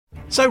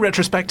So,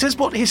 retrospectors,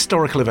 what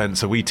historical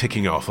events are we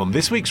ticking off on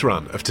this week's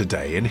run of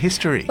Today in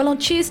History? Well, on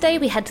Tuesday,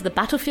 we head to the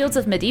battlefields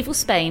of medieval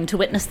Spain to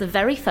witness the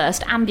very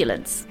first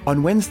ambulance.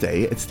 On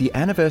Wednesday, it's the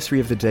anniversary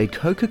of the day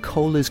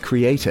Coca-Cola's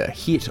creator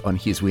hit on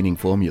his winning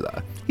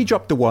formula. He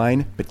dropped the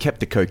wine, but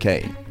kept the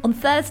cocaine. On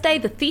Thursday,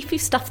 the thief who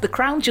stuffed the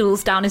crown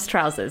jewels down his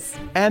trousers.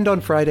 And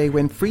on Friday,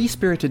 when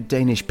free-spirited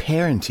Danish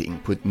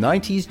parenting put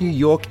 90s New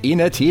York in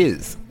a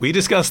tears. We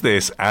discuss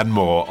this and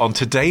more on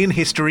Today in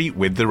History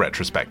with the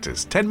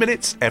Retrospectors. 10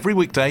 minutes every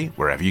weekday,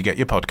 wherever you get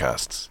your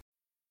podcasts.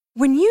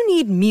 When you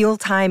need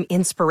mealtime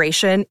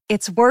inspiration,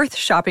 it's worth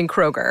shopping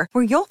Kroger,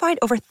 where you'll find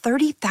over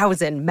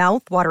 30,000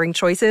 mouth-watering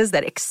choices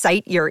that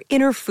excite your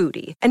inner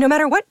foodie. And no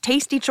matter what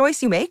tasty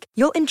choice you make,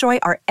 you'll enjoy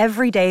our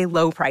everyday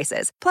low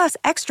prices, plus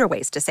extra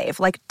ways to save,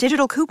 like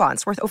digital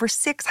coupons worth over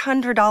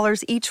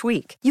 $600 each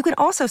week. You can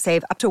also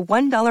save up to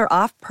 $1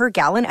 off per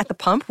gallon at the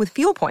pump with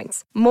fuel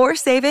points. More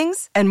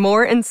savings and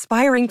more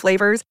inspiring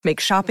flavors make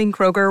shopping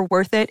Kroger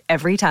worth it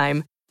every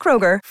time.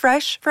 Kroger,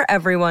 fresh for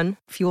everyone.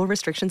 Fuel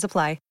restrictions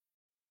apply.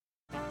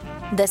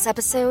 This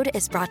episode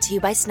is brought to you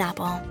by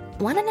Snapple.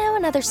 Want to know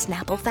another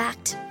Snapple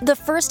fact? The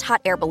first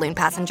hot air balloon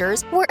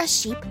passengers were a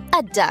sheep,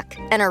 a duck,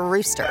 and a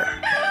rooster.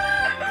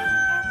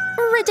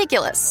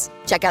 Ridiculous.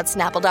 Check out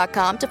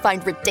Snapple.com to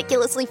find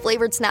ridiculously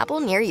flavored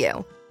Snapple near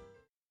you.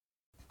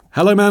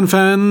 Hello, Man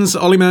fans.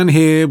 Ollie Mann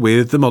here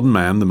with The Modern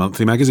Man, the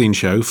monthly magazine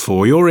show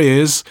for your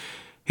ears.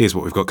 Here's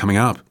what we've got coming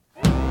up.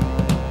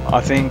 I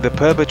think the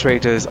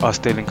perpetrators are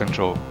still in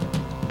control.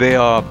 They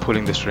are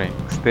pulling the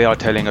strings. They are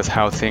telling us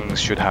how things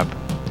should happen.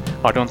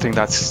 I don't think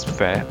that's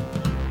fair.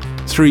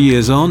 3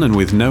 years on, and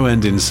with no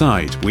end in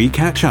sight, we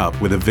catch up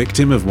with a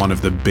victim of one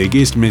of the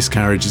biggest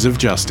miscarriages of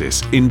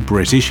justice in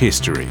British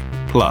history.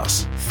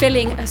 Plus,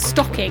 filling a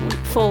stocking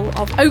full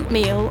of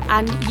oatmeal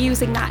and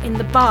using that in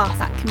the bath,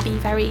 that can be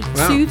very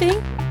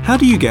soothing. How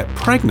do you get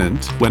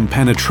pregnant when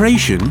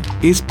penetration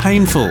is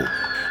painful?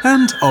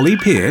 And Ollie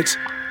Peart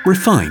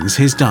refines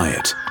his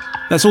diet.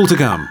 That's all to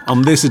come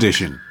on this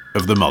edition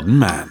of The Modern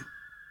Man.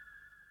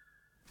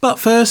 But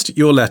first,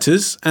 your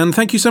letters, and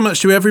thank you so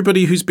much to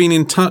everybody who's been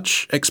in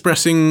touch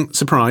expressing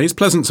surprise,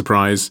 pleasant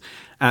surprise,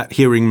 at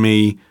hearing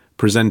me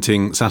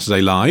presenting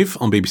Saturday Live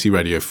on BBC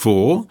Radio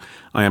 4.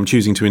 I am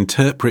choosing to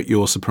interpret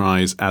your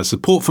surprise as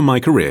support for my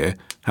career,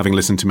 having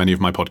listened to many of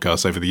my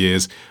podcasts over the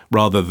years,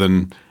 rather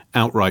than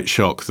outright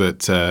shock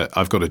that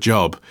I've got a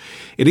job.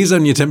 It is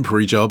only a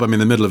temporary job. I'm in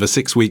the middle of a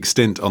 6-week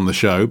stint on the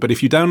show, but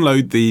if you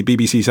download the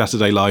BBC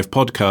Saturday Live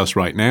podcast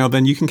right now,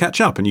 then you can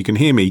catch up and you can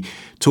hear me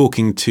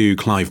talking to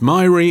Clive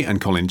Myrie and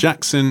Colin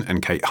Jackson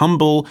and Kate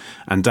Humble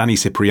and Danny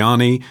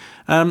Cipriani.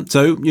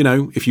 So, you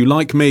know, if you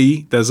like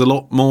me, there's a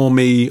lot more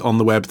me on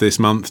the web this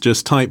month.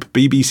 Just type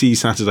BBC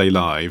Saturday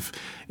Live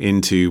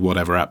into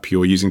whatever app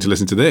you're using to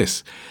listen to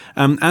this.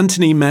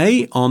 Anthony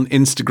May on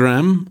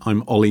Instagram,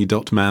 I'm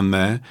ollie.man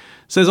there,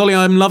 says, Ollie,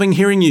 I'm loving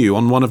hearing you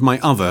on one of my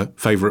other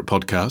favourite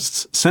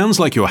podcasts. Sounds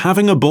like you're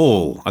having a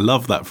ball. I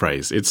love that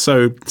phrase. It's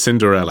so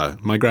Cinderella.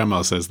 My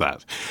grandma says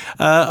that.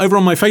 Over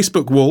on my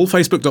Facebook wall,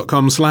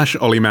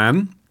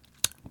 facebook.com/ollieman,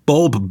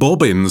 Bob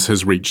Bobbins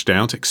has reached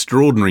out,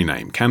 extraordinary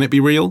name, can it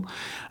be real?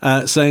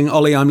 Saying,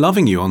 Ollie, I'm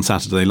loving you on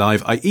Saturday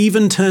Live. I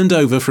even turned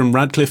over from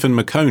Radcliffe and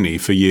Macaulay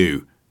for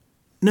you.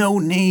 No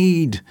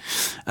need.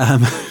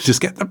 Just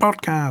get the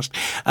podcast.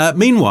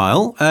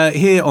 Meanwhile,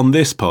 here on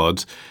this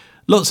pod,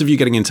 lots of you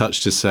getting in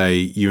touch to say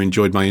you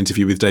enjoyed my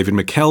interview with David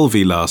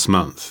McKelvey last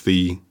month,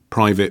 the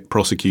private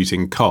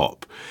prosecuting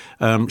cop.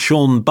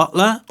 Sean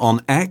Butler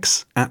on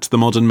X,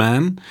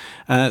 @TheModernMan,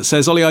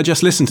 says, Ollie, I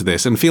just listened to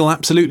this and feel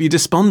absolutely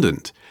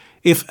despondent.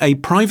 If a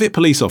private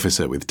police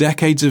officer with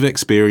decades of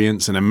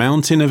experience and a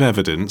mountain of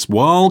evidence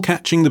while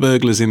catching the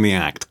burglars in the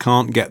act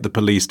can't get the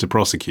police to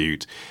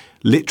prosecute,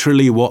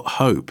 literally what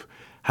hope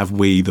have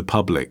we, the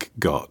public,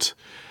 got?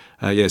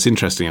 Yeah, it's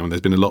interesting. I mean,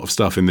 there's been a lot of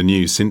stuff in the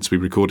news since we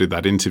recorded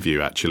that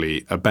interview,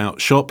 actually, about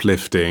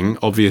shoplifting.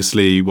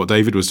 Obviously, what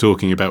David was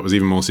talking about was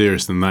even more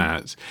serious than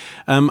that.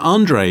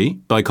 Andre,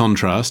 by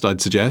contrast,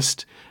 I'd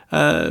suggest,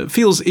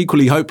 feels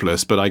equally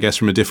hopeless, but I guess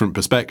from a different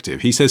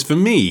perspective. He says, for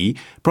me,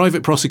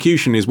 private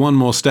prosecution is one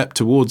more step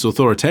towards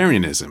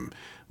authoritarianism,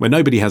 where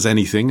nobody has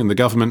anything and the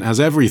government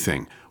has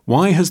everything.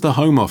 Why has the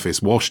Home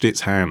Office washed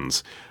its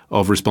hands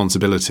of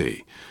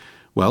responsibility?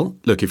 Well,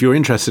 look, if you're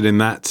interested in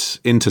that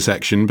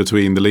intersection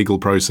between the legal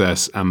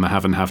process and the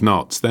have and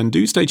have-nots, then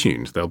do stay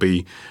tuned. There'll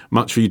be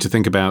much for you to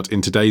think about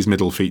in today's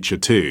middle feature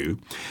too.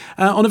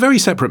 On a very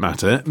separate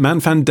matter,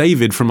 Manfan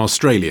David from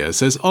Australia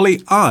says,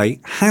 Ollie,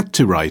 I had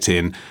to write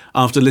in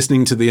after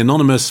listening to the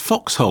anonymous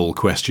Foxhole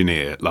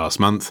questionnaire last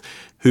month,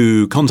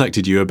 who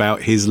contacted you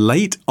about his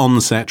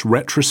late-onset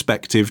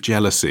retrospective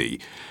jealousy.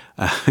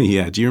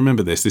 Yeah, do you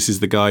remember this? This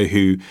is the guy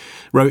who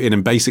wrote in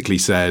and basically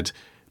said,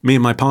 me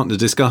and my partner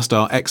discussed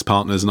our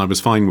ex-partners and I was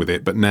fine with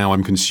it, but now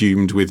I'm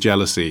consumed with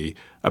jealousy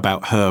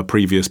about her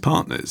previous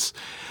partners.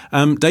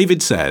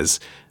 David says,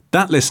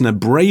 That listener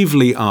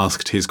bravely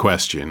asked his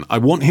question. I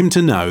want him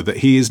to know that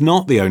he is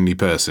not the only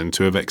person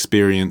to have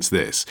experienced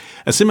this.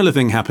 A similar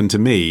thing happened to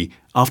me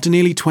after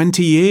nearly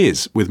 20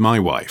 years with my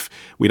wife.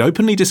 We'd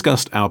openly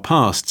discussed our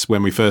pasts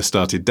when we first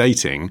started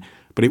dating,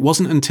 but it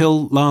wasn't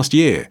until last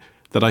year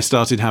that I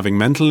started having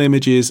mental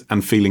images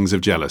and feelings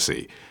of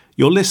jealousy.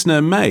 Your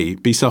listener may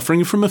be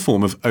suffering from a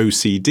form of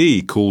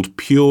OCD called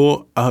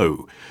Pure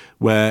O,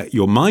 where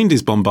your mind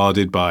is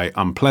bombarded by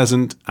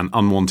unpleasant and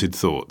unwanted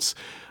thoughts.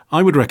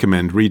 I would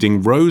recommend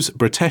reading Rose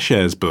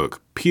Bretécher's book,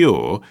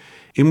 Pure,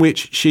 in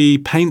which she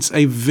paints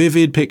a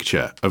vivid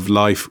picture of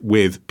life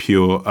with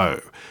Pure O.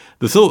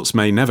 The thoughts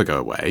may never go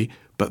away,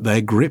 but their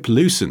grip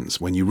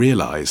loosens when you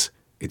realise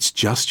it's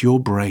just your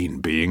brain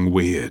being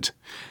weird.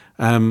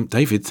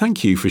 David,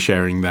 thank you for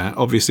sharing that.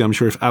 Obviously, I'm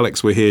sure if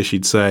Alex were here,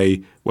 she'd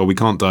say, well, we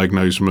can't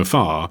diagnose from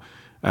afar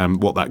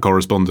what that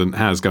correspondent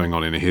has going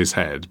on in his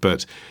head,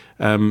 but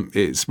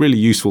it's really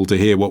useful to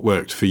hear what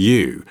worked for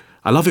you.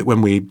 I love it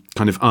when we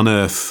kind of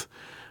unearth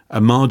a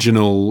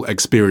marginal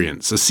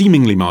experience, a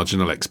seemingly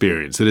marginal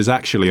experience that is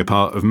actually a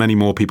part of many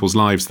more people's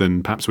lives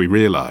than perhaps we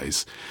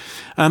realise.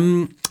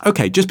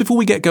 Okay, just before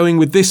we get going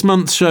with this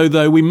month's show,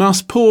 though, we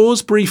must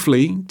pause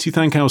briefly to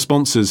thank our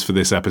sponsors for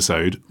this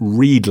episode,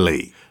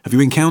 Readly. Have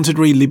you encountered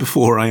Readly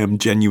before? I am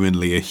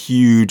genuinely a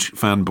huge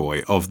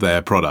fanboy of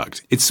their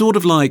product. It's sort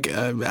of like,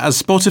 as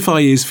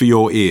Spotify is for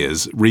your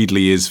ears,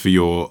 Readly is for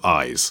your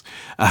eyes.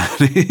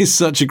 It is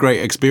such a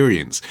great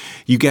experience.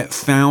 You get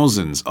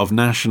thousands of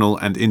national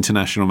and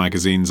international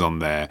magazines on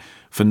there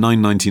for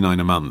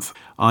 $9.99 a month.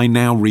 I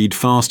now read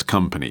Fast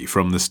Company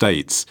from the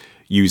States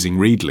using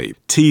Readly.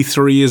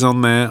 T3 is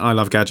on there. I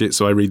love gadgets,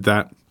 so I read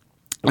that.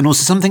 And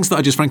also some things that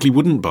I just frankly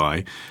wouldn't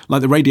buy,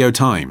 like the Radio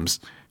Times.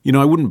 You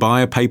know, I wouldn't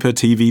buy a paper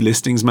TV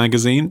listings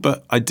magazine,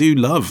 but I do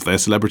love their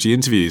celebrity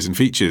interviews and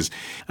features.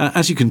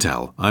 As you can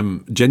tell,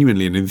 I'm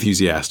genuinely an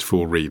enthusiast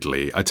for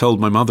Readly. I told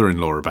my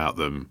mother-in-law about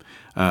them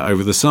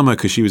over the summer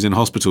because she was in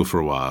hospital for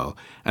a while.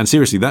 And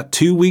seriously, that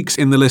 2 weeks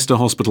in the Lister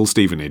Hospital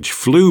Stevenage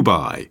flew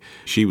by.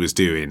 She was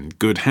doing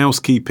Good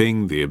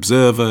Housekeeping, The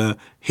Observer,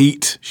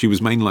 Heat. She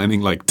was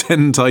mainlining like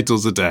 10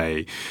 titles a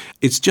day.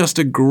 It's just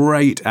a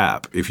great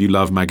app if you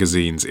love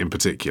magazines in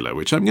particular,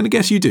 which I'm going to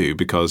guess you do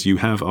because you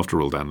have,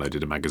 after all,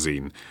 downloaded a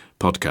magazine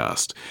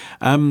podcast.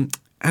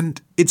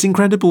 And it's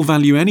incredible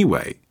value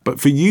anyway.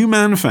 But for you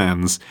Man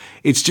fans,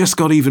 it's just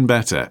got even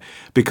better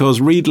because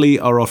Readly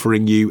are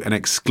offering you an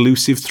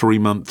exclusive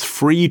 3-month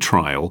free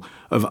trial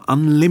of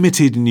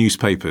unlimited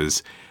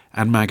newspapers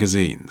and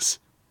magazines.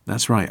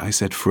 That's right, I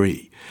said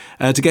free.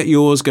 To get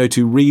yours, go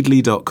to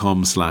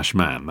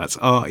readly.com/man. That's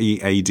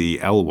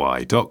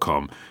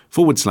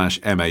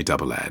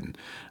readly.com/MANN.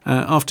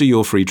 After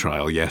your free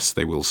trial, yes,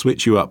 they will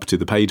switch you up to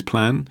the paid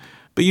plan,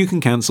 but you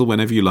can cancel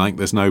whenever you like,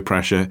 there's no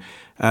pressure.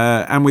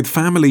 And with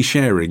family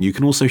sharing, you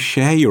can also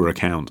share your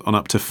account on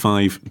up to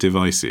 5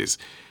 devices.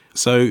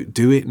 So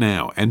do it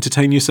now.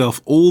 Entertain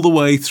yourself all the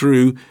way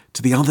through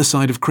to the other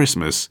side of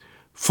Christmas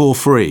for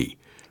free.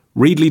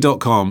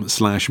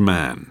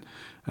 Readly.com/man.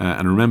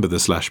 And remember the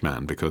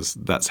 /man because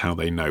that's how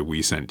they know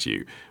we sent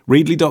you.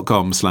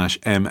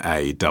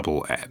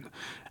 Readly.com/MANN.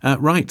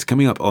 Right,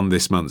 coming up on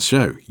this month's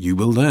show, you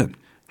will learn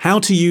how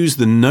to use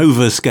the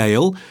Nova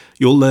scale.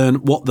 You'll learn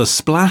what the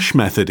splash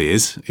method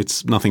is.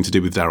 It's nothing to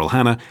do with Daryl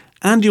Hannah.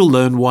 And you'll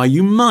learn why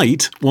you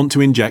might want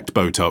to inject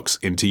Botox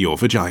into your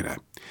vagina.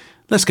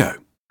 Let's go.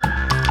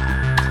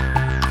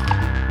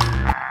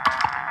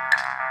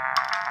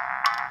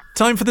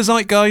 Time for the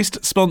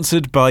Zeitgeist,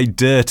 sponsored by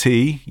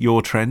Dirty,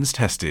 your trends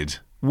tested,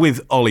 with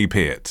Ollie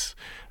Peart.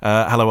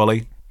 Hello,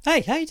 Ollie.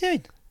 Hey, how you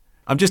doing?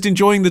 I'm just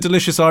enjoying the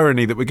delicious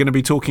irony that we're going to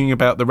be talking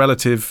about the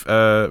relative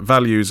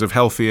values of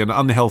healthy and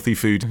unhealthy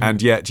food,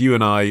 and yet you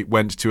and I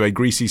went to a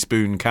Greasy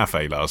Spoon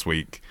cafe last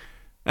week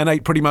and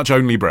ate pretty much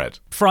only bread.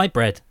 Fried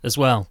bread as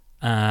well,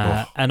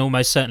 and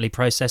almost certainly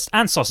processed,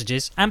 and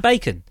sausages, and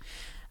bacon,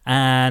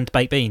 and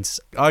baked beans.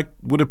 I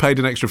would have paid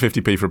an extra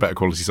 50p for a better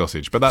quality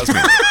sausage, but that's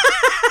me.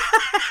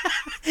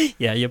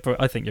 Yeah,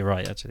 I think you're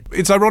right, actually.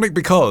 It's ironic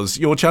because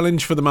your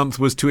challenge for the month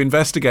was to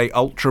investigate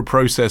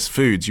ultra-processed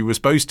foods. You were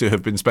supposed to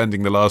have been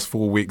spending the last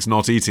 4 weeks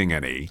not eating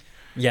any.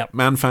 Yep.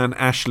 Manfan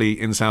Ashley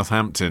in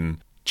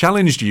Southampton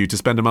challenged you to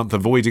spend a month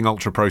avoiding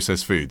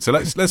ultra-processed food. So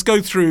let's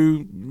go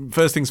through,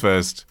 first things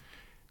first.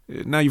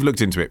 Now you've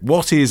looked into it.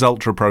 What is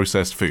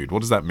ultra-processed food?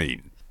 What does that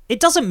mean? It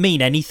doesn't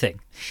mean anything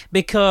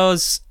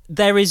because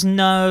there is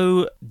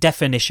no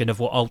definition of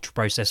what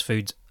ultra-processed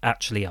foods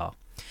actually are.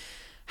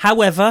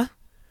 However,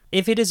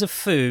 if it is a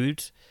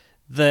food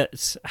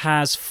that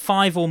has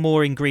 5 or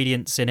more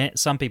ingredients in it,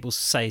 some people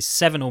say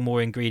 7 or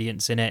more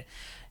ingredients in it,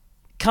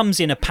 comes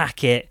in a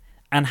packet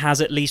and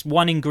has at least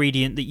one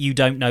ingredient that you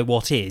don't know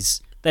what is,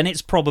 then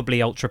it's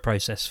probably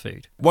ultra-processed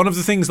food. One of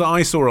the things that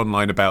I saw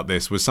online about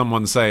this was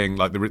someone saying,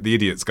 like the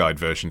Idiot's Guide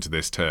version to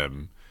this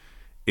term,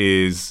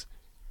 is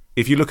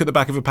if you look at the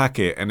back of a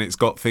packet and it's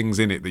got things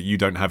in it that you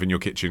don't have in your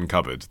kitchen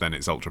cupboard, then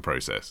it's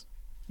ultra-processed.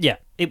 Yeah,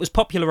 it was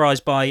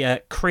popularised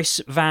by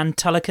Chris Van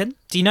Tulleken.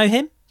 Do you know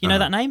him? You know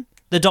that name?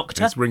 The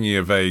Doctor? It's ringing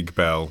a vague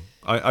bell.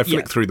 I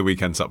flicked through the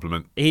weekend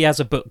supplement. He has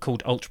a book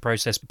called Ultra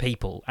Processed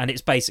People, and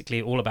it's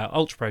basically all about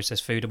ultra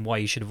processed food and why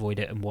you should avoid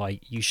it and why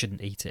you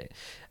shouldn't eat it.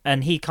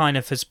 And he kind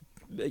of has,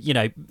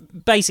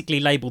 basically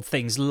labelled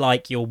things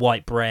like your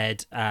white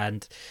bread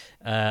and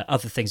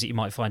other things that you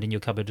might find in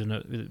your cupboard and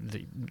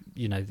that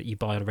you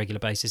buy on a regular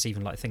basis,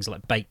 even like things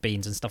like baked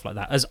beans and stuff like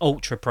that, as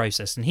ultra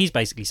processed. And he's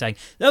basically saying,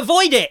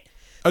 avoid it!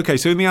 Okay,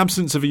 so in the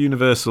absence of a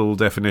universal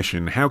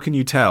definition, how can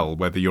you tell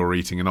whether you're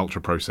eating an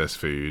ultra-processed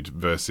food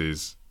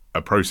versus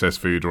a processed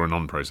food or a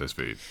non-processed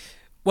food?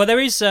 Well, there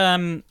is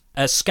a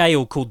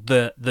scale called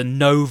the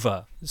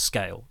Nova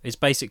scale. It's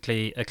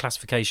basically a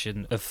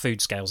classification of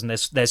food scales, and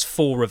there's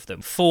 4 of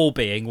them, 4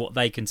 being what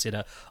they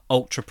consider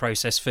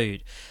ultra-processed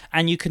food.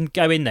 And you can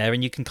go in there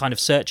and you can kind of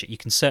search it. You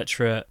can search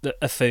for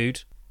a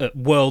food at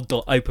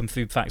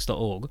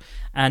world.openfoodfacts.org,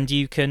 and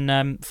you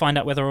can find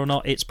out whether or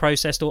not it's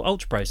processed or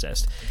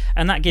ultra-processed.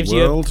 And that gives you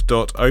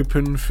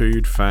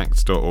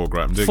world.openfoodfacts.org.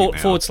 Right, I'm doing it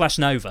now.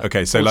 /Nova.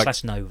 Okay, so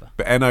 /Nova.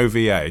 But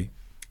NOVA.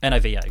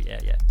 NOVA,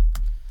 yeah.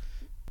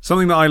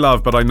 Something that I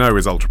love but I know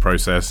is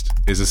ultra-processed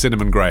is a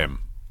cinnamon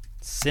Graham.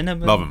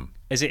 Cinnamon? Love them.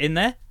 Is it in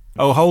there?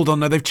 Oh, hold on.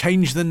 No, they've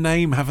changed the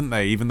name, haven't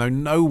they? Even though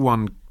no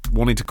one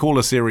wanted to call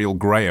a cereal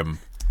Graham.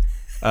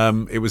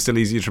 It was still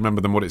easier to remember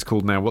than what it's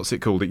called now. What's it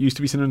called? It used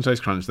to be Cinnamon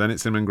Toast Crunch, then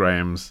it's Cinnamon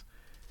Grahams.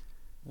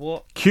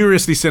 What?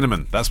 Curiously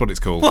Cinnamon. That's what it's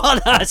called.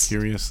 What?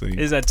 Curiously.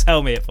 Is that?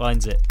 Tell me it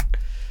finds it.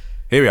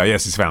 Here we are.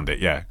 Yes, it's found it.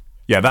 Yeah.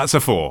 Yeah, that's a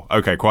 4.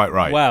 Okay, quite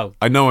right. Wow.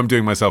 I know I'm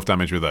doing myself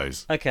damage with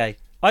those. Okay.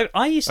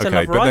 I used to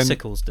love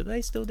Ricicles. Do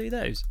they still do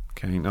those?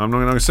 Okay, now I'm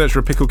going to search for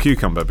a pickled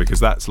cucumber because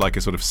that's like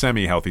a sort of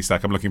semi-healthy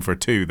stack. I'm looking for a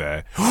 2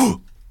 there.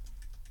 Go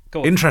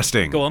on.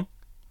 Interesting. Go on.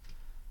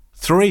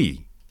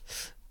 3.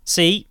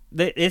 See,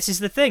 this is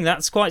the thing.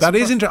 That's quite... That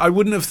is interesting. I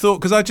wouldn't have thought,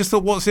 because I just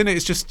thought what's in it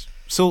is just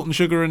salt and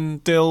sugar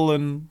and dill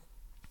and,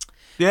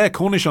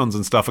 cornichons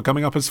and stuff are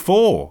coming up as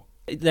 4.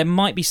 There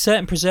might be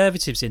certain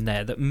preservatives in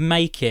there that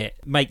make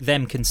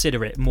them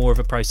consider it more of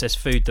a processed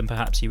food than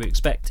perhaps you were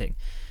expecting.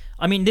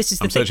 I mean, this is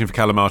the thing. I'm searching for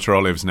Kalamata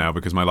olives now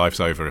because my life's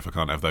over if I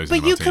can't have those in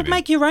the martini. But you could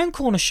make your own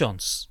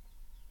cornichons.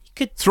 You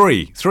could...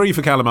 3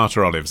 for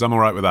Kalamata olives. I'm all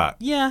right with that.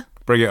 Yeah.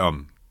 Bring it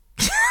on.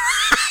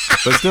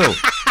 But still...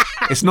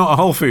 It's not a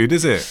whole food,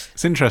 is it?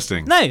 It's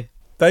interesting. No.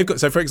 They've got,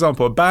 so for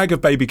example, a bag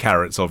of baby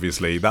carrots,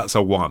 obviously, that's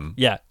a 1.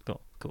 Yeah, of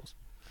course.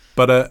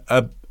 But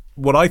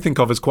what I think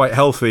of as quite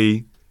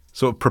healthy,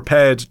 sort of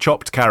prepared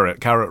chopped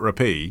carrot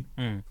rapee,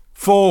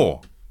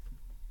 4.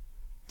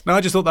 No,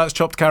 I just thought that's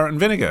chopped carrot and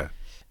vinegar.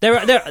 There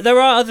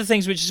are other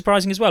things which are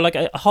surprising as well, like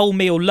a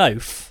wholemeal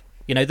loaf.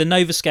 The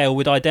Nova scale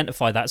would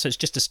identify that, so it's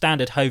just a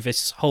standard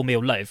Hovis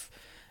wholemeal loaf.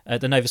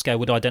 The Nova scale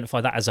would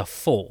identify that as a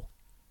 4.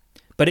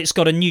 But it's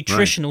got a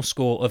nutritional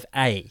score of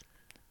A,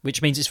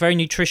 which means it's very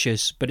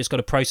nutritious, but it's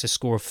got a process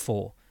score of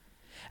 4.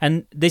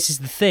 And this is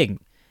the thing,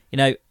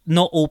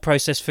 not all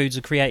processed foods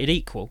are created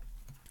equal.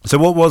 So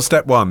what was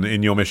step 1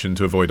 in your mission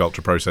to avoid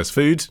ultra-processed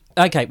food?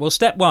 Okay, well,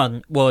 step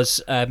 1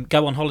 was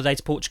go on holiday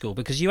to Portugal,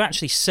 because you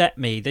actually set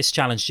me this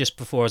challenge just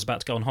before I was about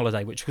to go on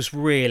holiday, which was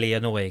really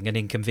annoying and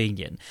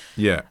inconvenient.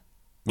 Yeah,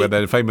 where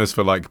they're famous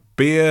for, like,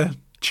 beer,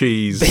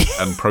 cheese,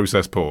 and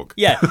processed pork.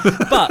 Yeah,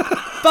 but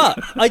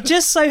I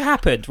just so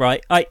happened,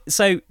 right?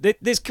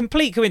 There's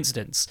complete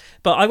coincidence,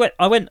 but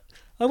I went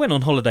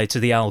on holiday to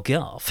the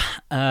Algarve,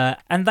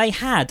 and they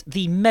had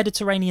the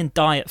Mediterranean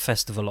Diet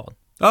Festival on.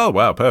 Oh,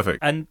 wow, perfect.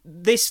 And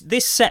this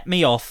set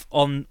me off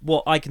on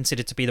what I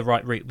consider to be the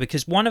right route,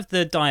 because one of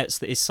the diets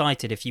that is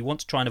cited if you want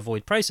to try and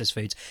avoid processed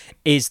foods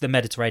is the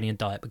Mediterranean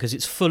diet, because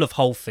it's full of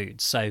whole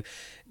foods. So,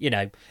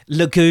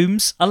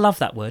 legumes. I love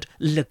that word.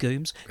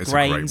 Legumes, it's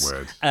grains,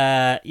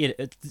 a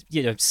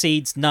great word.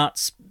 Seeds,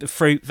 nuts,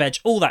 fruit, veg,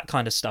 all that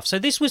kind of stuff. So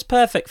this was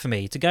perfect for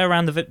me to go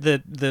around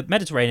the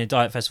Mediterranean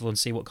Diet Festival and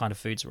see what kind of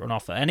foods are on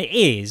offer. And it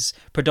is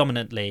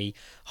predominantly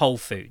whole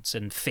foods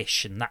and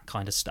fish and that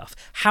kind of stuff.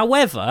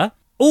 However,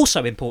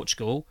 also in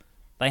Portugal,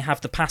 they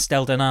have the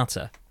pastel de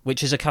nata,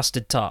 which is a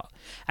custard tart.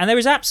 And there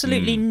is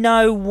absolutely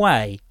no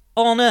way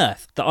on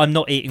earth that I'm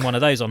not eating one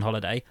of those on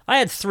holiday. I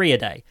had 3 a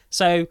day.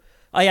 So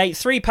I ate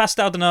 3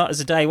 pastel de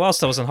natas a day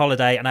whilst I was on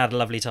holiday and I had a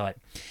lovely time.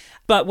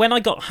 But when I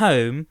got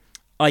home,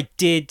 I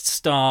did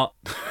start...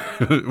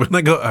 When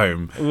I got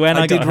home,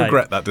 I did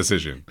regret that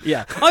decision.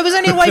 Yeah. I was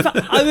only away for...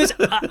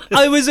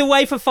 I was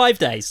away for 5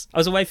 days.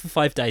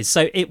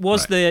 So it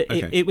was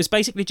it was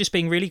basically just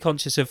being really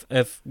conscious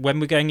of when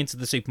we're going into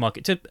the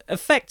supermarket. To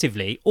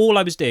effectively, all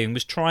I was doing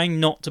was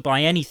trying not to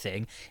buy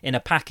anything in a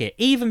packet,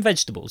 even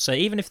vegetables. So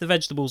even if the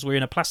vegetables were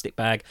in a plastic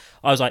bag,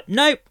 I was like,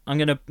 nope, I'm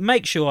going to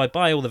make sure I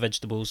buy all the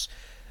vegetables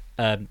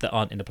that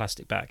aren't in a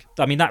plastic bag.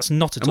 I mean, that's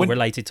not at all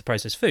related to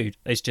processed food.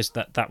 It's just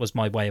that was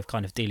my way of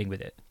kind of dealing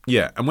with it.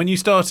 Yeah, and when you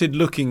started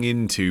looking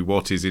into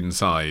what is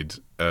inside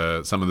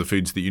some of the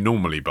foods that you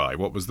normally buy,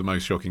 what was the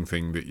most shocking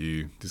thing that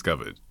you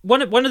discovered?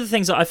 One of the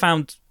things that I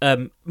found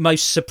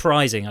most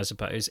surprising, I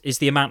suppose, is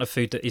the amount of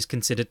food that is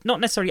considered not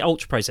necessarily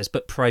ultra-processed,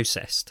 but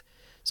processed.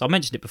 So I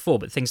mentioned it before,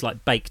 but things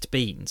like baked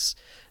beans.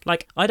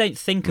 Like, I don't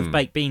think of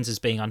baked beans as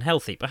being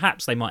unhealthy.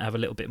 Perhaps they might have a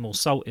little bit more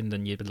salt in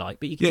than you'd like,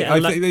 but you can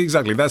get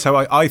exactly. That's how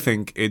I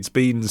think it's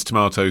beans,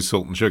 tomatoes,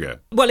 salt and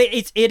sugar. Well,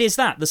 it is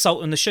that, the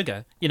salt and the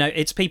sugar. You know,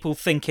 it's people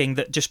thinking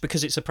that just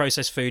because it's a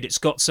processed food, it's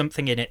got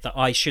something in it that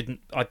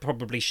I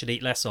probably should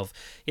eat less of.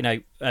 You know,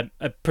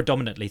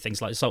 predominantly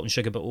things like salt and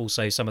sugar, but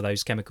also some of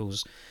those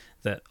chemicals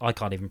that I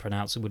can't even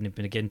pronounce and wouldn't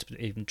begin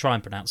to even try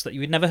and pronounce, that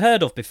you had never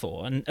heard of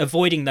before. And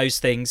avoiding those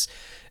things,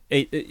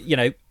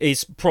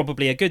 is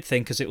probably a good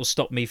thing, because it will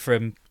stop me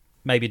from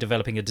maybe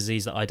developing a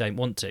disease that I don't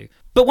want to.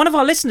 But one of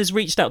our listeners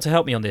reached out to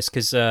help me on this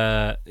because,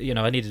 I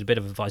needed a bit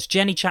of advice.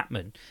 Jenny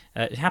Chapman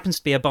happens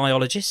to be a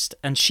biologist,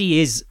 and she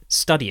is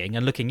studying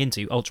and looking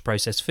into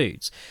ultra-processed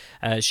foods.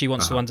 She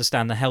wants to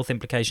understand the health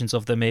implications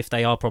of them, if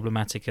they are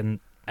problematic, and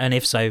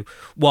if so,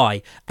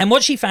 why. And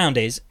what she found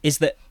is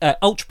that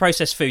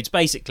ultra-processed foods,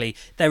 basically,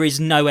 there is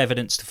no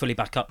evidence to fully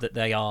back up that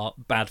they are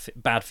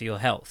bad for your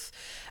health.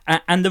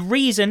 And the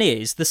reason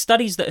is the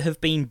studies that have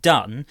been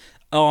done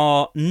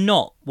are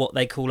not what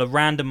they call a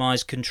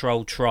randomised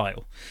controlled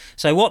trial.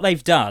 So what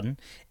they've done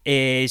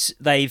is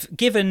they've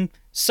given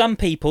some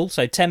people,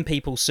 so 10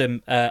 people,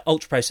 some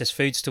ultra-processed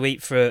foods to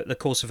eat for the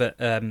course of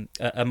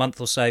a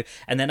month or so,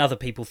 and then other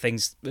people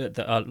things that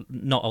are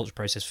not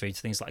ultra-processed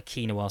foods, things like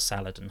quinoa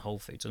salad and whole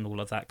foods and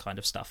all of that kind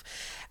of stuff.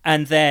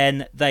 And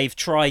then they've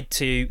tried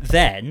to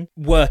then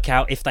work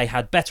out if they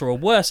had better or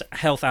worse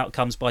health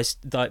outcomes by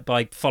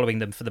following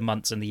them for the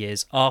months and the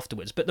years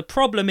afterwards. But the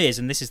problem is,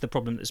 and this is the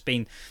problem that's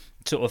been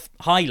sort of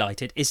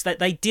highlighted, is that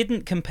they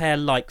didn't compare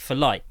like for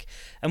like.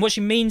 And what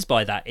she means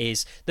by that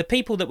is the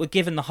people that were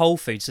given the whole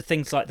foods, so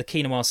things like the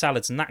quinoa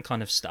salads and that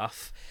kind of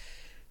stuff,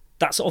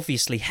 that's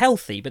obviously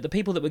healthy, but the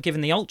people that were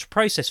given the ultra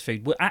processed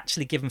food were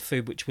actually given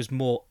food which was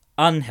more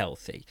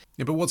unhealthy.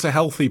 Yeah, but what's a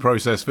healthy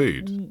processed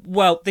food?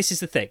 Well, this is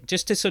the thing.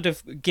 Just to sort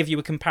of give you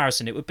a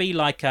comparison, it would be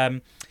like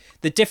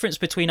the difference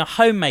between a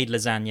homemade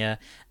lasagna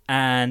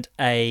and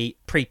a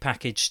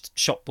pre-packaged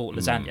shop-bought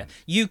lasagna.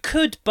 You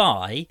could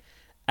buy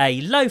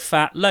a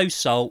low-fat,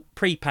 low-salt,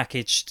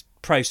 pre-packaged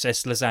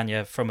processed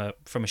lasagna from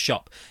a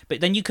shop, but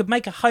then you could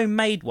make a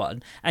homemade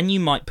one, and you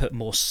might put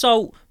more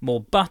salt,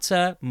 more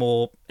butter,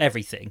 more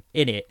everything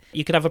in it.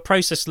 You could have a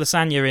processed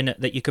lasagna in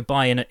it that you could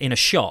buy in a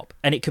shop,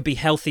 and it could be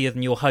healthier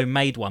than your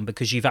homemade one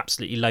because you've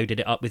absolutely loaded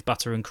it up with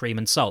butter and cream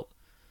and salt.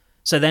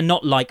 So they're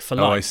not like for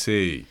like. Oh, I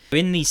see.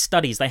 In these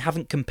studies, they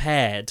haven't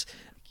compared.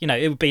 You know,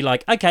 it would be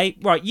like, okay,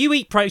 right, you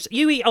eat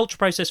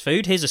ultra-processed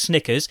food, here's a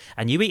Snickers,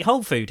 and you eat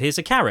whole food, here's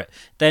a carrot.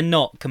 They're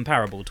not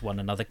comparable to one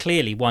another.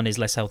 Clearly, one is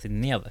less healthy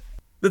than the other.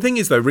 The thing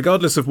is, though,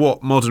 regardless of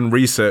what modern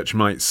research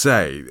might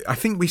say, I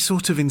think we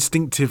sort of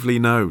instinctively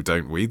know,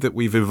 don't we, that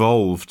we've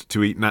evolved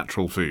to eat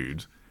natural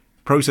food.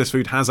 Processed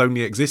food has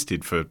only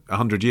existed for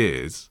 100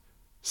 years.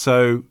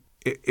 So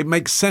it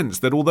makes sense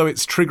that although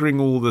it's triggering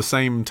all the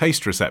same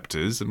taste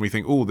receptors, and we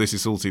think, oh, this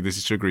is salty, this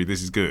is sugary,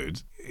 this is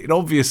good, it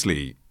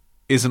obviously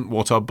isn't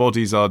what our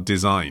bodies are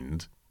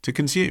designed to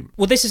consume.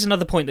 Well, this is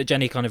another point that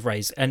Jenny kind of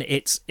raised, and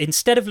it's,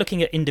 instead of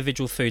looking at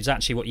individual foods,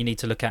 actually what you need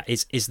to look at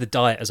is the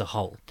diet as a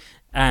whole.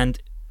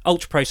 And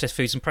ultra-processed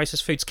foods and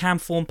processed foods can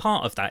form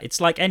part of that. It's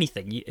like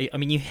anything.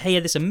 You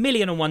hear this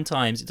 1,000,001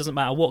 times. It doesn't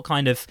matter what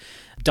kind of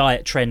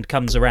diet trend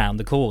comes around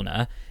the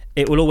corner.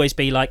 It will always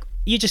be like,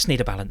 you just need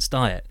a balanced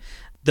diet.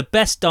 The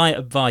best diet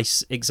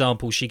advice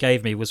example she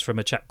gave me was from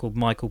a chap called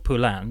Michael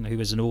Poulan,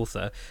 who is an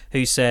author,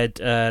 who said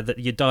that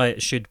your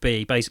diet should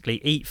be basically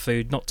eat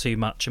food, not too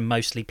much, and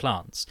mostly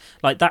plants.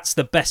 Like, that's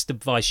the best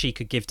advice she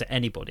could give to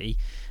anybody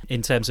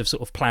in terms of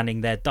sort of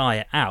planning their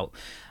diet out.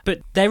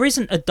 But there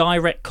isn't a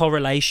direct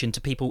correlation to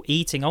people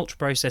eating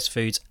ultra-processed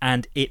foods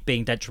and it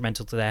being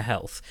detrimental to their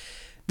health.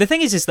 The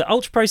thing is that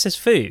ultra-processed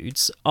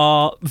foods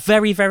are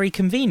very, very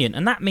convenient,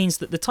 and that means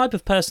that the type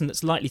of person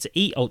that's likely to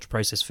eat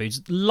ultra-processed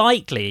foods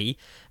likely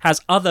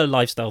has other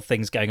lifestyle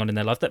things going on in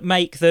their life that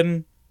make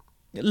them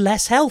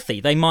less healthy.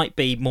 They might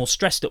be more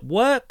stressed at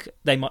work,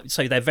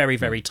 so they're very,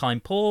 very time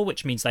poor,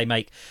 which means they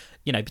make,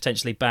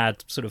 potentially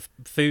bad sort of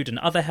food and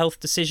other health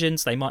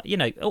decisions. They might,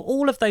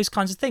 all of those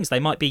kinds of things. They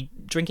might be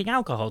drinking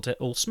alcohol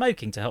or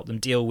smoking to help them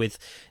deal with,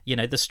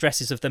 the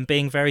stresses of them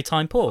being very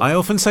time poor. I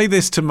often say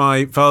this to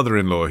my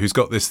father-in-law, who's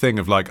got this thing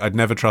of like, I'd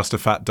never trust a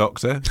fat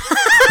doctor.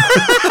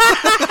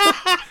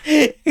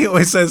 He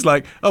always says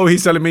like, oh,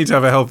 he's telling me to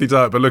have a healthy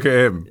diet, but look at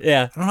him.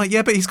 Yeah. And I'm like,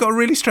 yeah, but he's got a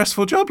really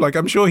stressful job. Like,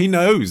 I'm sure he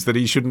knows that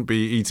he shouldn't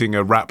be eating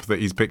a wrap that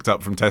he's picked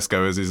up from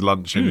Tesco as his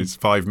lunch in his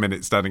 5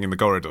 minutes standing in the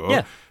corridor.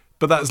 Yeah.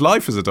 But that's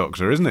life as a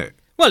doctor, isn't it?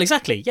 Well,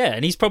 exactly, yeah.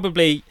 And he's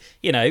probably,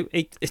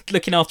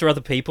 looking after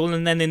other people,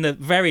 and then in the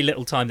very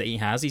little time that he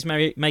has, he's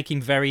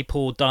making very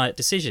poor diet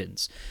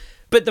decisions.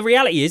 But the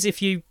reality is,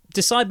 if you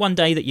decide one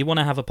day that you want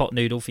to have a pot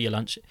noodle for your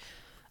lunch,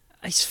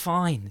 it's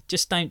fine.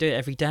 Just don't do it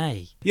every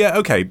day. Yeah,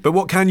 okay. But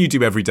what can you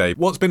do every day?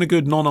 What's been a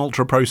good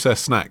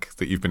non-ultra-processed snack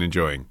that you've been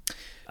enjoying?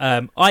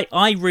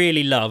 I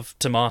really love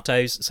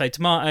tomatoes. So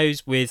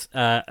tomatoes with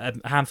a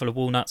handful of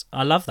walnuts.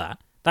 I love that.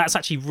 That's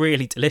actually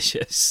really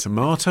delicious.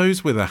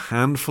 Tomatoes with a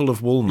handful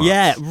of walnuts.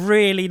 Yeah,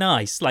 really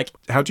nice. Like,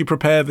 how do you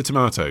prepare the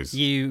tomatoes?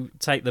 You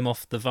take them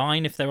off the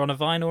vine if they're on a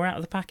vine, or out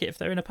of the packet if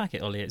they're in a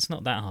packet, Ollie. It's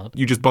not that hard.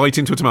 You just bite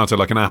into a tomato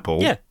like an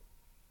apple? Yeah.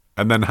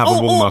 And then have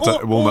a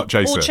walnut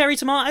chaser? Or cherry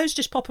tomatoes,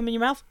 just pop them in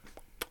your mouth.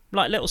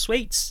 Like little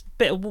sweets,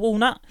 bit of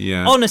walnut.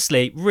 Yeah.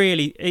 Honestly,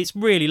 really, it's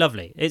really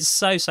lovely. It's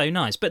so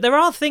nice. But there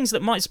are things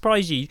that might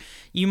surprise you.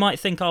 You might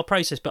think are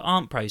processed but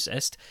aren't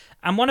processed.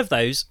 And one of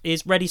those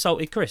is ready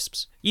salted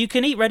crisps. You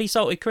can eat ready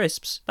salted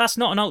crisps. That's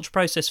not an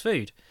ultra-processed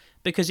food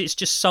because it's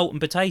just salt and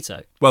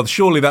potato. Well,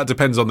 surely that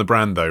depends on the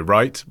brand, though,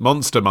 right?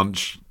 Monster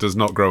Munch does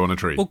not grow on a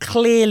tree. Well,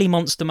 clearly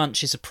Monster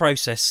Munch is a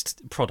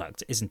processed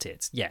product, isn't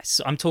it?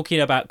 Yes, I'm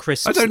talking about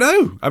crisps. I don't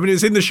know. I mean,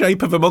 it's in the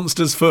shape of a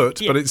monster's foot,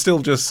 but it's still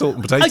just salt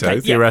and potato,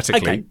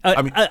 theoretically.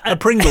 I mean, a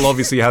Pringle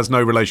obviously has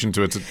no relation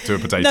to a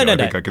potato. No. I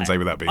think I can say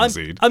without being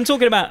sued. I'm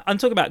talking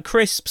about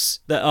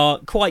crisps that are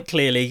quite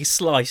clearly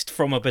sliced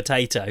from a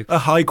potato. A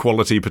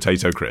high-quality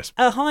potato crisp.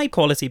 A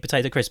high-quality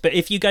potato crisp. But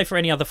if you go for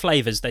any other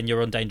flavours, then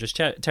you're on dangerous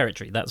territory.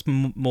 That's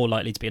more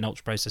likely to be an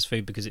ultra-processed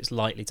food because it's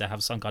likely to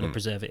have some kind of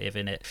preservative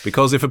in it.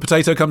 Because if a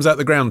potato comes out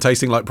the ground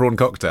tasting like prawn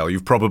cocktail,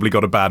 you've probably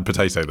got a bad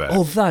potato there.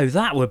 Although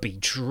that would be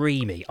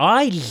dreamy.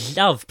 I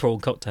love prawn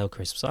cocktail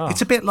crisps. Oh.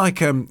 It's a bit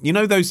like, you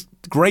know those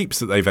grapes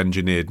that they've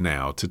engineered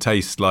now to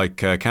taste like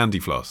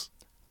candy floss?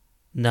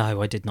 No,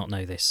 I did not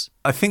know this.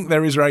 I think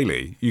they're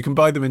Israeli. You can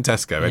buy them in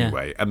Tesco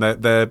anyway, and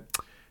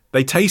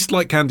they taste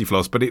like candy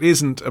floss, but it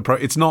isn't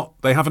it's not.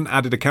 They haven't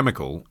added a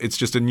chemical. It's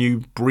just a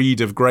new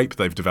breed of grape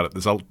they've developed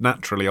that's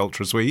naturally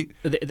ultra sweet,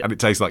 and it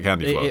tastes like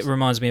candy floss. It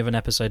reminds me of an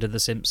episode of The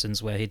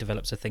Simpsons where he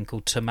develops a thing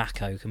called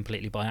tobacco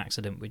completely by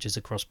accident, which is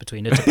a cross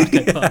between a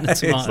tobacco plant and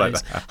tomatoes. Like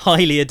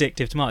highly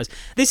addictive tomatoes.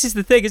 This is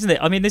the thing, isn't it?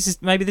 I mean, this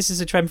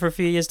is a trend for a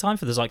few years' time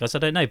for the zeitgeist. I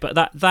don't know, but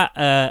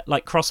that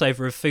like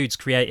crossover of foods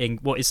creating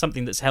what is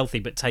something that's healthy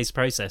but tastes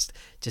processed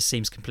just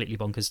seems completely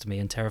bonkers to me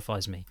and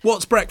terrifies me.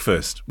 What's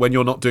breakfast when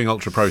you're not doing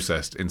ultra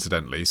processed,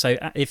 incidentally? So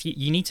if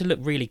you need to look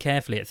really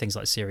carefully at things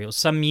like cereals.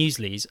 Some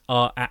mueslis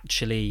are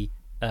actually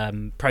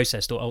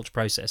processed or ultra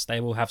processed. They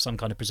will have some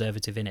kind of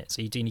preservative in it,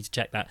 so you do need to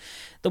check that.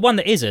 The one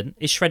that isn't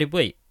is shredded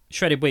wheat.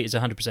 Shredded wheat is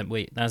 100%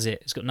 wheat. That's it.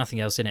 It's got nothing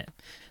else in it.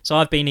 So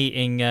I've been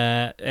eating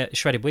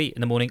shredded wheat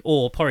in the morning,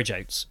 or porridge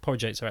oats.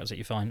 Porridge oats are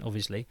absolutely fine,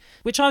 obviously,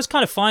 which I was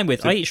kind of fine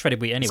with. I eat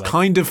shredded wheat anyway. It's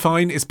kind of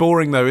fine. It's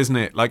boring though, isn't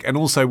it? Like, and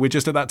also we're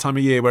just at that time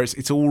of year where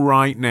it's all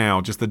right now.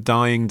 Just the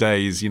dying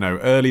days,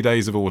 early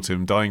days of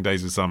autumn, dying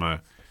days of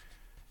summer.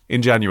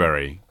 In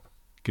January,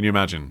 can you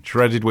imagine?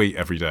 Shredded wheat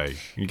every day.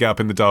 You get up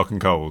in the dark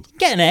and cold.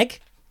 Get an egg.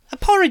 A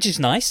porridge is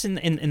nice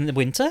in the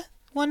winter.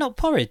 Why not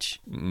porridge?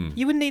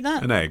 You wouldn't eat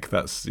that. An egg,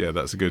 that's a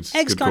good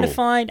Egg's good kind call. of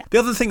fine. The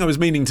other thing I was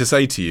meaning to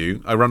say to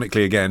you,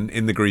 ironically again,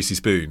 in the Greasy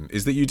Spoon,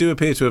 is that you do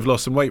appear to have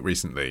lost some weight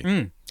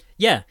recently.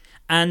 Yeah,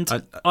 and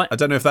I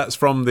don't know if that's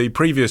from the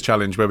previous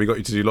challenge where we got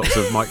you to do lots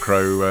of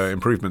micro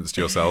improvements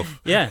to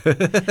yourself. Yeah.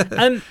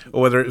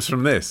 Or whether it was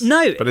from this.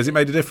 No. But has it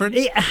made a difference?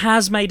 It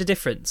has made a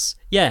difference.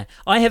 Yeah.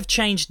 I have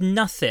changed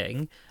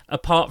nothing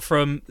apart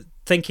from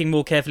thinking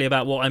more carefully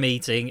about what I'm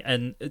eating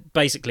and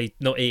basically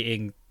not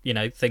eating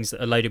things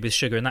that are loaded with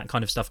sugar and that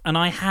kind of stuff. And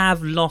I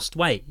have lost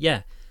weight,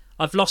 yeah.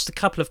 I've lost a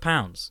couple of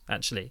pounds,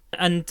 actually.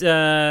 And,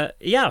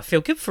 I feel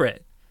good for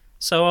it.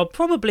 So I'll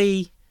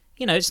probably,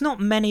 it's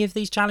not many of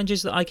these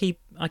challenges that I keep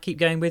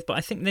going with, but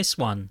I think this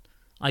one,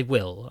 I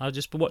will. I'll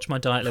just watch my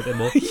diet a little bit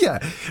more. Yeah.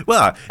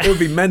 Well, it would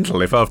be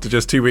mental if after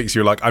just 2 weeks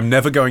you're like, I'm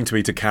never going to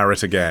eat a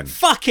carrot again.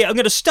 Fuck it, I'm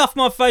going to stuff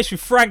my face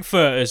with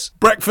Frankfurters.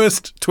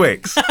 Breakfast,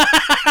 Twix.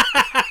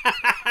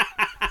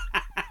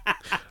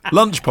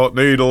 Lunch pot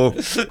noodle.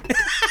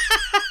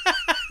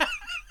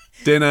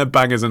 Dinner,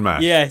 bangers and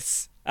mash.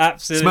 Yes,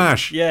 absolutely.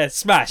 Smash. Yeah,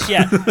 smash,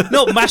 yeah.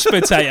 Not mashed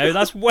potato,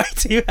 that's way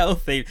too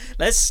healthy.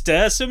 Let's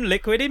stir some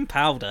liquid in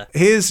powder.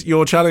 Here's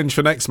your challenge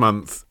for next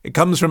month. It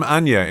comes from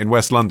Anya in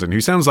West London,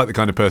 who sounds like the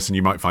kind of person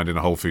you might find in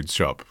a Whole Foods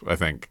shop, I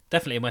think.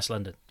 Definitely in West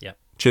London, yeah.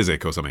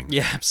 Chiswick or something.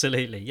 Yeah,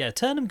 absolutely. Yeah,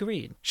 Turnham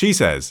Green. She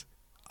says,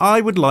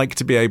 I would like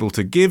to be able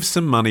to give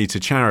some money to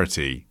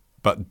charity,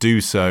 but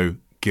do so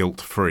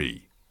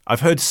guilt-free.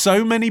 I've heard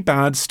so many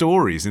bad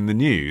stories in the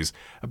news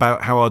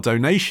about how our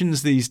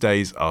donations these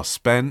days are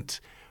spent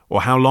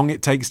or how long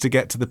it takes to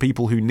get to the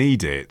people who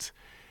need it.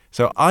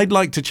 So I'd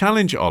like to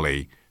challenge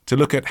Ollie to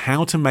look at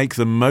how to make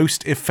the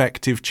most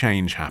effective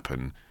change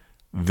happen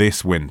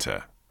this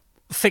winter.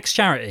 Fix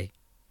charity.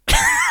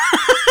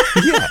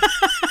 Yeah.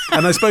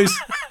 And I suppose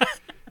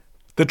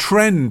the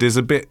trend is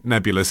a bit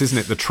nebulous, isn't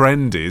it? The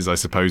trend is, I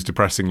suppose,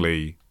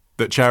 depressingly,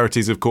 that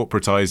charities have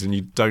corporatised and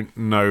you don't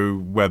know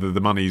whether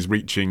the money's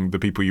reaching the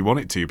people you want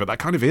it to. But that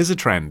kind of is a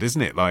trend,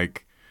 isn't it?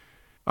 Like,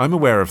 I'm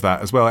aware of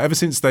that as well. Ever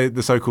since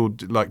the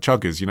so-called, like,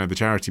 chuggers, the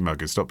charity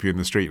muggers, stop you in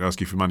the street and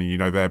ask you for money,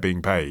 they're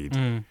being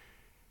paid.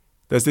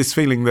 There's this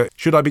feeling that,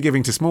 should I be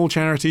giving to small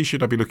charities?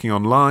 Should I be looking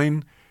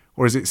online?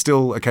 Or is it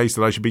still a case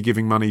that I should be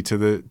giving money to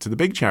the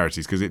big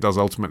charities because it does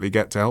ultimately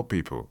get to help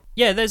people?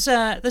 Yeah, there's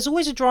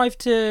always a drive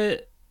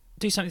to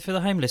do something for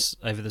the homeless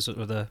over the sort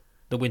of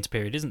the winter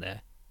period, isn't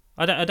there?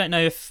 I don't know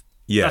if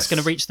that's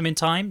going to reach them in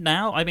time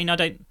now. I mean, I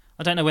don't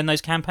I don't know when those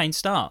campaigns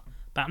start.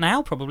 About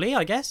now, probably,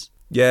 I guess.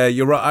 Yeah,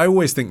 you're right. I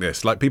always think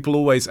this. Like, people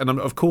always, and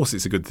of course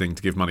it's a good thing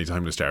to give money to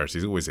homeless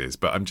charities, it always is,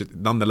 but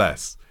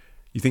nonetheless,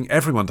 you think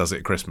everyone does it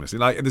at Christmas.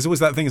 Like, there's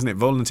always that thing, isn't it?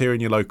 Volunteer in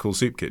your local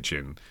soup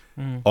kitchen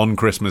on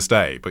Christmas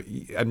Day.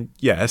 And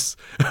yes,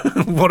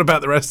 what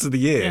about the rest of the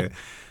year? Yeah.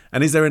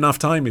 And is there enough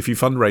time if you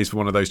fundraise for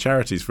one of those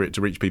charities for it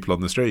to reach people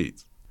on the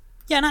streets?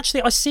 Yeah, and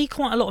actually I see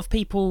quite a lot of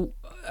people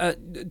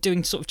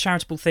doing sort of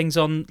charitable things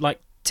on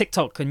like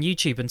TikTok and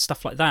YouTube and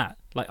stuff like that,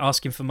 like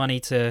asking for money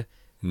to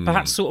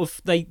perhaps sort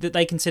of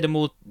they consider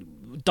more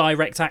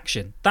direct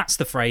action. That's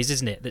the phrase,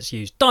 isn't it, that's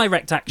used?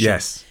 Direct action.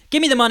 Yes.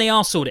 Give me the money,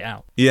 I'll sort it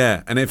out.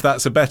 Yeah, and if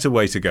that's a better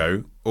way to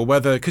go, or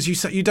whether, because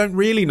you don't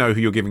really know who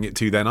you're giving it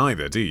to then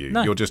either, do you?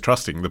 No. You're just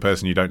trusting the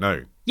person you don't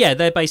know. Yeah,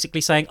 they're basically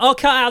saying, I'll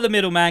cut out the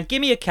middleman,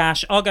 give me your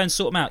cash, I'll go and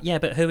sort them out. Yeah,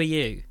 but who are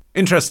you?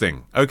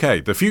 Interesting.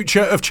 Okay, the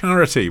future of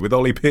charity with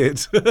Ollie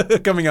Peart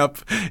coming up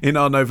in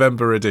our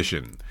November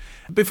edition.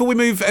 Before we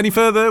move any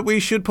further, we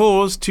should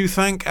pause to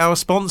thank our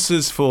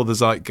sponsors for the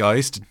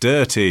Zeitgeist,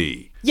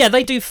 Dirty. Yeah,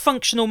 they do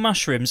functional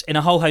mushrooms in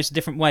a whole host of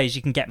different ways.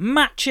 You can get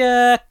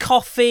matcha,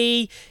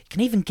 coffee, you can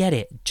even get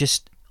it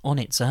just on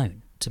its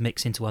own to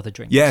mix into other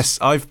drinks. Yes,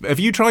 have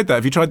you tried that?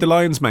 Have you tried the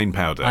lion's mane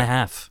powder? I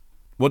have.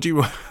 What do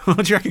you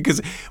reckon?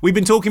 Because we've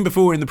been talking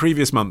before in the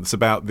previous months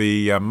about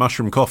the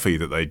mushroom coffee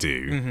that they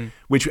do,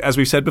 which, as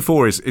we've said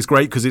before, is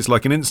great because it's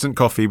like an instant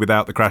coffee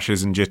without the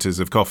crashes and jitters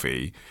of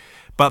coffee.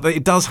 But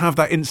it does have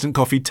that instant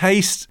coffee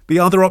taste. The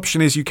other option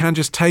is you can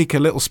just take a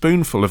little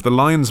spoonful of the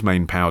lion's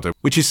mane powder,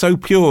 which is so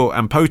pure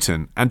and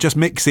potent, and just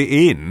mix it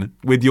in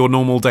with your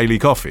normal daily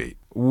coffee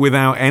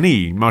without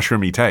any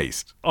mushroomy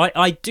taste.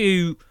 I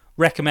do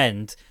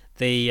recommend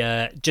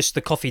just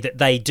the coffee that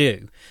they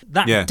do.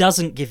 That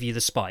doesn't give you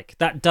the spike.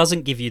 That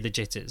doesn't give you the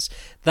jitters.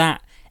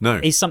 That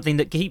is something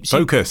that keeps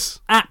focus.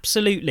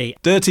 Absolutely.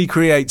 Dirty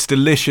creates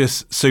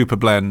delicious super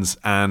blends,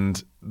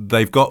 and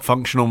they've got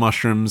functional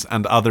mushrooms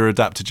and other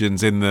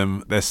adaptogens in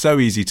them. They're so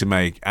easy to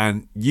make,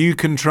 and you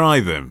can try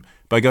them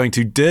by going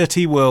to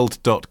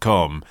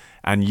dirtyworld.com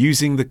and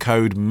using the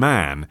code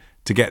MAN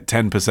to get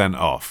 10%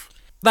 off.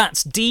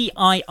 That's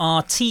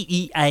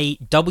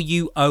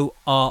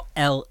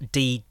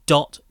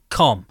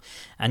dirtyworld.com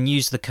and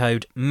use the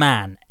code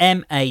MAN,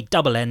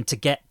 MANN, to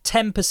get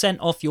 10%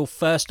 off your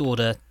first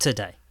order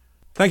today.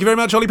 Thank you very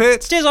much, Ollie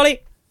Peart. Cheers, Ollie.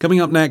 Coming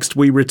up next,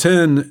 we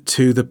return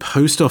to the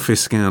post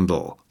office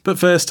scandal. But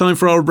first, time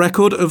for our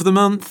record of the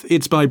month.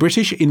 It's by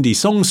British indie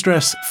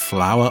songstress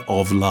Flower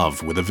of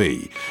Love with a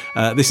V.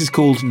 This is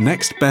called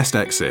Next Best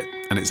Exit,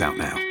 and it's out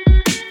now.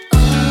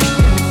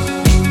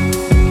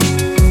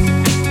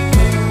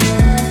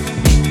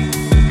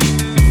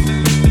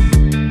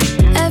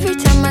 Every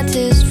time my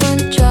tears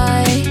run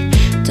dry,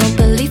 don't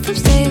believe I'm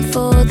staying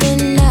for the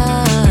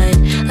night.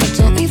 I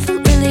don't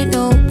even really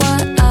know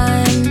why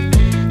I'm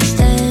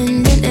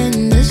standing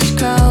in this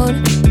crowd,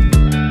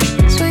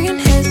 swinging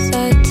head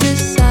side to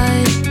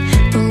side,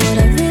 but what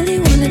I really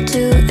wanna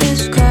do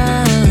is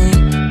cry.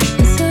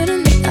 And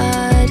suddenly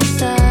I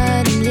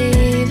decide I'm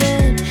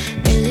leaving,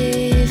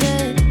 believe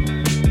it,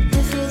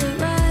 to feel the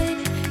right,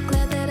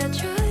 glad that I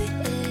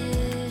tried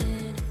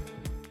it.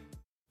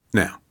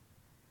 Now,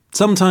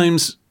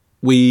 sometimes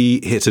we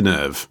hit a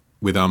nerve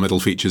with our middle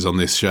features on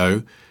this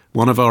show.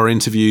 One of our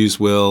interviews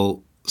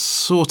will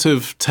sort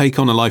of take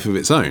on a life of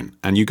its own,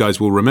 and you guys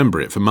will remember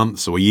it for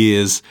months or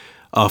years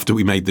after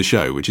we made the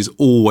show, which is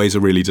always a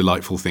really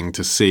delightful thing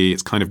to see.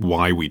 It's kind of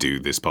why we do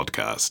this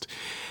podcast.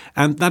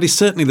 And that is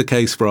certainly the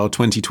case for our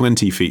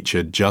 2020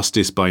 feature,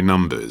 Justice by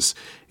Numbers,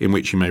 in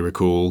which you may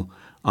recall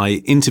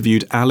I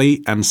interviewed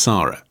Ali and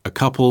Sarah, a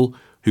couple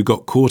who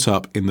got caught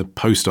up in the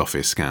post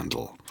office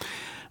scandal.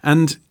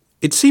 And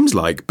it seems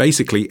like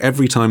basically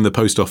every time the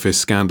post office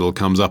scandal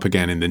comes up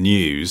again in the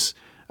news,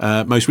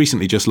 most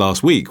recently just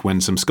last week when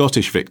some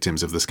Scottish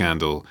victims of the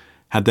scandal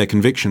had their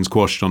convictions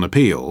quashed on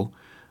appeal,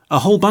 a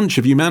whole bunch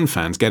of you Man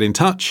fans get in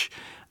touch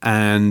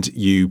and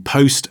you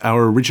post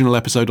our original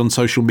episode on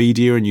social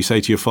media and you say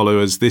to your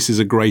followers, this is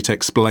a great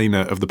explainer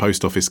of the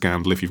post office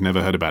scandal if you've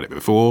never heard about it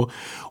before.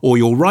 Or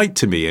you'll write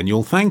to me and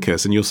you'll thank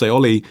us and you'll say,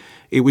 Ollie,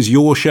 it was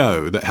your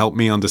show that helped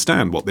me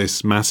understand what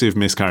this massive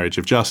miscarriage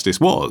of justice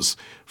was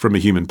from a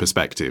human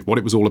perspective, what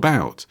it was all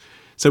about.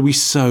 So we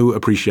so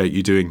appreciate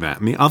you doing that.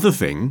 And the other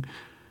thing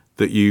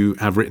that you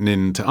have written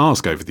in to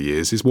ask over the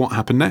years is what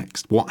happened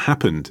next? What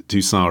happened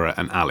to Sarah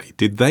and Ali?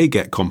 Did they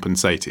get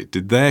compensated?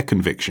 Did their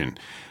conviction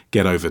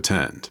get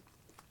overturned?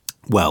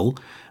 Well,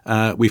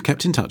 we've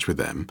kept in touch with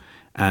them,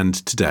 and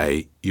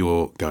today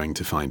you're going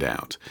to find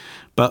out.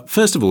 But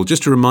first of all,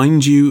 just to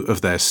remind you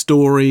of their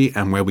story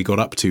and where we got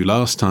up to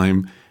last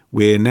time,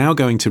 we're now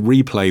going to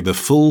replay the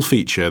full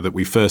feature that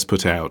we first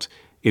put out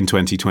in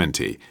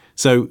 2020.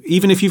 So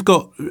even if you've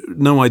got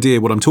no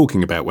idea what I'm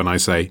talking about when I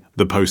say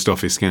the post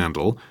office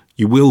scandal,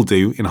 you will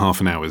do in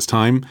half an hour's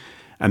time,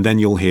 and then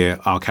you'll hear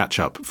our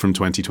catch-up from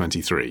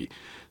 2023.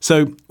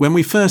 So when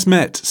we first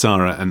met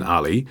Sarah and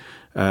Ali,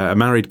 a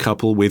married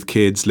couple with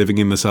kids living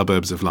in the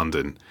suburbs of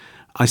London,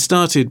 I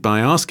started by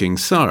asking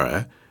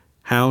Sarah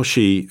how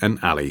she and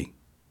Ali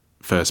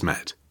first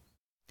met.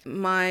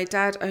 My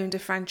dad owned a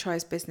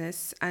franchise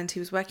business and he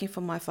was working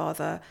for my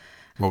father.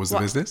 What was the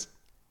business?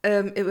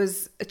 It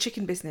was a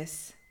chicken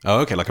business. Oh,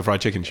 okay, like a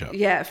fried chicken shop.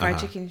 Yeah, a fried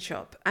chicken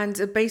shop.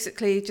 And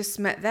basically just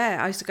met there.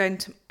 I used to go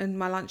in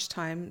my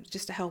lunchtime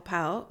just to help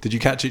out. Did you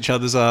catch each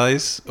other's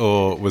eyes,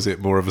 or was it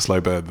more of a slow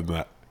burn than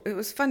that? It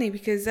was funny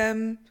because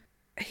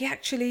he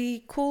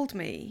actually called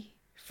me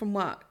from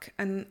work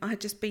and I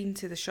had just been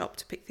to the shop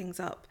to pick things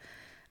up.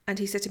 And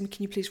he said to me,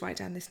 "Can you please write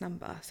down this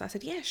number?" So I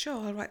said, "Yeah,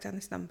 sure, I'll write down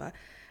this number."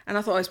 And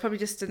I thought it was probably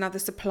just another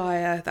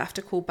supplier that I have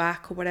to call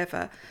back or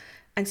whatever.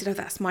 And he said, "Oh,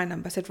 that's my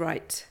number." I said,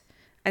 "Right."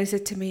 And he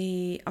said to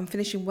me, "I'm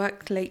finishing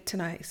work late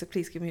tonight, so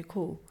please give me a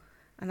call."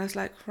 And I was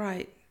like,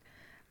 "Right."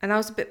 And I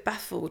was a bit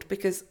baffled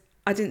because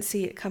I didn't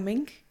see it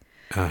coming.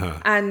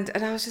 And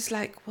I was just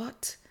like,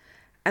 "What?"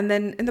 And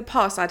then in the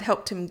past, I'd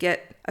helped him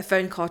get a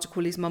phone card to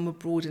call his mum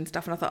abroad and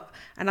stuff.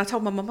 And I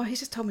told my mum, "Oh, he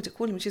just told me to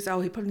call him." And she said,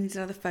 "Oh, he probably needs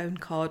another phone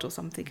card or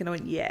something." And I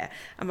went, "Yeah."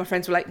 And my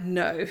friends were like,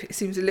 "No, it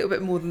seems a little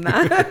bit more than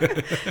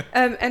that."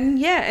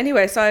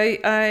 Anyway, so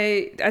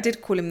I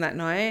did call him that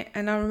night.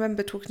 And I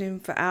remember talking to him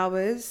for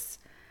hours.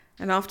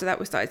 And after that,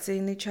 we started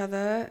seeing each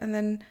other. And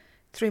then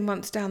 3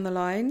 months down the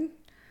line,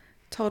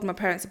 told my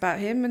parents about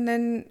him and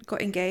then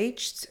got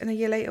engaged. And a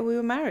year later, we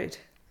were married.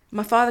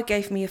 My father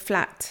gave me a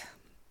flat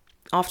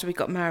after we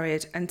got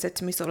married and said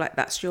to me, sort of like,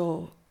 "That's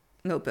your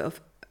little bit of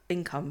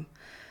income."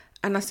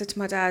 And I said to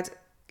my dad,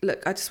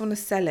 "Look, I just want to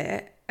sell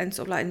it and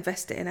sort of like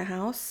invest it in a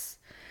house."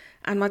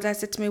 And my dad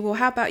said to me, "Well,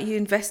 how about you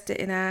invest it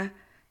in a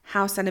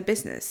house and a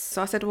business?"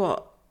 So I said,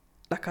 "What?"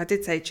 Like I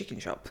did say, chicken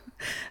shop.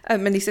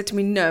 And he said to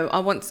me, "No, I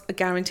want a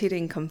guaranteed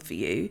income for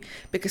you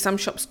because some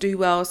shops do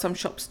well, some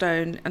shops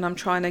don't. And I'm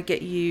trying to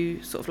get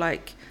you sort of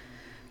like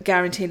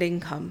guaranteed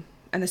income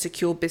and a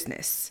secure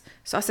business."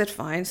 So I said,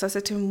 "Fine." So I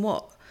said to him,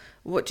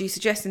 What do you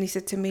suggest?" And he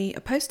said to me,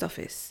 "A post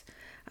office."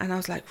 And I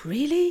was like,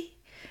 "Really?"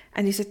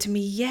 And he said to me,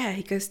 "Yeah."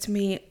 He goes to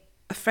me,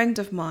 "A friend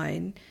of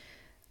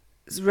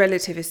mine's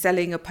relative is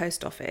selling a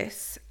post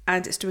office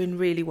and it's doing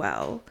really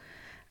well.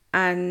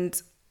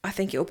 And I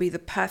think it'll be the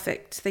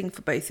perfect thing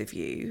for both of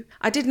you."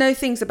 I did know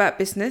things about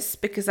business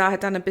because I had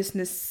done a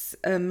business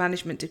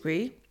management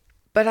degree,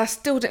 but I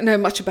still didn't know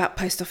much about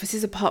post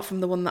offices apart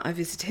from the one that I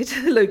visited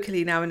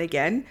locally now and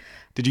again.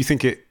 Did you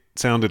think it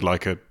sounded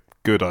like a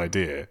good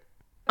idea?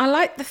 I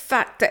liked the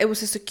fact that it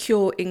was a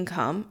secure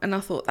income and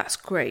I thought that's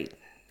great.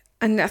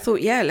 And I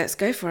thought, yeah, let's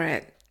go for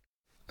it.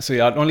 So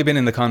yeah, I'd only been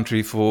in the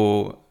country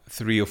for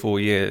 3 or 4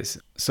 years.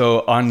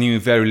 So I knew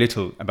very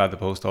little about the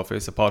post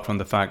office apart from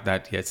the fact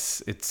that,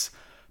 yes, it's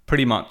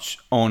pretty much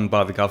owned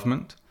by the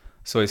government.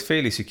 So it's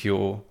fairly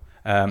secure.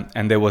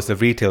 And there was the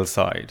retail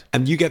side.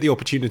 And you get the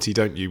opportunity,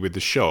 don't you, with the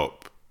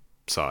shop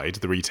side,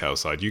 the retail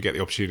side, you get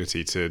the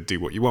opportunity to do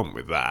what you want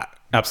with that.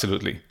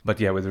 Absolutely. But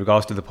yeah, with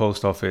regards to the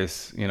post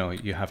office,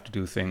 you have to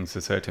do things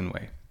a certain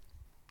way.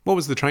 What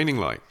was the training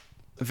like?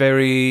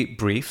 Very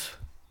brief.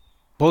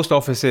 Post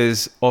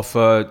offices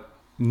offer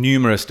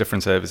numerous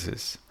different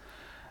services.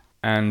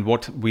 And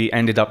what we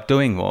ended up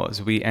doing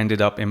was we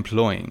ended up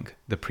employing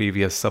the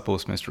previous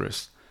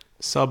sub-postmistress.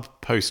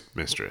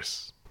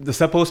 Sub-postmistress? The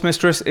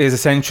sub-postmistress is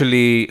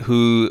essentially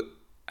who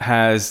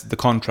has the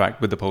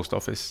contract with the post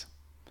office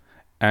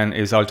and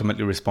is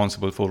ultimately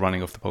responsible for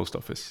running of the post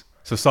office.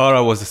 So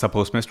Sarah was the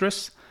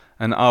sub-postmistress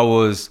and I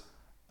was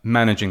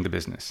managing the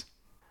business.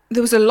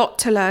 There was a lot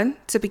to learn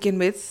to begin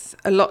with,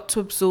 a lot to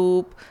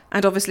absorb,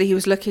 and obviously he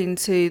was looking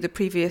to the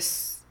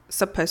previous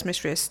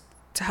sub-postmistress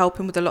to help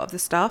him with a lot of the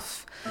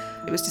stuff.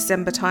 It was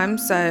December time,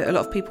 so a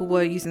lot of people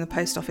were using the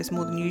post office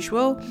more than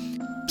usual.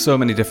 So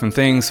many different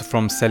things,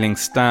 from selling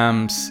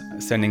stamps,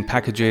 sending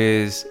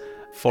packages,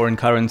 foreign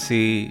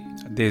currency.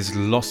 There's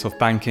lots of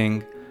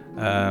banking.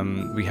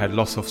 We had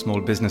lots of small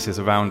businesses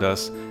around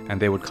us and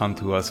they would come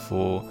to us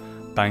for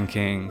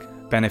banking,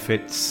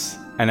 benefits.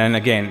 And then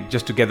again,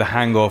 just to get the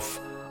hang of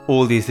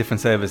all these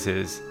different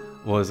services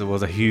was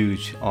a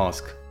huge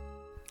ask.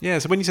 Yeah,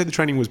 so when you said the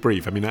training was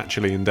brief, I mean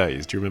actually in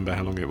days, do you remember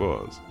how long it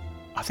was?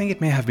 I think it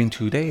may have been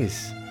 2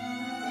 days.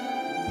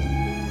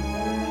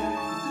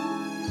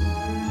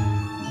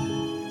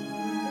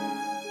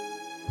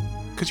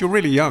 Because you're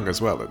really young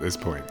as well at this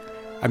point.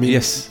 I mean,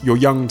 yes, you're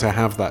young to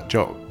have that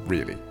job,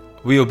 really.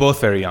 We were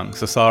both very young.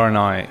 So Sarah and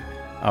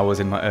I was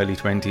in my early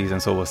 20s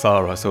and so was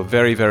Sarah. So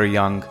very, very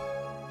young.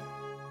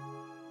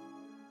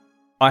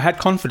 I had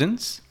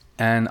confidence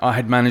and I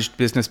had managed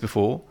business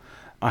before.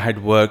 I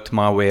had worked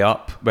my way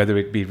up, whether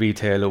it be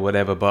retail or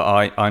whatever, but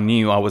I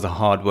knew I was a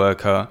hard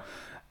worker.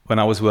 When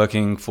I was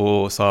working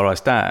for Sarah's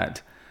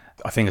dad,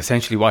 I think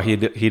essentially why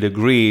he'd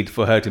agreed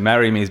for her to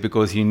marry me is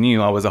because he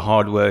knew I was a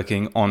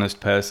hardworking, honest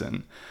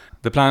person.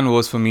 The plan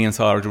was for me and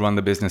Sarah to run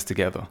the business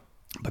together,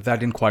 but that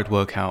didn't quite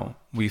work out.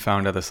 We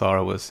found out that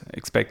Sarah was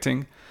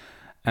expecting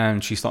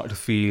and she started to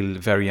feel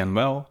very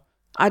unwell.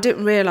 I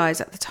didn't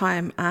realise at the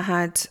time I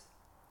had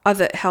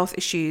other health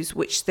issues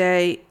which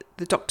the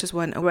doctors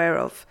weren't aware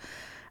of.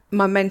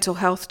 My mental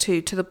health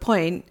too, to the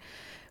point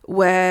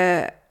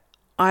where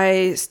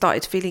I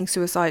started feeling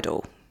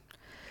suicidal.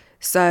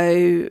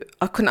 So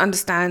I couldn't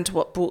understand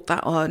what brought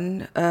that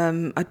on.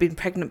 I'd been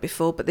pregnant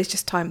before, but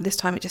this time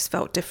it just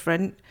felt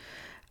different.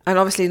 And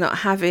obviously not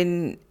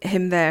having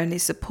him there and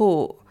his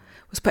support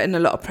was putting a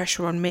lot of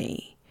pressure on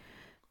me.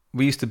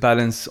 We used to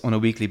balance on a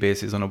weekly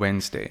basis on a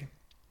Wednesday.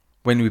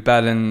 When we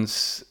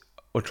balance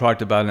or tried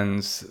to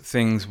balance,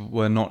 things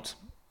were not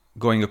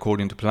going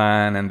according to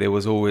plan, and there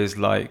was always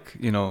like,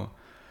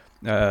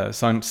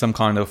 some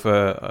kind of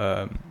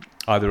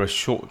either a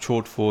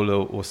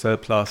shortfall or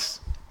surplus.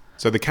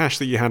 So the cash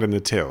that you had in the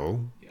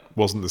till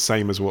wasn't the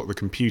same as what the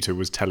computer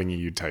was telling you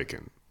you'd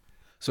taken?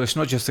 So it's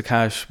not just the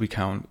cash we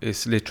count,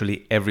 it's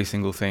literally every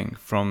single thing,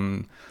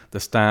 from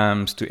the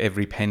stamps to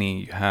every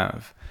penny you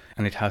have,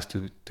 and it has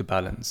to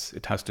balance,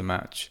 it has to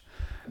match.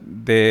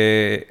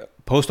 The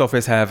post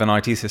office have an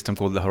IT system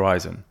called the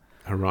Horizon.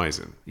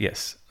 Horizon?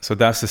 Yes. So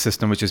that's the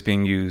system which is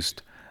being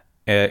used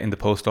in the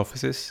post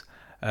offices.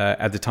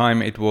 At the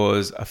time, it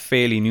was a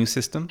fairly new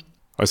system.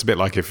 It's a bit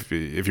like if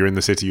you're in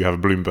the city, you have a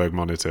Bloomberg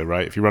monitor,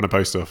 right? If you run a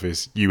post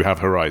office, you have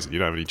Horizon. You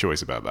don't have any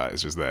choice about that.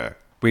 It's just there.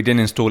 We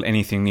didn't install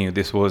anything new.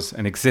 This was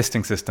an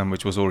existing system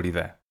which was already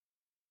there.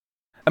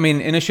 I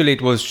mean, initially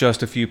it was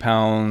just a few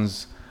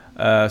pounds,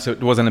 so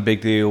it wasn't a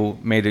big deal,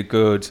 made it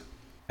good.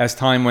 As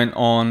time went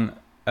on,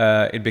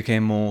 it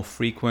became more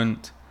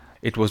frequent.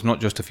 It was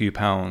not just a few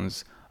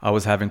pounds. I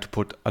was having to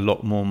put a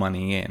lot more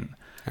money in.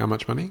 How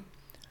much money?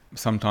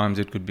 Sometimes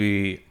it could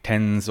be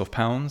tens of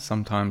pounds.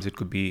 Sometimes it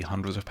could be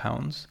hundreds of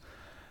pounds.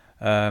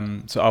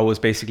 So I was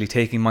basically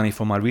taking money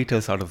from my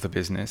retail side of the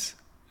business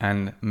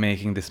and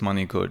making this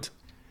money good.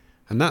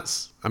 And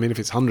that's, I mean, if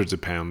it's hundreds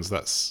of pounds,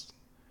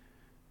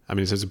 in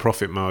terms of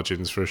profit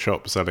margins for a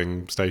shop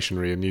selling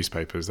stationery and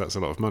newspapers, that's a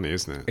lot of money,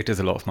 isn't it? It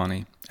is a lot of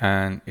money.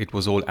 And it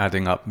was all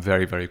adding up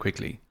very, very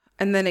quickly.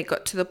 And then it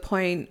got to the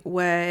point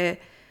where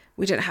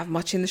we didn't have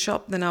much in the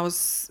shop. Then I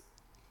was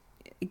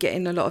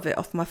getting a lot of it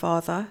off my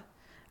father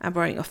and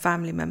borrowing off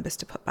family members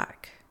to put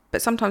back.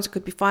 But sometimes it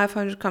could be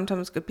 500,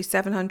 sometimes it could be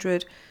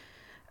 700.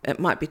 It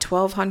might be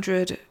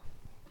 1,200.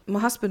 My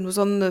husband was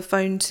on the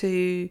phone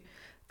to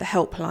the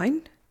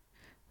helpline,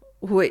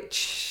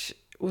 which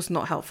was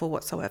not helpful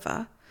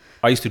whatsoever.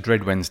 I used to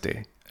dread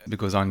Wednesday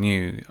because I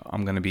knew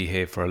I'm going to be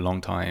here for a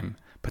long time,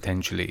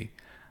 potentially.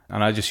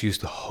 And I just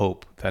used to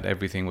hope that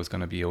everything was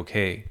going to be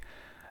okay.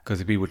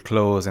 Because we would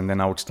close and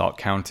then I would start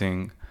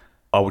counting.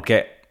 I would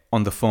get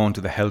on the phone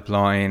to the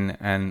helpline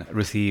and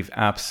receive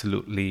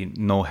absolutely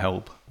no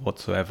help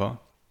whatsoever.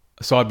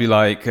 So I'd be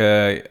like,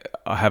 I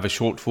have a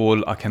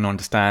shortfall. I can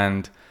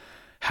understand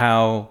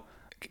how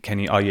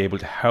are you able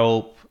to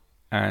help?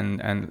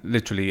 And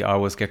literally I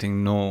was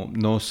getting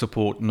no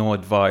support, no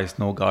advice,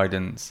 no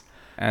guidance.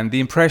 And the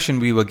impression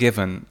we were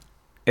given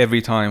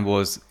every time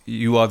was,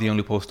 you are the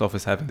only post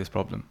office having this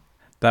problem.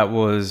 That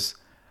was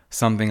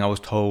something I was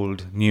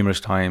told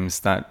numerous times,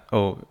 that,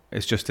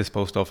 it's just this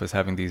post office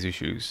having these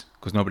issues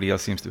because nobody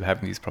else seems to be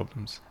having these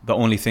problems. The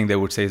only thing they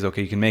would say is,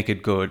 okay, you can make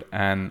it good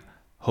and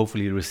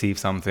hopefully receive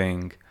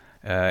something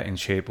in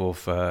shape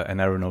of an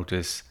error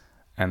notice,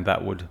 and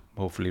that would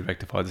hopefully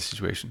rectify the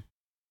situation.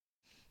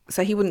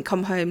 So he wouldn't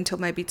come home till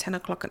maybe 10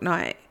 o'clock at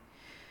night,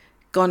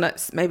 gone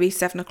at maybe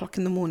 7 o'clock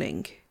in the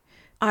morning.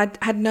 I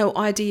had no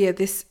idea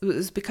this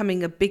was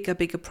becoming a bigger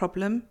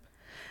problem.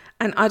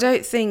 And I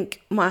don't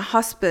think my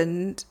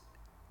husband,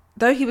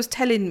 though he was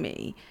telling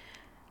me,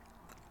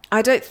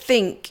 I don't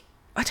think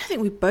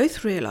we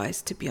both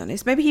realised, to be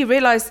honest. Maybe he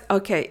realised,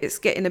 okay, it's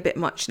getting a bit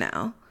much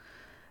now.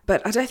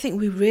 But I don't think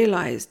we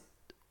realised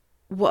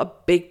what a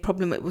big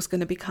problem it was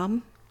going to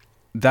become.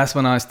 That's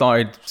when I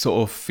started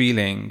sort of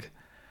feeling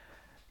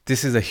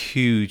this is a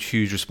huge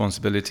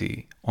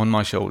responsibility on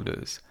my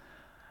shoulders.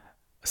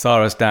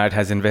 Sarah's dad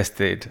has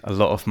invested a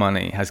lot of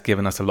money, has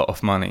given us a lot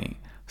of money.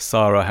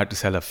 Sarah had to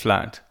sell her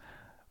flat,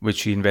 which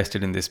she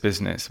invested in this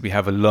business. We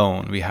have a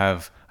loan, we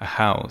have a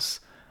house,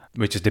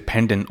 which is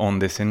dependent on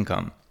this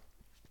income.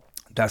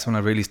 That's when I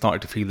really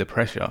started to feel the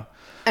pressure.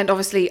 And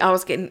obviously I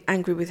was getting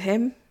angry with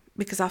him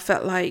because I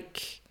felt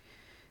like,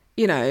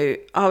 I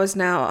was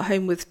now at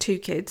home with 2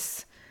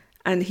 kids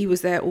and he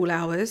was there all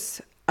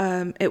hours.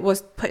 It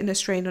was putting a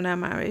strain on our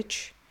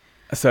marriage.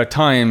 So at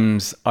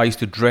times I used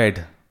to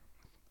dread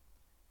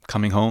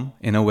coming home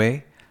in a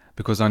way,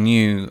 because I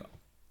knew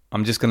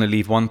I'm just going to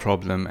leave one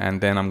problem and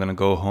then I'm going to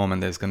go home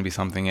and there's going to be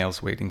something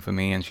else waiting for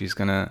me, and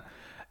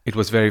it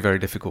was very, very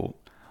difficult.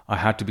 I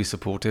had to be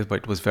supportive, but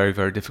it was very,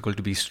 very difficult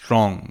to be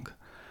strong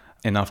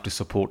enough to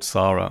support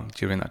Sarah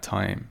during that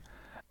time.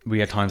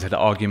 We at times had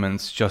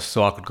arguments just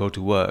so I could go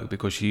to work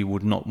because she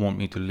would not want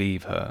me to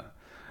leave her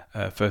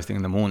first thing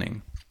in the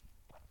morning.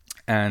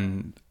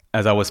 And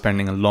as I was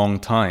spending a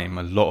lot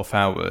of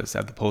hours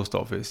at the post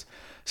office,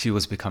 she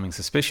was becoming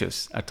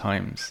suspicious at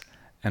times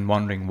and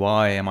wondering,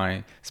 why am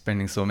I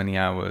spending so many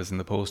hours in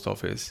the post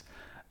office?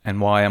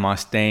 And why am I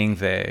staying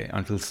there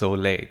until so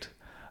late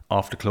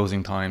after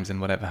closing times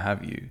and whatever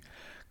have you?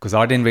 Because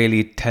I didn't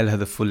really tell her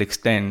the full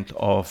extent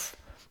of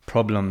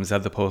problems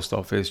at the post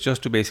office,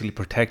 just to basically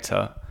protect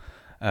her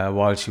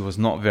while she was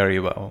not very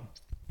well.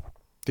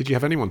 Did you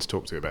have anyone to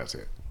talk to about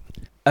it?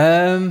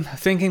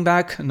 Thinking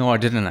back, no, I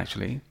didn't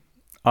actually.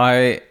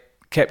 I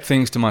kept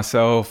things to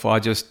myself. I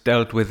just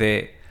dealt with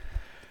it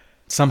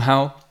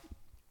somehow,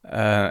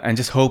 and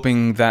just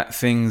hoping that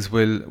things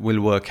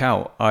will work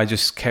out. I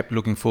just kept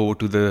looking forward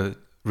to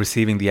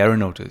receiving the error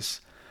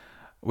notice,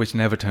 which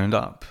never turned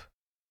up.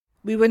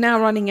 We were now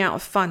running out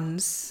of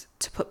funds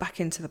to put back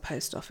into the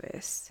post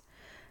office,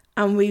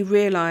 and we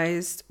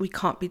realised we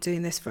can't be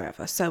doing this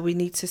forever, so we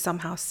need to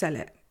somehow sell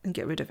it and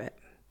get rid of it.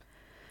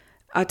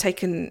 I'd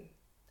taken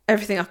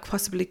everything I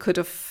possibly could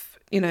of,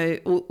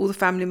 all the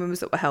family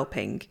members that were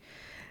helping,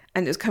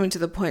 and it was coming to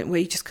the point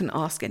where you just couldn't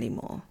ask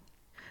anymore.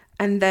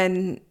 And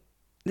then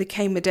there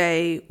came a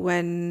day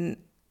when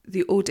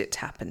the audit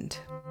happened.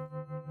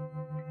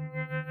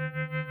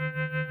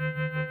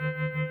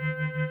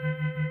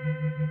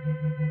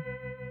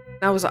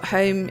 I was at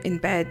home in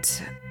bed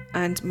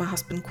and my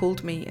husband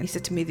called me and he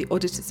said to me, the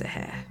auditors are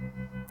here.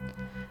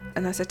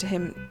 And I said to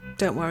him,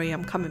 don't worry,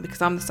 I'm coming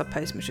because I'm the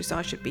sub-postmistress, so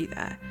I should be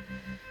there.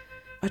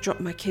 I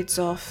dropped my kids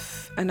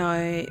off and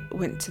I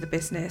went to the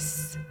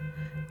business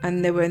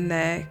and they were in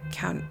there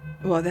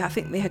I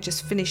think they had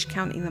just finished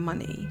counting the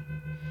money.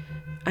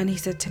 And he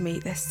said to me,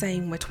 they're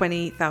saying we're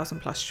 20,000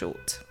 plus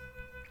short.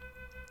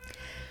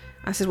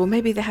 I said, well,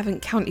 maybe they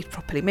haven't counted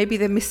properly. Maybe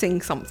they're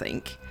missing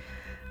something.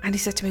 And he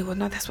said to me, well,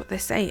 no, that's what they're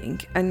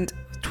saying. And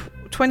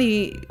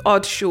 20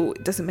 odd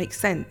short doesn't make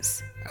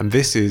sense. And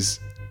this is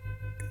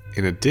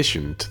in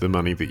addition to the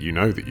money that you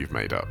know that you've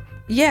made up.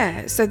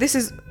 Yeah, so this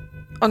is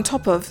on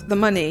top of the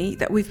money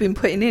that we've been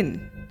putting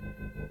in.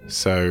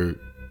 So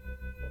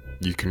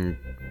you can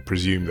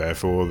presume,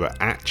 therefore, that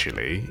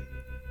actually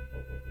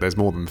there's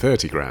more than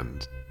 30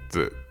 grand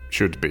that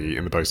should be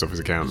in the post office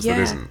accounts that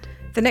isn't.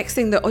 The next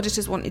thing the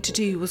auditors wanted to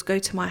do was go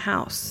to my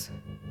house.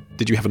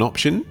 Did you have an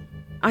option?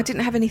 I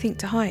didn't have anything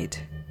to hide.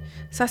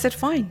 So I said,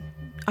 fine,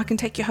 I can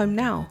take you home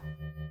now.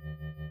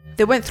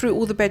 They went through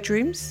all the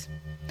bedrooms.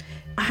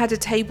 I had a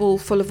table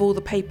full of all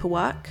the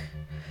paperwork.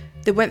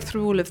 They went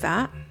through all of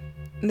that.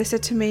 And they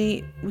said to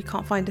me, we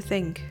can't find a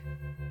thing.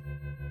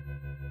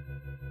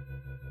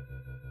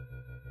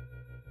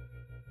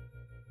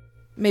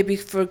 Maybe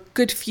for a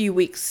good few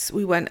weeks,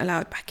 we weren't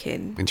allowed back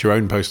in. Into your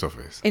own post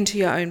office? Into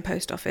your own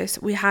post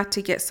office. We had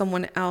to get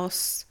someone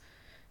else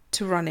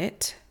to run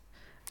it.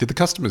 Did the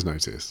customers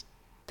notice?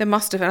 They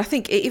must have. And I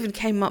think it even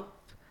came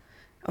up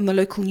on the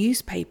local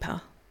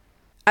newspaper.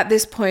 At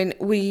this point,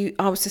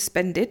 I was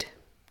suspended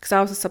because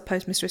I was a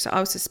sub-postmistress, so I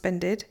was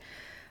suspended.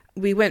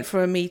 We went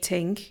for a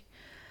meeting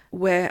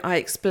where I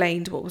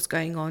explained what was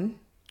going on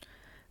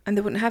and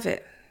they wouldn't have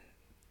it.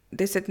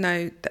 They said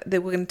no, that they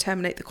were going to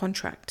terminate the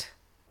contract.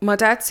 My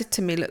dad said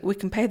to me, look, we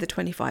can pay the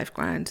 25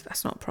 grand,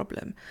 that's not a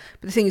problem.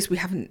 But the thing is, you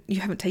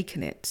haven't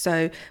taken it.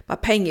 So by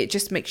paying it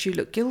just makes you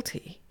look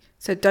guilty.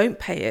 So don't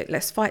pay it,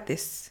 let's fight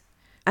this.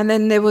 And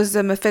then there was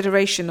a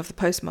federation of the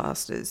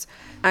postmasters.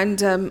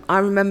 And I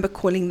remember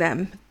calling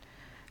them.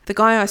 The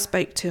guy I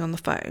spoke to on the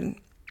phone,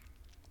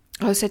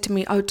 I said to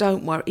me, oh,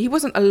 don't worry. He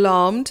wasn't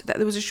alarmed that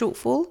there was a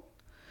shortfall.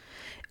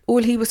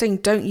 All he was saying,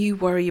 don't you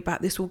worry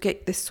about this, we'll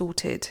get this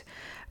sorted.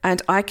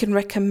 And I can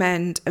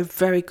recommend a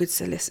very good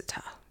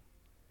solicitor.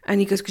 And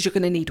he goes, because you're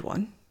going to need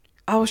one.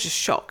 I was just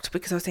shocked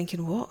because I was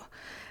thinking, what?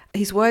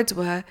 His words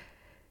were,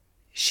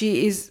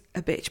 she is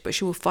a bitch, but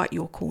she will fight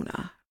your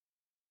corner.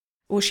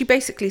 Well, she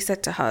basically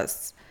said to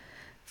us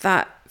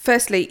that,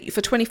 firstly,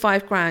 for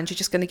 25 grand, you're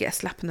just going to get a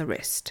slap on the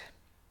wrist.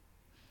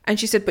 And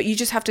she said, but you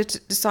just have to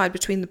decide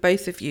between the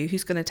both of you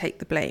who's going to take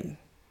the blame.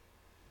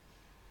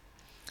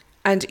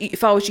 And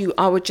if I was you,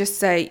 I would just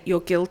say, you're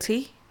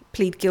guilty,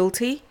 plead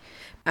guilty.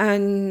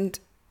 And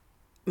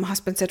my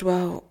husband said,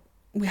 well,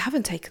 we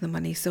haven't taken the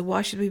money, so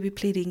why should we be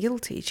pleading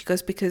guilty? She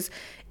goes, because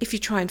if you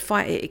try and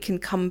fight it, it can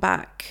come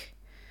back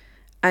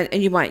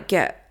and you might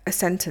get a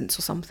sentence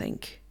or something.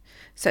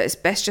 So it's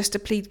best just to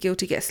plead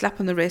guilty, get a slap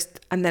on the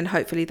wrist, and then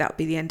hopefully that'll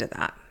be the end of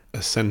that.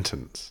 A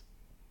sentence?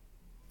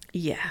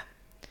 Yeah.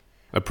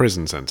 A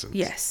prison sentence?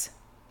 Yes.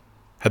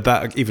 Had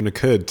that even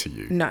occurred to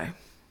you? No.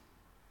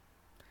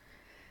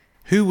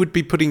 Who would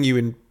be putting you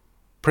in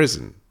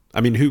prison?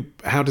 I mean,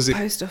 how does it...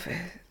 Post office.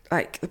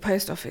 Like the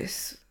post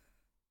office.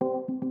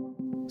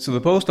 So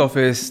the post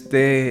office,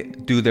 they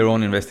do their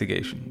own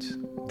investigations.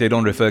 They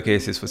don't refer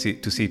cases to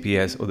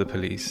CPS or the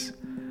police.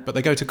 But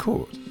they go to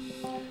court?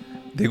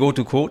 They go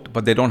to court,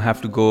 but they don't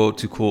have to go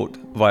to court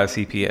via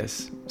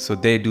CPS. So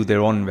they do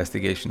their own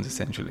investigations,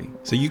 essentially.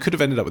 So you could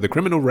have ended up with a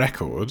criminal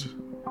record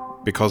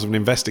because of an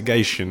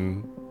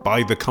investigation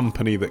by the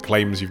company that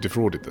claims you've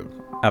defrauded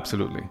them?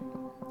 Absolutely.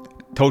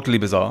 Totally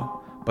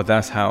bizarre, but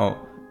that's how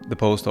the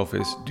post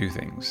office do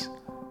things.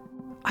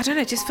 I don't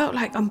know, it just felt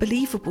like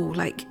unbelievable.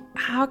 Like,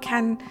 how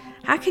can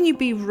you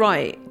be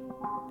right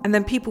and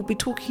then people be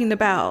talking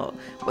about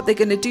what they're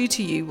going to do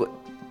to you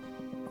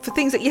for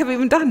things that you haven't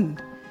even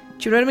done?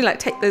 Do you know what I mean?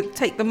 Like,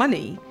 take the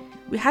money.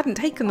 We hadn't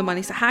taken the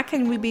money, so how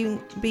can we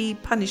be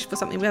punished for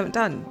something we haven't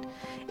done?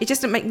 It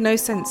just didn't make no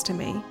sense to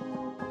me.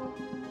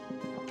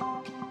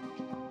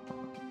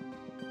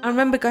 I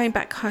remember going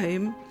back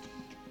home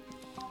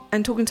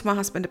and talking to my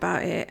husband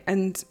about it,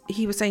 and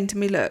he was saying to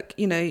me, look,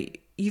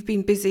 you've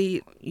been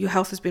busy, your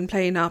health has been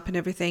playing up and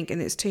everything,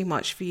 and it's too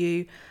much for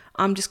you.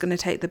 I'm just going to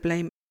take the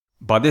blame.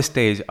 By this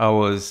stage, I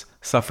was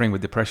suffering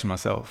with depression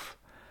myself.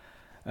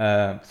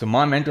 So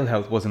my mental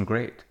health wasn't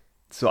great.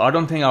 So I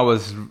don't think I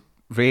was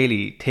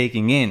really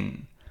taking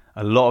in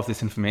a lot of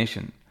this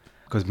information,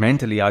 because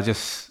mentally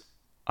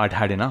I'd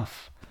had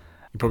enough.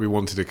 You probably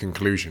wanted a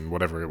conclusion,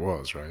 whatever it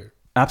was, right?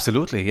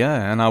 Absolutely,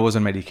 yeah. And I was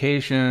on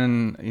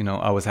medication,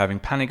 I was having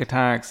panic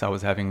attacks, I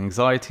was having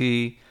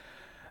anxiety.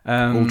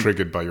 All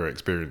triggered by your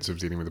experience of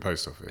dealing with the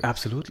post office.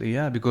 Absolutely,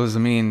 yeah. Because,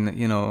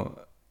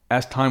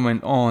 as time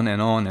went on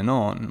and on and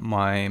on,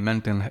 my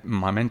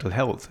mental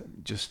health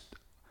just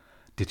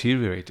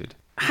deteriorated.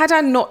 Had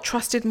I not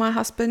trusted my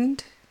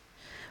husband,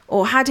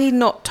 or had he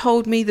not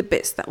told me the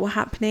bits that were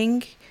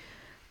happening,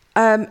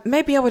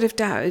 maybe I would have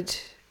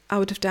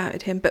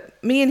doubted him.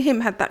 But me and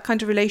him had that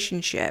kind of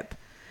relationship.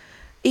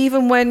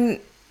 Even when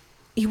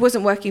he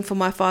wasn't working for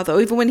my father,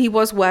 or even when he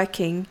was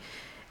working,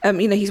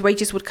 his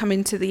wages would come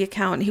into the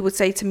account. He would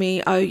say to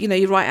me, "Oh,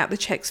 you write out the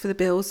checks for the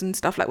bills and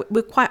stuff." Like,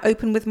 we're quite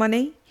open with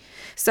money.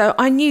 So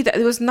I knew that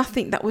there was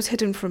nothing that was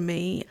hidden from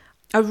me.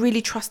 I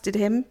really trusted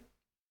him.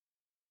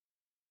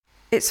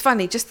 It's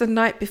funny, just the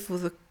night before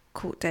the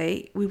court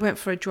date, we went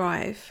for a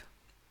drive.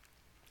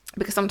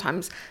 Because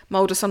sometimes my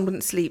older son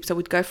wouldn't sleep, so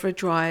we'd go for a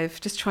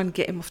drive, just try and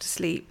get him off to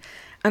sleep.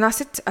 And I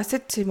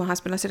said to my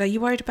husband, I said, "Are you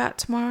worried about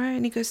tomorrow?"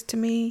 And he goes to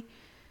me,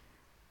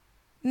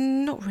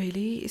 "Not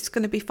really. It's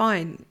going to be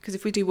fine. Because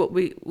if we do what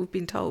we've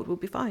been told, we'll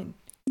be fine."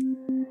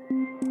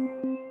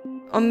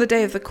 On the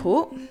day of the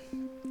court,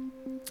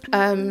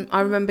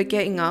 I remember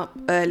getting up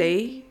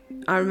early.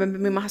 I remember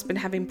me and my husband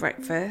having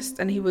breakfast,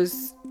 and he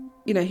was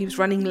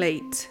running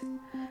late.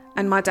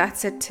 And my dad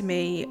said to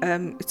me,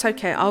 "It's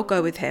okay, I'll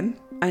go with him.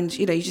 And,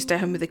 you just stay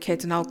home with the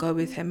kids and I'll go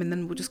with him and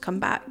then we'll just come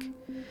back."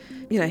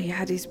 He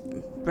had his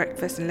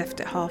breakfast and left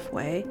it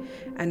halfway.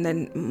 And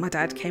then my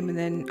dad came and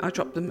then I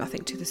dropped them, I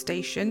think, to the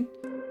station.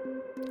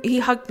 He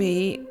hugged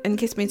me and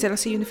kissed me and said, "I'll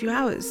see you in a few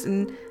hours."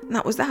 And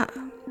that was that.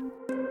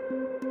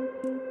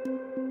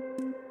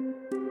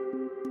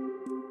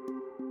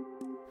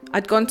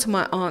 I'd gone to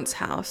my aunt's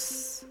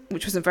house,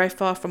 which wasn't very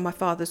far from my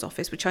father's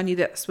office, which I knew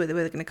that's where they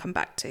were going to come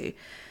back to.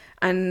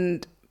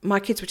 And my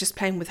kids were just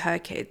playing with her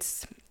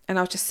kids. And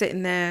I was just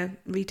sitting there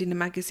reading a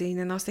magazine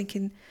and I was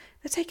thinking,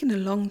 they're taking a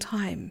long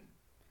time.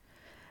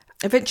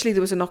 Eventually there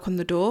was a knock on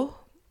the door.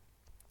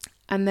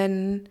 And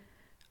then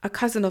a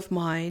cousin of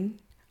mine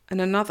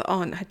and another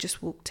aunt had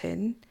just walked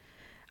in.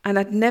 And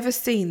I'd never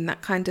seen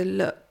that kind of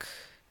look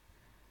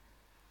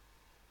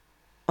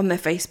on their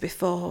face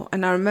before.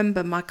 And I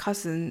remember my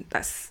cousin,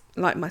 that's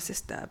like my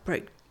sister,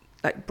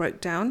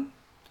 broke down.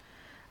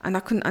 And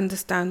I couldn't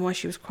understand why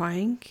she was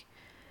crying.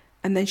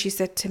 And then she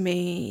said to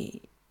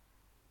me,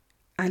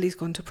 "Ali's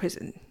gone to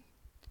prison."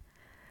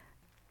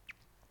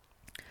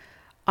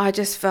 I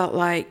just felt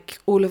like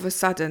all of a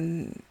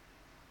sudden,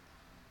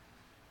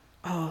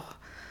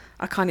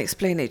 I can't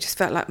explain it. It just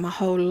felt like my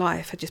whole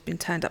life had just been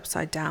turned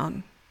upside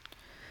down.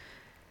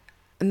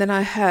 And then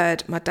I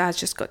heard my dad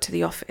just got to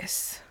the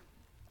office.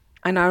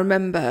 And I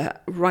remember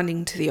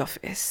running to the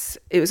office.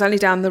 It was only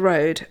down the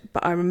road,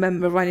 but I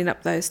remember running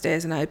up those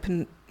stairs and I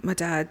opened my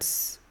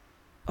dad's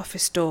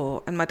office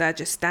door and my dad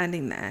just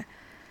standing there.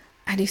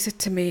 And he said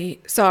to me,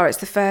 "Sarah, it's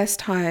the first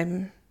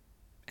time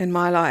in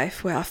my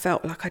life where I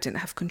felt like I didn't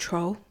have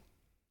control."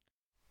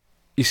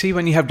 You see,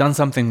 when you have done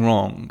something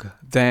wrong,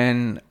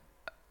 then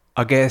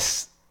I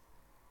guess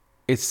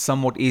it's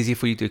somewhat easy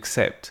for you to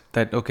accept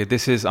that, okay,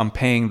 I'm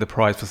paying the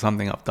price for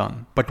something I've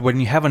done. But when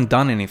you haven't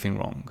done anything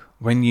wrong,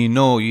 when you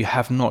know you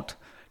have not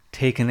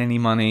taken any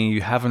money,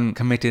 you haven't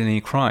committed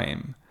any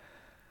crime,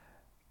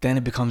 then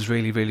it becomes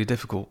really, really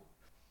difficult.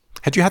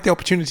 Had you had the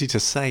opportunity to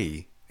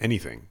say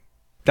anything?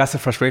 That's the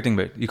frustrating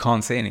bit. You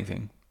can't say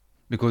anything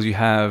because you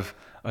have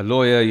a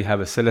lawyer, you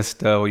have a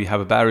solicitor, or you have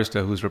a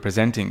barrister who's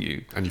representing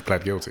you. And you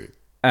pled guilty.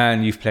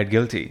 And you've pled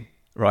guilty,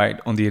 right,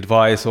 on the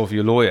advice of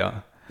your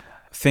lawyer.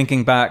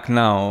 Thinking back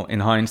now, in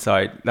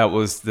hindsight, that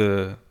was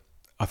the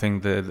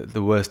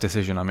worst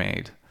decision I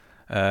made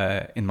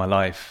in my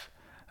life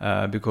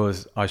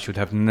because I should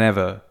have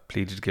never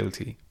pleaded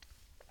guilty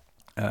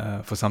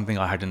for something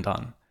I hadn't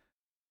done.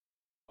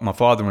 My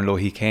father-in-law,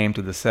 he came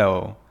to the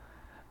cell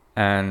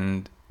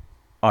and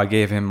I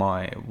gave him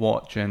my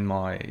watch and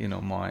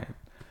my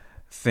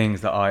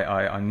things that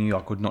I knew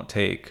I could not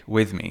take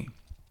with me.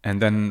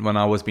 And then when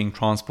I was being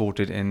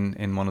transported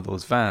in one of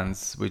those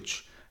vans,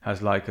 which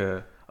has like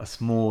a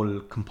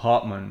small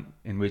compartment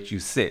in which you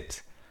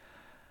sit,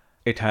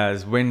 it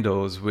has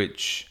windows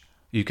which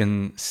you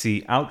can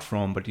see out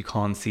from, but you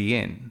can't see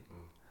in.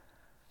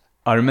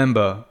 I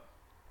remember,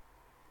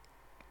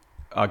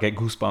 I get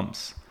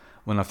goosebumps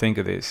when I think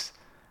of this,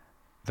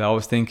 that I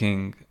was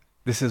thinking,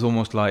 this is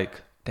almost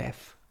like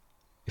death.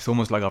 It's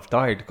almost like I've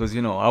died because,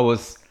 I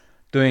was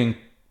doing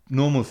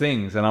normal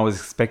things and I was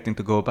expecting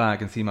to go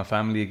back and see my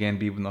family again,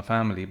 be with my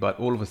family. But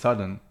all of a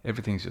sudden,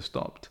 everything's just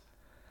stopped.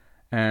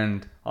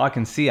 And I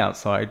can see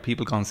outside,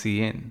 people can't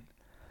see in.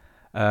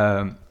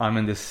 I'm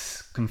in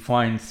this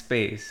confined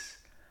space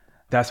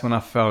that's when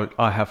I felt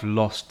I have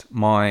lost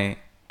my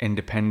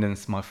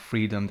independence, my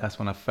freedom. That's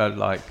when I felt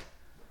like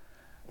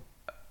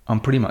I'm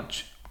pretty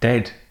much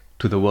dead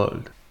to the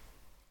world.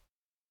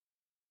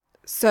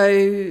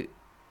 So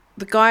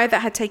the guy that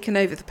had taken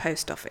over the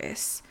post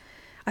office,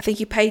 I think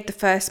he paid the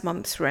first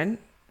month's rent,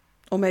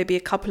 or maybe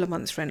a couple of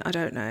months' rent, I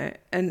don't know.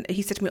 And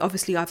he said to me,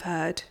 obviously, I've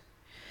heard.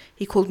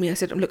 He called me, I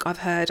said, look, I've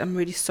heard, I'm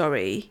really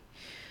sorry.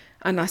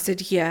 And I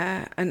said,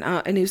 yeah.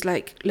 And he was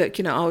like, look,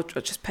 I'll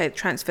just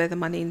transfer the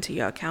money into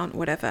your account,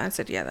 whatever. I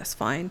said, yeah, that's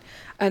fine.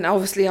 And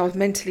obviously, I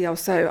was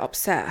so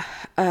upset.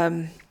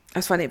 I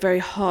was finding it very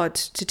hard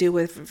to deal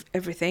with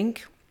everything.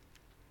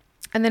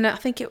 And then I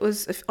think it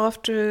was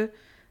after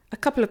a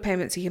couple of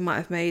payments he might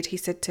have made, he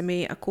said to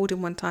me, I called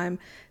him one time,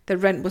 the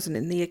rent wasn't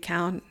in the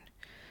account.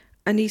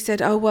 And he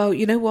said, oh, well,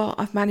 you know what?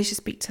 I've managed to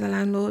speak to the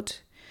landlord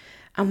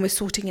and we're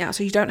sorting it out.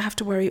 So you don't have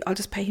to worry. I'll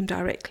just pay him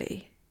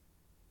directly.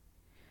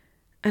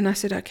 And I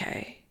said,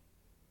 okay.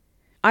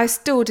 I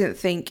still didn't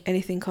think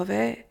anything of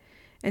it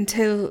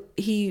until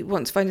he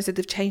once phoned and said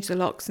they've changed the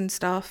locks and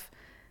stuff.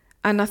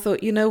 And I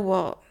thought, you know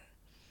what?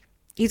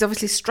 He's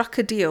obviously struck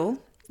a deal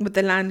with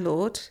the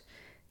landlord.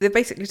 They've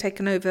basically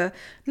taken over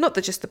not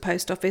just the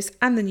post office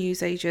and the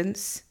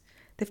newsagents.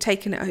 They've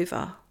taken it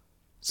over.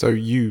 So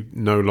you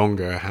no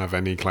longer have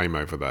any claim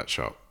over that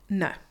shop?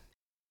 No.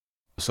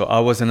 So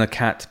I was in a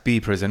Cat B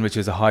prison, which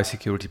is a high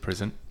security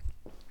prison.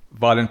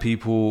 Violent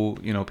people,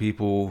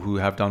 people who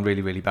have done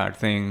really, really bad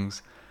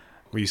things.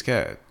 Were you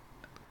scared?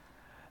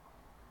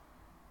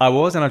 I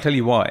was, and I'll tell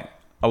you why.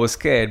 I was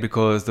scared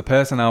because the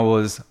person I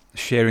was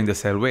sharing the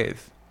cell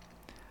with,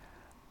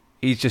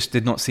 he just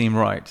did not seem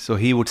right. So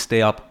he would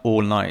stay up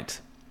all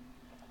night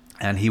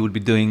and he would be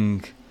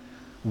doing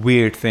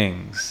weird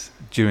things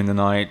during the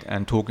night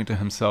and talking to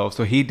himself.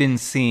 So he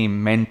didn't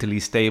seem mentally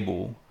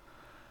stable.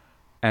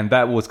 And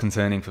that was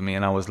concerning for me.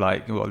 And I was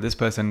like, well, this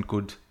person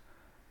could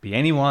be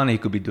anyone. He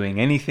could be doing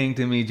anything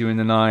to me during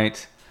the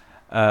night.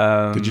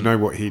 Did you know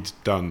what he'd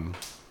done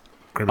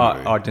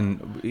criminally? I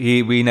didn't.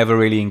 We never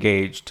really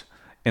engaged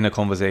in a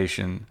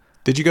conversation.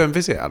 Did you go and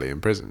visit Ali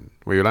in prison?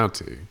 Were you allowed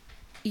to?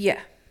 Yeah.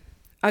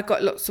 I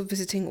got lots of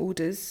visiting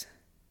orders.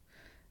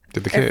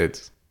 Did the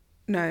kids?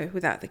 No,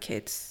 without the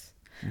kids.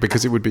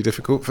 Because it would be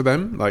difficult for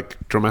them?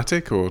 Like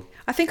dramatic or?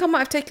 I think I might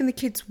have taken the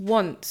kids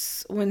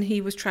once when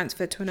he was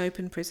transferred to an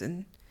open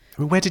prison.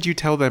 I mean, where did you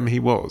tell them he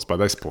was by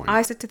this point?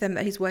 I said to them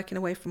that he's working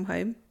away from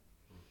home.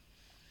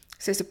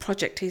 So it's a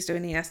project he's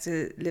doing. He has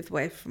to live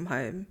away from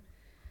home.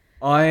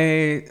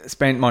 I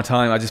spent my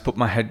time, I just put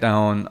my head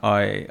down.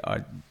 I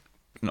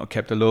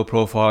kept a low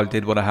profile,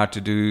 did what I had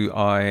to do.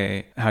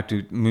 I had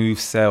to move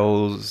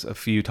cells a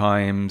few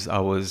times. I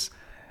was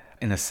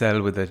in a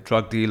cell with a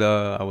drug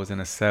dealer. I was in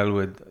a cell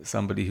with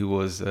somebody who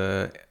was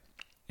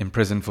in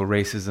prison for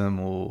racism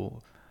or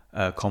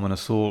common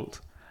assault.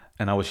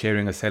 And I was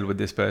sharing a cell with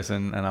this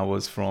person, and I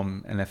was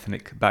from an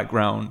ethnic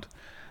background,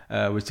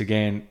 which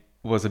again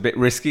was a bit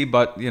risky.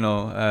 But,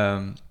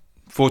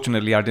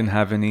 fortunately, I didn't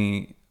have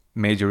any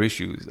major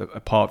issues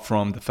apart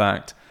from the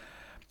fact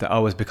that I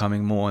was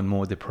becoming more and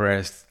more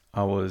depressed.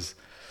 I was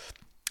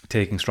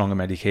taking stronger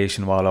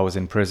medication while I was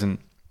in prison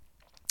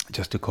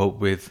just to cope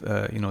with,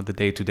 the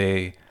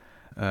day-to-day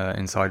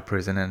inside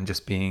prison and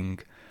just being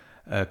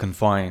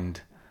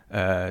confined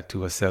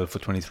to a cell for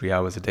 23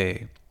 hours a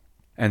day.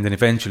 And then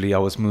eventually I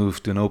was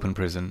moved to an open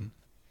prison,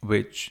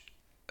 which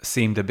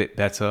seemed a bit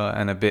better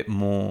and a bit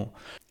more...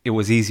 It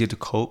was easier to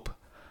cope,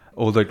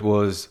 although it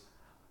was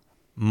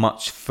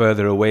much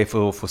further away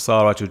for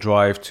Sarah to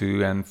drive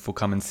to and for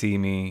come and see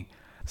me.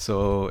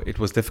 So it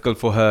was difficult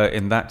for her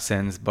in that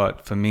sense,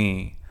 but for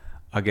me,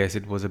 I guess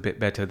it was a bit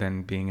better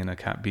than being in a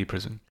Cat B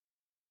prison.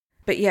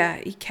 But yeah,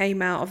 he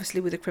came out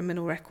obviously with a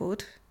criminal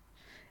record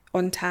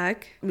on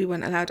tag. We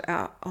weren't allowed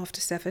out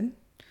after 7.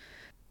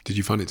 Did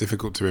you find it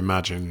difficult to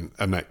imagine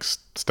a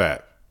next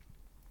step?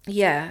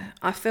 Yeah,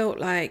 I felt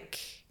like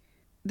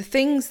the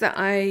things that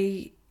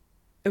I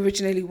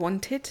originally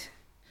wanted,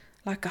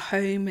 like a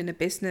home and a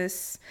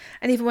business,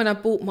 and even when I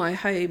bought my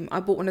home, I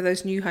bought one of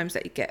those new homes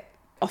that you get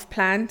off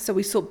plan. So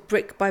we saw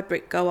brick by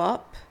brick go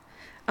up,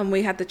 and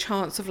we had the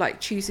chance of like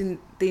choosing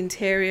the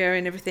interior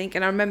and everything.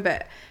 And I remember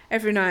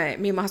every night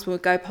me and my husband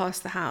would go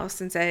past the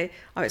house and say,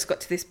 oh, it's got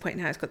to this point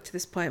now, it's got to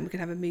this point, we can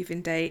have a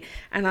move-in date.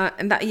 And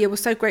that year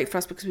was so great for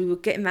us because we were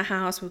getting the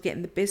house, we were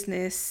getting the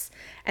business,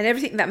 and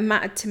everything that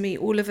mattered to me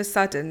all of a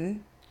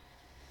sudden,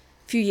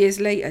 a few years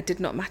later,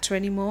 did not matter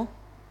anymore.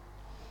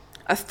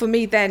 For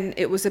me then,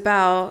 it was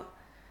about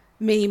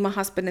me, my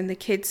husband and the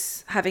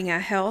kids having our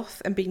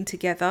health and being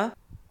together.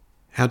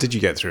 How did you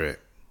get through it?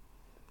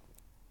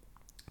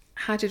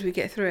 How did we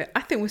get through it?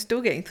 I think we're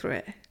still getting through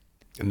it.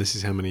 And this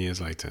is how many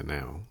years later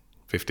now?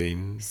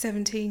 15?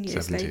 17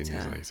 years later. 17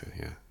 years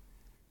later,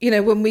 yeah.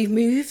 When we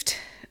moved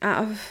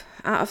out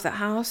of that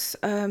house,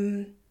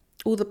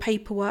 all the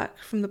paperwork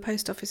from the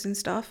post office and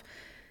stuff,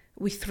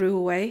 we threw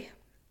away.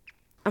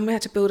 And we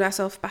had to build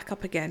ourselves back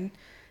up again.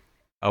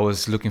 I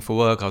was looking for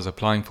work, I was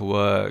applying for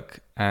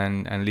work,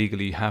 and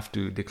legally you have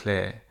to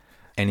declare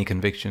any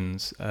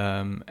convictions,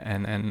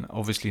 and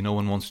obviously no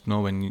one wants to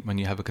know when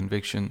you have a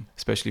conviction,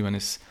 especially when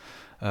it's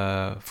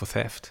for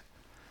theft.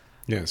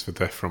 Yeah, it's for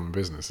theft from a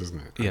business,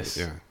 isn't it? Yes.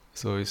 Yeah.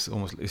 So it's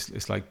almost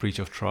it's like breach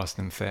of trust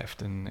and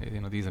theft,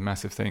 and these are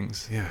massive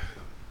things. Yeah.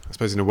 I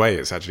suppose in a way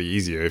it's actually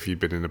easier if you've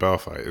been in a bar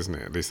fight, isn't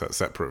it? At least that's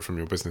separate from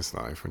your business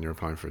life when you're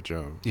applying for a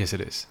job. Yes,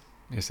 it is.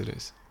 Yes, it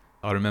is.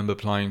 I remember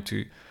applying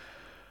to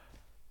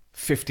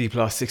 50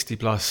 plus, 60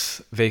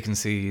 plus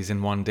vacancies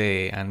in one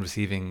day and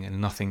receiving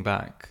nothing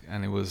back.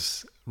 And it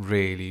was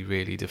really,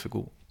 really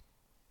difficult.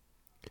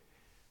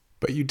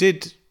 But you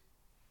did,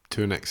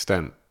 to an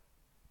extent,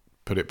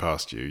 put it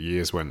past you.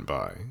 Years went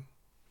by.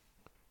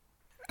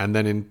 And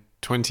then in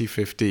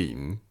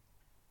 2015,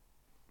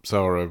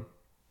 Sarah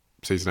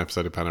sees an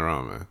episode of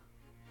Panorama.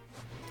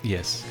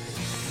 Yes.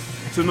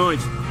 Tonight,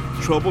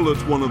 trouble at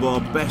one of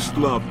our best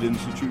loved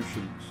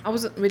institutions. I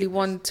wasn't really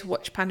one to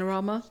watch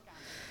Panorama.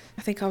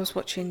 I think I was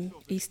watching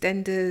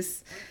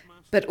EastEnders.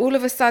 But all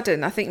of a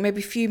sudden, I think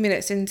maybe a few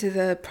minutes into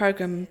the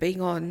programme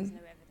being on,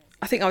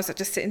 I think I was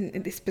just sitting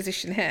in this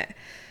position here.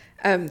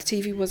 The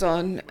TV was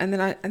on, and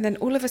then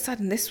all of a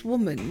sudden, this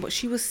woman, what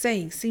she was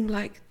saying seemed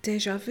like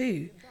déjà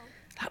vu.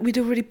 Like we'd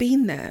already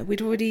been there.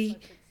 We'd already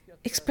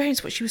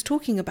experienced what she was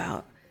talking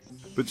about.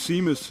 But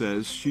Seema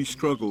says she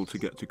struggled to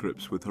get to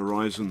grips with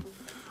Horizon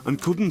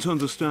and couldn't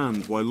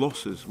understand why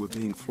losses were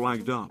being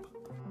flagged up.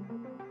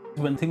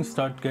 When things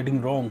start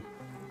getting wrong,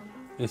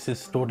 it's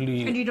just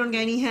totally... And you don't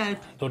get any help.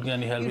 Don't get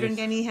any help. You don't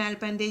get any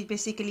help, and they're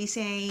basically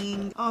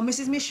saying, oh,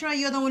 Mrs. Mishra,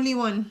 you're the only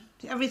one.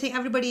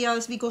 Everybody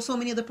else, we go so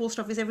many other post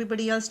office,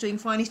 everybody else doing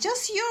fine. It's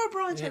just your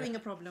branch having a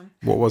problem.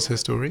 What was her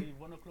story?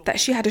 That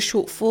she had a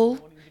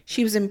shortfall.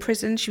 She was in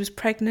prison. She was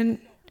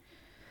pregnant.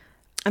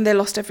 And they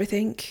lost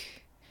everything.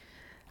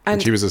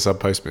 And she was a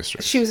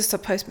sub-postmistress. She was a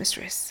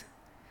sub-postmistress.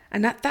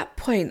 And at that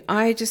point,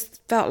 I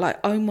just felt like,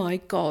 oh my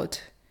God.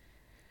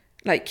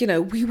 Like,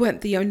 we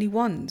weren't the only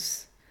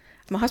ones.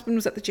 My husband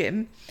was at the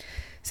gym.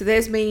 So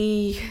there's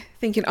me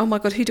thinking, oh my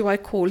God, who do I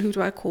call? Who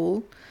do I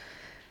call?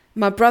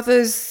 My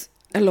brother's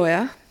a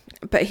lawyer,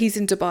 but he's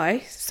in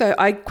Dubai. So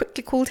I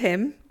quickly called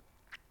him.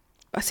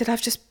 I said,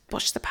 I've just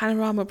watched the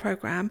Panorama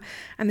programme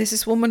and there's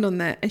this woman on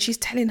there and she's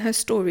telling her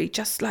story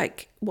just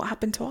like what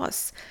happened to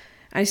us.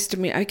 And he said to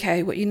me,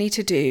 okay, what you need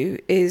to do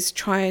is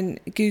try and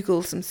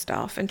Google some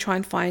stuff and try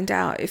and find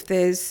out if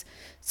there's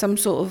some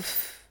sort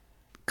of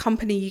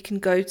company you can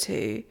go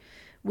to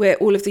where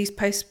all of these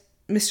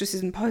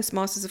postmistresses and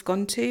postmasters have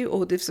gone to,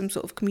 or there's some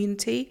sort of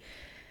community.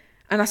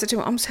 And I said to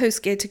him, I'm so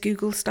scared to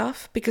Google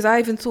stuff because I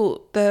even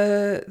thought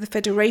the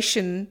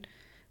Federation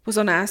was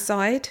on our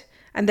side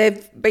and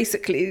they've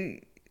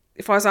basically,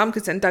 as far as I'm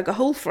concerned, dug a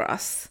hole for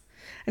us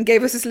and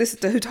gave us a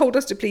solicitor who told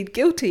us to plead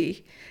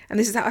guilty. And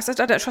this is how I said,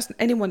 I don't trust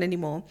anyone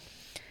anymore.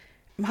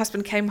 My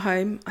husband came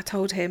home. I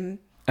told him.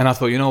 And I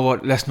thought, you know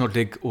what? Let's not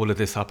dig all of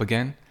this up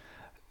again.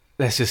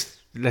 Let's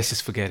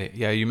just forget it.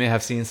 Yeah, you may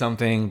have seen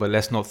something, but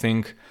let's not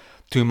think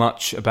too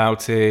much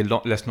about it.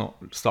 Let's not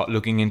start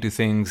looking into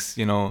things,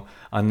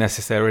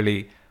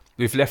 unnecessarily.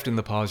 We've left in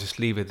the past. Just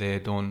leave it there.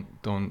 Don't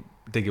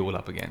dig it all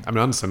up again. I mean,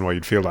 I understand why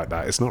you'd feel like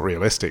that. It's not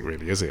realistic,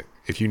 really, is it?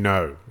 If you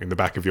know in the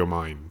back of your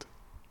mind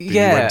that you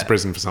went to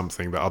prison for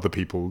something that other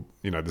people,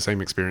 the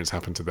same experience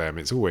happened to them,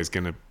 it's always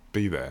going to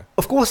be there.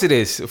 Of course it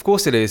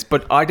is.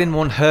 But I didn't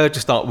want her to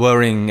start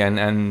worrying,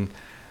 and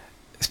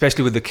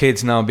especially with the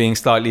kids now being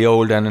slightly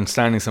older and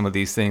understanding some of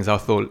these things, I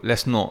thought,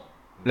 let's not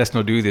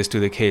do this to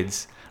the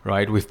kids,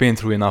 right? We've been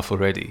through enough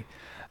already.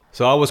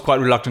 So I was quite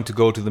reluctant to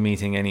go to the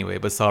meeting anyway,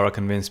 but Sarah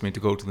convinced me to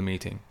go to the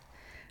meeting.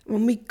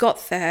 When we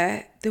got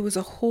there was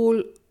a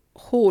hall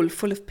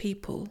full of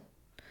people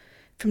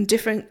from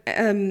different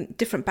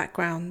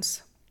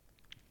backgrounds.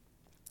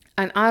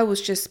 And I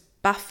was just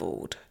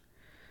baffled.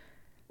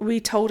 We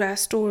told our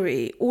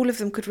story. All of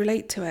them could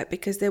relate to it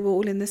because they were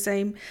all in the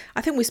same...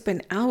 I think we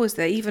spent hours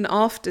there. Even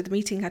after the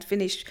meeting had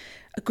finished,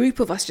 a group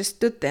of us just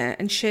stood there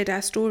and shared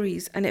our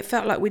stories. And it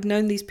felt like we'd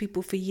known these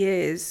people for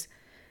years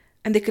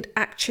and they could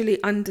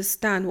actually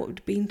understand what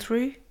we'd been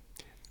through.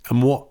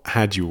 And what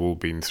had you all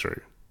been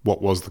through?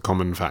 What was the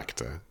common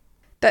factor?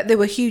 That there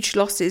were huge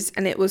losses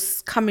and it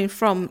was coming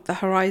from the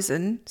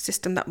Horizon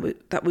system that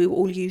we were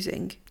all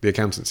using. The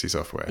accountancy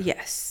software?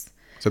 Yes.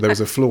 So there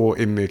was a flaw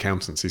in the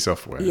accountancy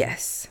software?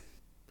 Yes.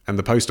 And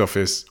the post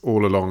office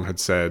all along had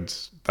said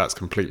that's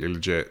completely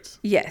legit?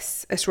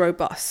 Yes, it's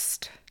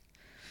robust.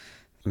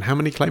 And how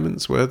many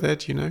claimants were there,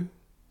 do you know?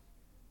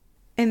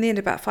 In the end,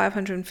 about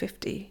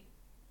 550.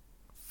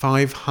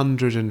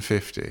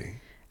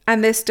 550?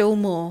 And there's still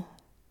more.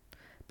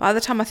 By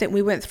the time I think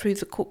we went through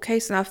the court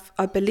case, and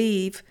I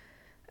believe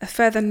a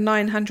further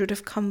 900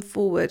 have come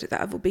forward that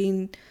have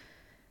been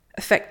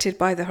affected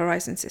by the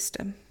Horizon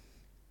system.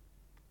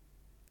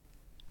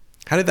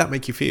 How did that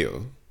make you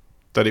feel?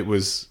 That it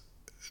was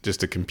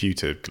just a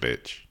computer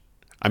glitch?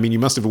 I mean, you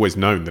must have always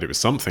known that it was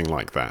something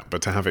like that,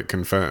 but to have it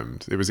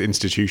confirmed, it was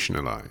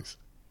institutionalized.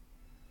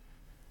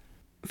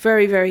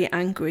 Very, very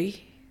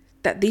angry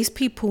that these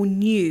people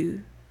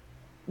knew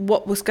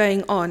what was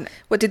going on.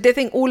 What did they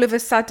think all of a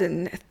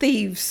sudden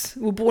thieves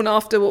were born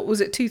after, what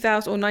was it,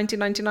 2000 or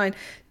 1999?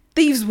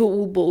 Thieves were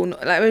all born,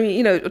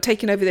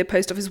 taking over their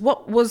post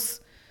office.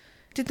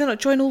 Did they not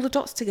join all the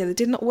dots together?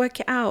 Did not work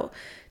it out?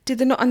 Did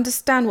they not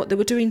understand what they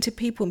were doing to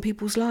people and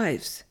people's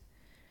lives?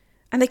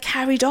 And they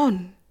carried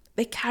on.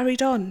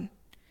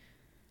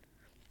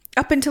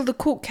 Up until the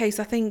court case,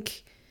 I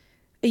think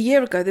a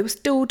year ago, they were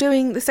still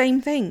doing the same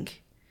thing,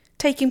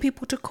 taking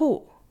people to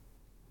court.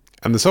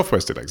 And the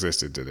software still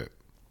existed, did it?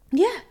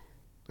 Yeah.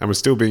 And was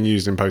still being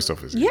used in post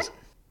offices? Yeah.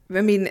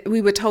 I mean,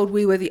 we were told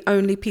we were the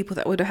only people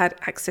that would have had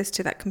access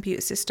to that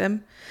computer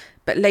system.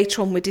 But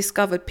later on, we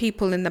discovered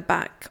people in the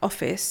back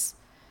office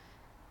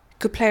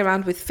could play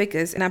around with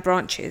figures in our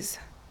branches.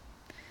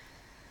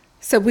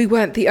 So we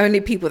weren't the only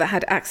people that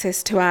had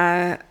access to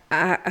our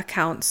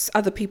accounts.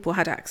 Other people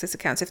had access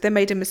accounts. If they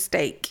made a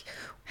mistake,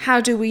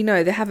 how do we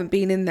know they haven't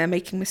been in there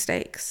making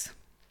mistakes?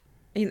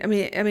 I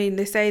mean,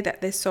 they say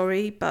that they're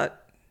sorry,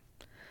 but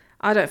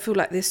I don't feel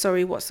like they're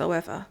sorry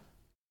whatsoever.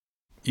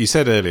 You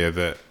said earlier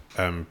that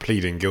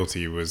pleading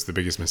guilty was the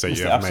biggest mistake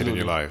you ever made in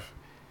your life.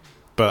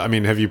 But, I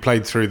mean, have you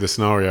played through the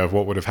scenario of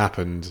what would have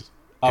happened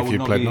if you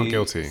pled not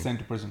guilty? Sent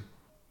to prison.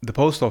 The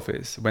post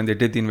office, when they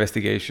did the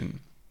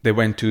investigation, they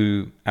went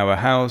to our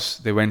house,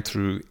 they went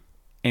through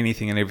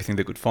anything and everything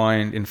they could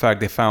find. In fact,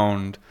 they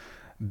found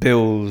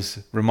bills,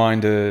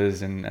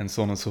 reminders, and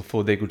so on and so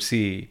forth. They could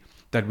see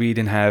that we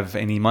didn't have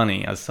any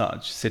money as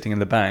such sitting in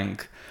the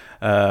bank.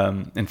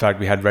 In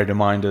fact, we had red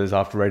reminders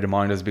after red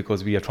reminders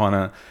because we are trying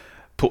to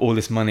put all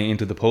this money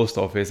into the post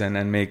office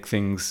and make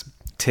things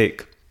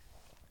tick.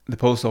 The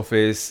post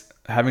office,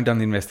 having done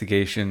the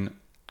investigation,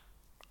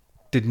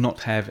 did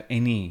not have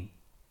any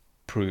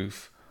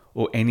proof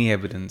or any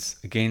evidence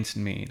against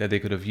me that they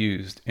could have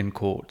used in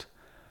court.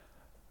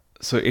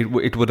 So it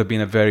would have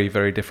been a very,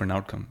 very different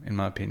outcome, in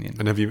my opinion.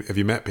 And have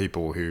you met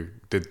people who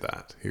did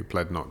that, who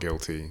pled not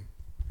guilty?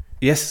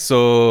 Yes,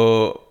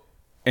 so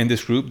in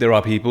this group, there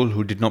are people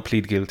who did not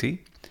plead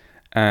guilty,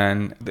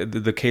 and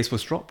the case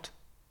was dropped.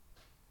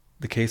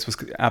 The case was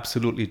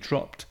absolutely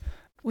dropped.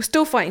 We're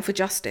still fighting for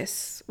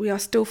justice. We are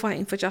still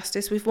fighting for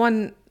justice. We've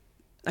won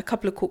a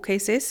couple of court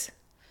cases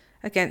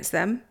against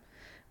them,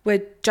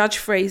 where Judge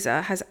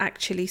Fraser has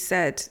actually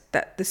said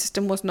that the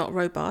system was not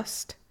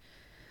robust.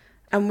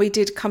 And we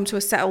did come to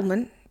a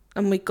settlement,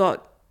 and we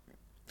got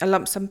a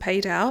lump sum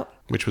paid out.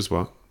 Which was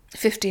what?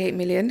 58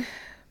 million,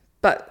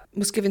 but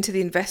was given to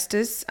the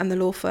investors and the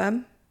law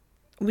firm.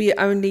 We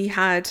only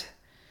had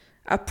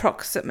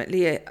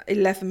approximately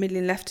 11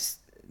 million left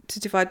to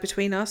divide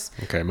between us.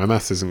 Okay, my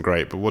maths isn't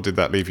great, but what did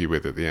that leave you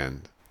with at the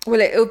end? Well,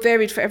 it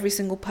varied for every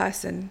single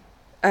person,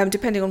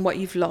 depending on what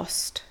you've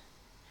lost.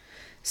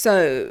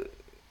 So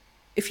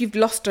if you've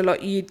lost a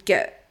lot, you'd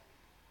get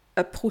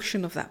a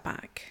portion of that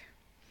back.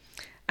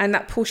 And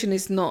that portion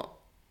is not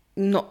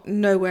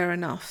nowhere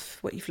enough,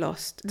 what you've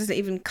lost. It doesn't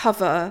even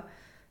cover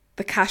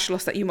the cash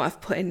loss that you might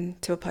have put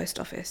into a post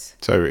office.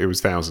 So it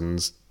was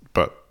thousands,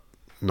 but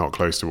not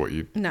close to what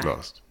you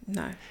lost?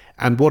 No.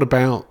 And what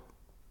about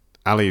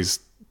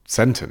Ali's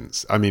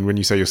sentence? I mean, when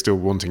you say you're still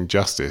wanting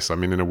justice, I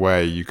mean, in a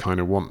way, you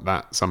kind of want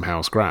that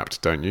somehow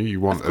scrapped, don't you?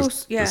 You want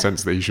the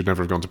sense that he should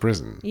never have gone to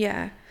prison.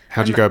 Yeah.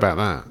 How do you go about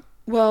that?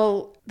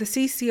 Well, the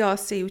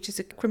CCRC, which is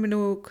a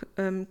Criminal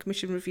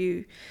Commission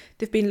Review,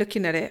 they've been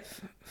looking at it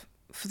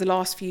for the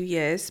last few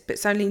years, but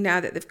it's only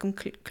now that they've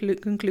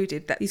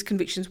concluded that these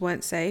convictions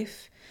weren't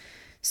safe.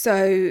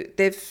 So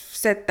they've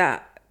said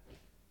that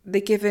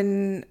they're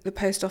giving the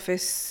post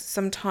office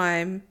some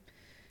time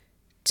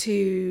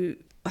to,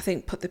 I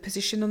think, put the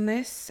position on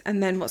this.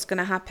 And then what's going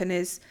to happen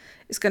is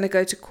it's going to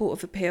go to Court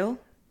of Appeal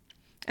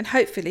and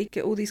hopefully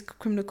get all these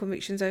criminal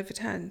convictions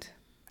overturned.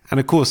 And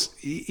of course,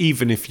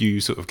 even if you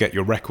sort of get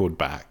your record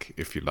back,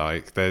 if you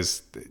like,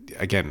 there's,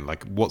 again,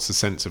 like, what's the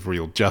sense of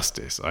real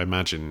justice? I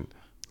imagine,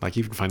 like,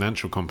 even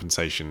financial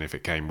compensation, if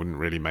it came, wouldn't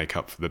really make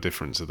up for the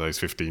difference of those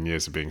 15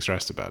 years of being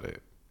stressed about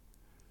it.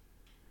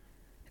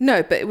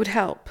 No, but it would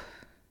help.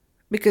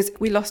 Because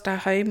we lost our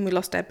home, we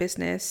lost our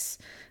business,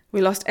 we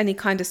lost any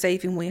kind of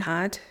saving we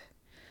had.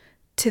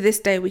 To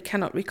this day, we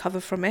cannot recover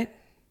from it.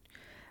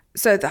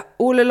 So that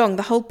all along,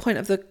 the whole point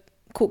of the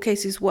court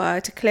cases were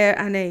to clear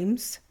our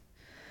names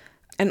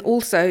and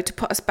also to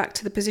put us back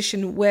to the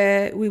position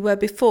where we were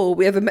before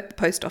we ever met the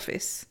post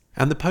office.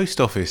 And the post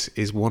office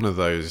is one of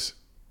those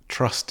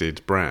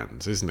trusted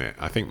brands, isn't it?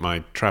 I think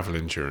my travel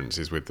insurance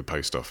is with the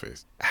post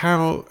office.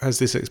 How has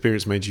this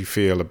experience made you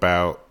feel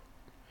about,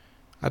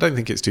 I don't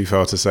think it's too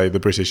far to say, the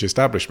British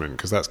establishment,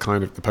 because that's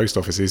kind of, the post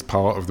office is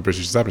part of the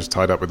British establishment,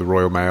 tied up with the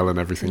Royal Mail and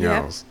everything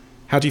else.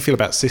 How do you feel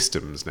about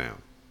systems now?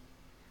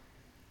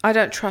 I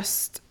don't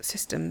trust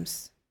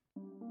systems.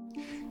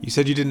 You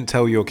said you didn't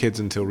tell your kids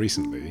until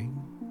recently.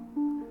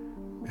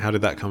 How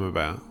did that come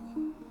about?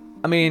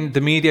 I mean, the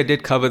media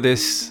did cover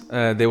this.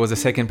 There was a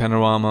second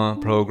Panorama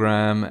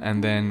program,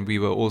 and then we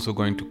were also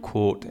going to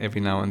court every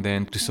now and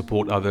then to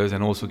support others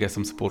and also get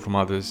some support from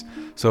others.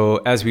 So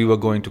as we were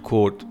going to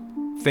court,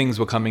 things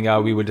were coming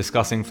out, we were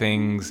discussing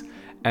things,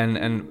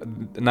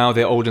 and now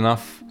they're old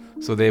enough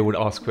So they would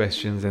ask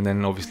questions, and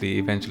then obviously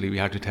eventually we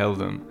had to tell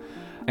them.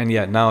 And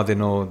yeah, now they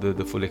know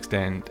the full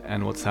extent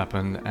and what's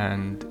happened,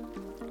 and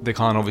they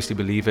can't obviously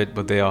believe it,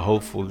 but they are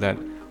hopeful that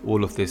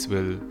all of this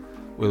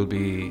will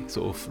be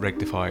sort of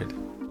rectified.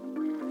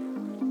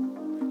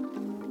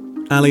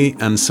 Ali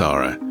and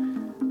Sarah.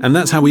 And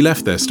that's how we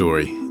left their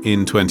story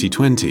in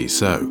 2020.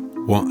 So,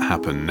 what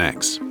happened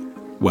next?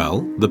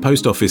 Well, the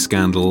post office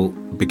scandal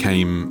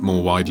became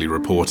more widely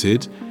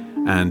reported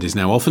and is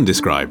now often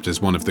described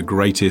as one of the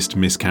greatest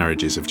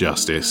miscarriages of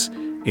justice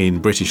in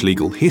British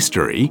legal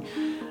history.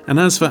 And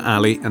as for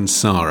Ali and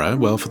Sarah,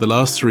 well, for the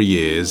last 3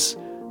 years,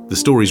 the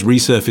story's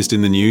resurfaced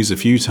in the news a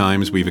few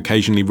times. We've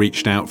occasionally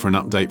reached out for an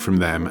update from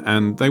them,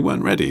 and they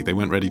weren't ready. They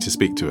weren't ready to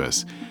speak to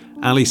us.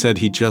 Ali said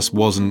he just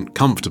wasn't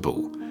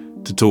comfortable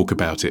to talk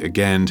about it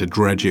again, to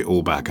dredge it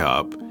all back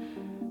up.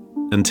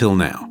 Until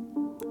now.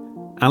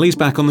 Ali's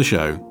back on the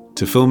show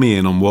to fill me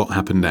in on what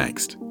happened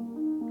next.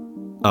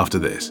 After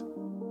this.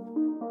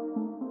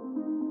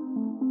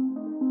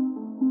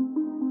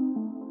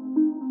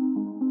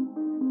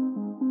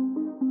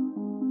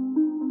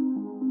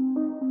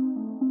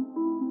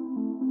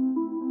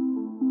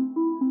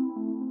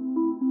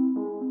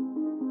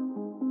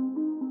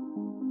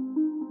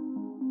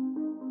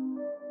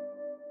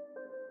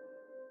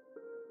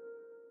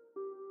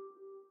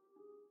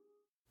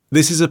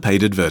 This is a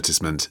paid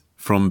advertisement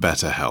from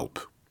BetterHelp.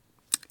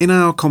 In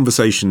our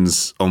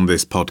conversations on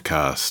this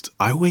podcast,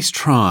 I always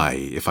try,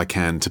 if I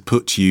can, to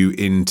put you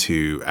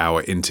into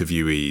our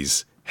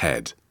interviewee's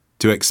head,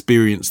 to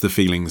experience the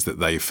feelings that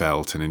they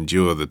felt and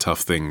endure the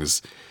tough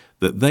things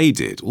that they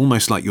did,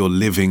 almost like you're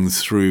living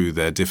through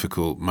their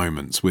difficult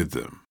moments with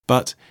them.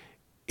 But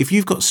if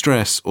you've got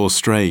stress or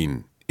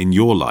strain in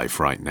your life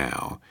right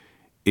now,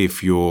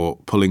 if you're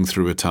pulling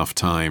through a tough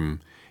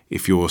time,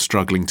 if you're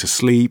struggling to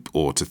sleep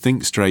or to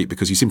think straight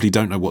because you simply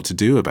don't know what to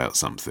do about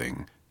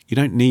something, you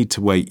don't need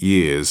to wait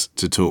years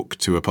to talk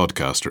to a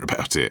podcaster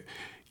about it.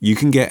 You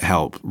can get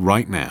help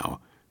right now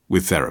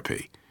with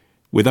therapy.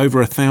 With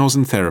over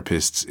 1,000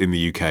 therapists in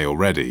the UK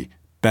already,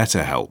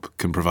 BetterHelp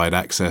can provide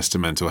access to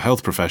mental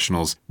health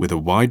professionals with a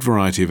wide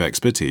variety of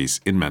expertise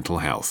in mental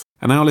health.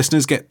 And our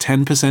listeners get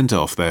 10%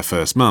 off their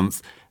first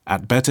month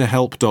at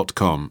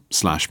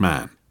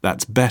betterhelp.com/man.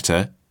 That's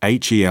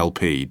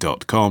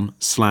betterhelp.com/MANN.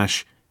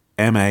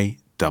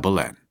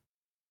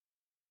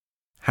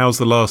 How's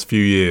the last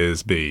few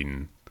years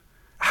been?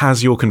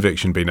 Has your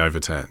conviction been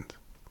overturned?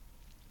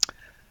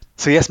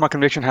 So yes, my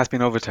conviction has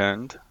been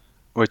overturned,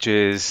 which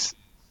is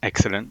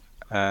excellent.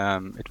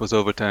 It was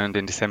overturned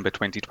in December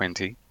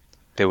 2020.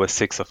 There were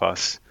 6 of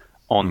us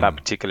on that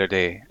particular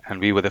day, and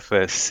we were the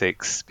first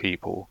 6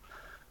 people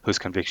whose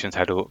convictions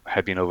had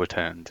been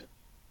overturned.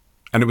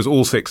 And it was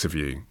all 6 of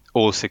you?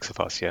 All 6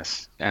 of us,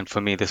 yes. And for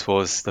me, this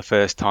was the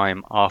first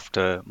time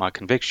after my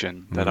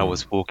conviction that I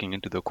was walking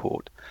into the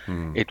court.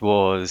 It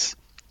was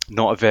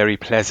not a very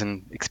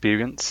pleasant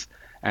experience,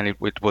 and it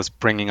was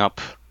bringing up,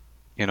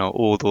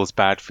 all those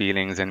bad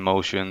feelings and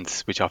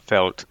emotions which I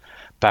felt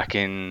back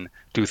in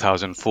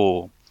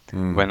 2004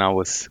 when I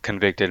was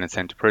convicted and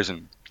sent to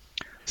prison.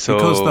 So,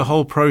 because the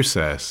whole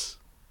process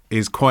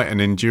is quite an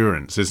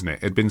endurance, isn't it?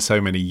 It'd been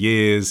so many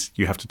years,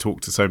 you have to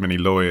talk to so many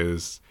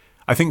lawyers.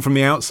 I think from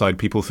the outside,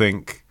 people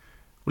think,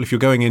 well, if you're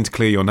going in to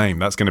clear your name,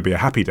 that's going to be a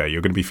happy day.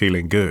 You're going to be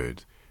feeling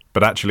good.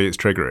 But actually, it's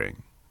triggering.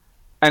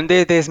 And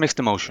there's mixed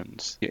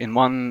emotions. In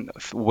one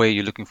way,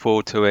 you're looking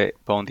forward to it.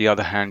 But on the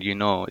other hand,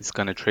 it's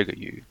going to trigger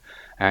you.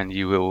 And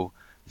you will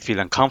feel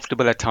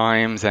uncomfortable at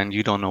times. And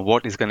you don't know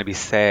what is going to be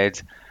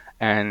said.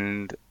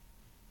 And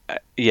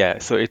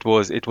so it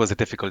was a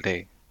difficult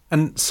day.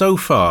 And so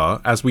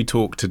far, as we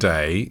talk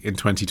today in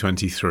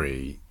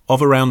 2023,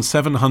 of around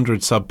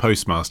 700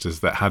 sub-postmasters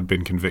that had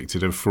been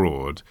convicted of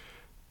fraud,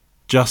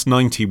 just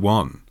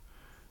 91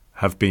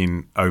 have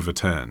been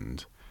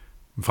overturned.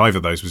 5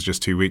 of those was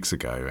just 2 weeks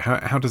ago.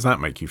 How does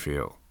that make you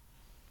feel?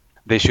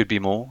 There should be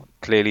more.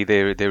 Clearly,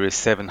 there is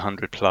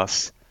 700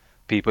 plus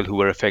people who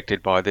were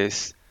affected by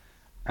this,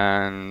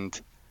 and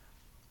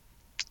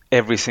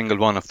every single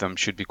one of them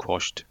should be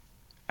quashed,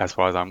 as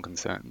far as I'm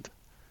concerned.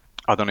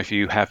 I don't know if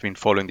you have been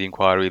following the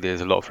inquiry.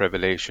 There's a lot of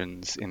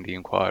revelations in the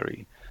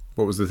inquiry.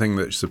 What was the thing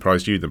that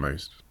surprised you the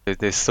most?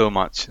 There's so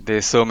much.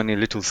 There's so many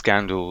little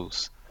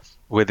scandals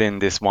within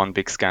this one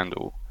big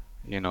scandal.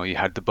 You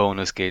had the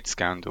bonus gate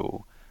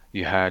scandal.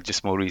 You had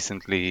just more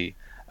recently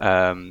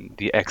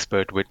the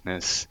expert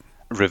witness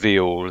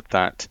revealed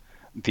that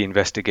the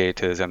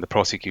investigators and the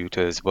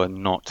prosecutors were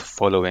not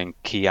following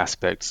key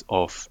aspects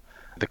of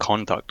the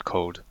conduct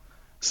code.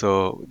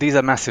 So these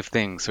are massive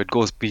things. So it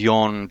goes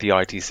beyond the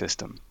IT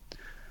system.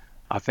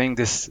 I think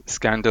this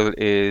scandal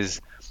is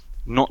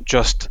not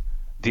just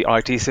the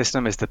IT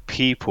system, it's the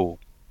people,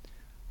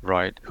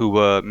 right, who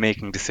were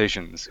making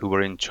decisions, who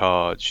were in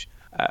charge,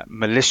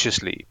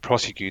 maliciously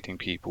prosecuting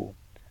people,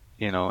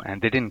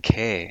 and they didn't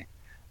care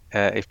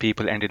if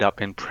people ended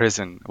up in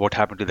prison, what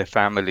happened to their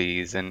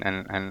families, and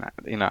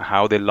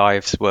how their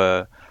lives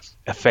were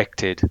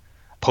affected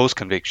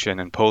post-conviction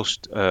and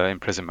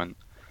post-imprisonment.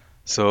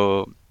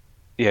 So,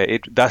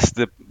 that's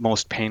the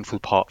most painful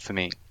part for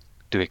me,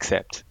 to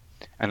accept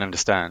and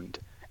understand.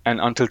 And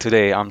until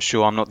today, I'm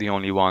sure I'm not the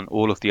only one.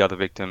 All of the other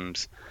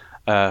victims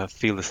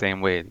feel the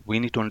same way. We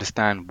need to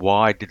understand,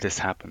 why did this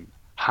happen?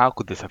 How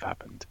could this have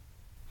happened?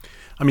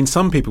 I mean,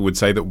 some people would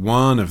say that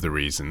one of the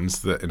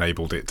reasons that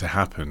enabled it to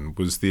happen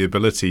was the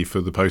ability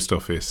for the post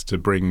office to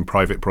bring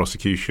private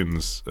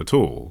prosecutions at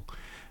all.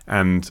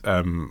 And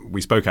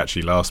we spoke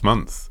actually last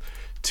month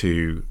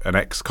to an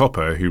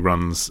ex-copper who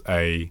runs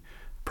a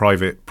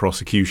private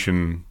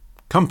prosecution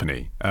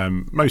company,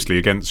 mostly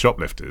against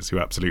shoplifters who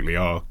absolutely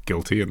are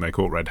guilty and they're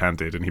caught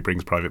red-handed, and he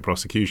brings private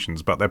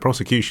prosecutions. But they're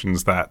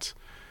prosecutions that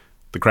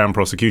the Crown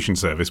Prosecution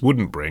Service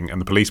wouldn't bring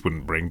and the police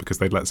wouldn't bring because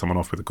they'd let someone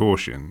off with a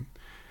caution.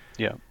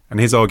 Yeah. And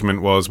his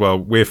argument was, well,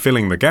 we're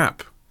filling the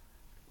gap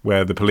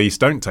where the police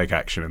don't take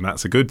action, and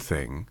that's a good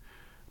thing.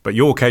 But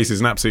your case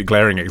is an absolute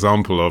glaring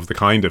example of the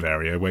kind of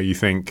area where you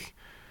think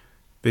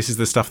this is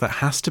the stuff that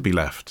has to be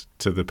left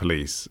to the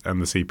police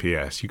and the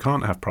CPS. You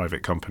can't have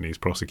private companies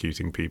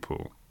prosecuting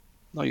people.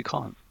 No, you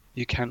can't.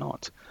 You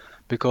cannot.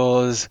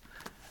 Because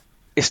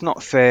it's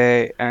not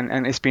fair,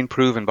 and it's been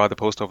proven by the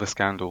post office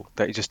scandal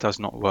that it just does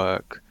not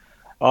work.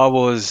 I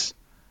was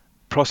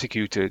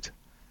prosecuted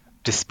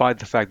despite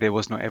the fact there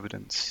was no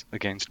evidence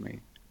against me.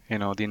 You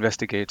know, the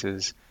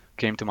investigators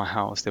came to my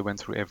house, they went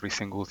through every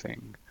single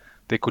thing.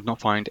 They could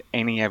not find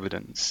any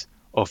evidence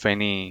of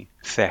any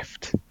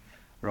theft,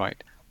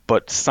 right?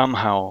 But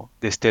somehow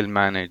they still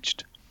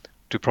managed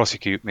to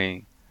prosecute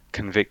me,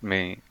 convict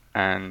me,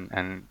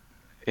 and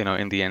you know,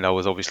 in the end I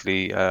was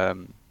obviously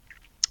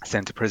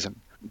sent to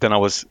prison. Then I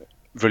was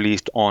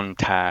released on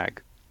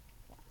tag,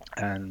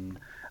 and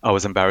I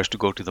was embarrassed to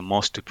go to the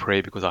mosque to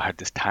pray because I had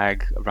this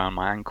tag around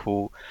my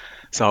ankle.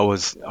 So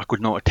I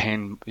could not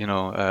attend,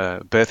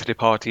 birthday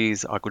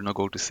parties. I could not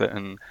go to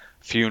certain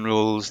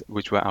funerals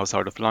which were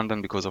outside of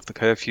London because of the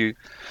curfew.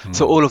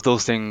 So all of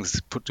those things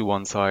put to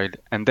one side.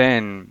 And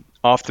then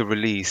after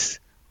release,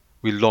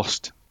 we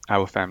lost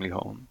our family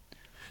home.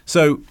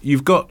 So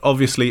you've got,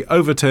 obviously,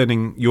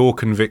 overturning your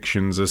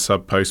convictions as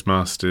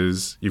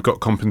sub-postmasters. You've got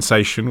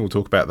compensation. We'll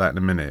talk about that in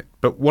a minute.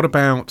 But what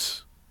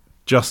about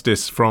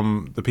justice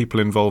from the people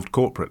involved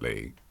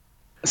corporately?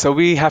 So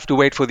we have to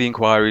wait for the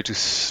inquiry to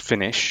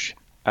finish.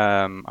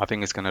 I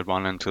think it's going to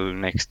run until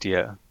next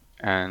year,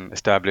 and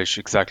establish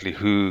exactly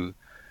who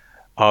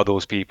are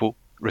those people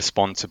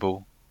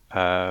responsible,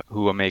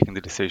 who are making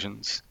the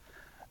decisions.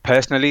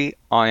 Personally,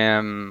 I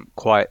am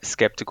quite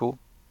skeptical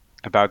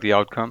about the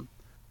outcome.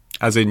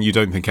 As in, you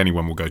don't think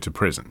anyone will go to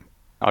prison?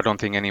 I don't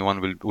think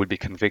anyone will be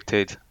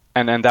convicted.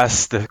 And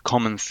that's the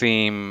common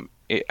theme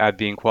at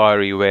the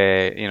inquiry,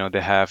 where, you know, they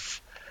have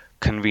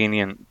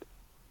convenient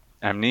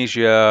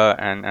amnesia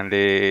and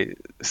they,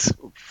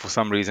 for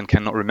some reason,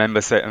 cannot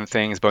remember certain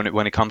things. But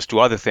when it comes to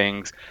other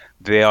things,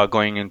 they are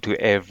going into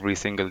every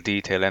single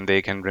detail and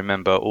they can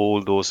remember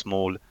all those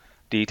small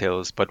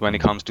details. But when it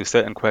comes to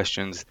certain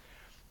questions,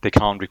 they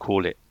can't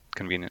recall it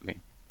conveniently.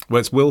 Well,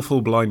 it's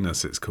willful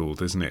blindness, it's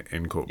called, isn't it,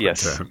 in corporate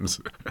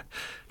terms?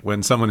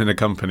 When someone in a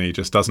company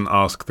just doesn't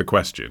ask the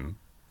question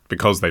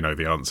because they know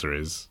the answer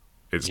is,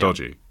 it's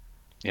dodgy.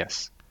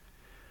 Yes.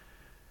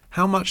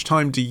 How much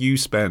time do you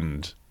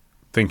spend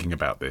thinking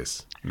about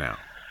this now?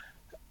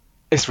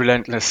 It's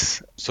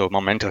relentless. So my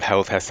mental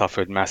health has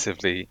suffered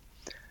massively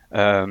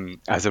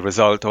as a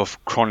result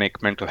of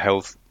chronic mental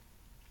health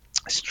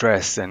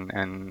stress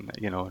and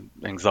you know,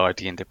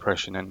 anxiety and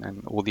depression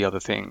and all the other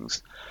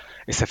things.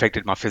 It's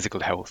affected my physical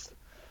health.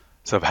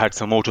 So I've had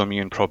some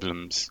autoimmune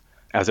problems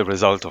as a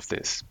result of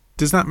this.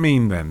 Does that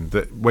mean then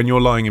that when you're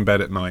lying in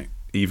bed at night,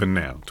 even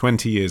now,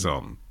 20 years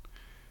on,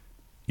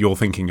 you're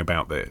thinking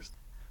about this?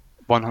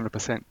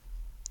 100%.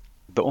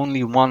 The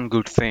only one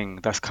good thing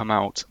that's come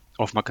out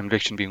of my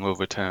conviction being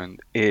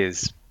overturned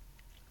is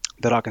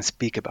that I can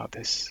speak about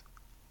this.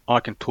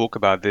 I can talk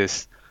about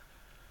this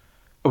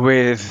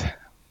with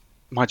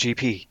my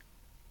GP,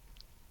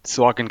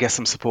 so I can get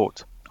some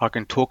support. I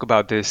can talk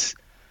about this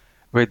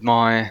with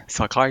my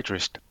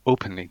psychiatrist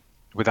openly,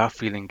 without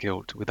feeling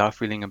guilt, without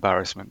feeling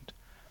embarrassment,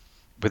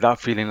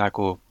 without feeling like,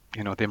 oh,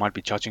 you know, they might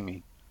be judging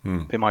me.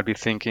 They might be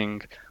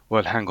thinking,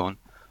 well, hang on,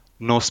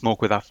 no smoke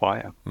without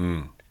fire.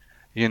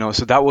 You know,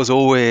 so that was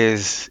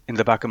always in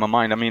the back of my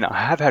mind. I mean, I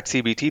have had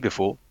CBT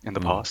before in the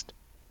past.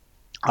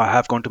 I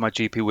have gone to my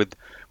GP with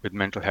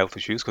mental health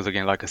issues because,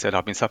 again, like I said,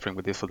 I've been suffering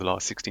with this for the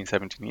last 16,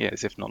 17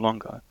 years, if not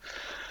longer.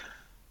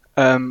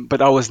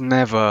 But I was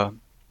never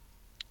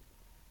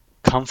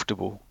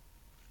comfortable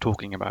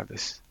talking about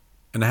this.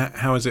 And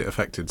how has it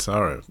affected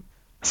Sarah?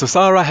 So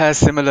Sarah has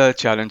similar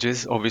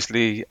challenges.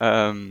 Obviously,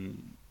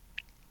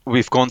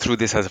 we've gone through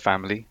this as a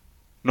family.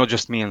 Not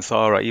just me and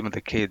Sarah, even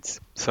the kids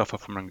suffer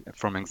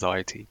from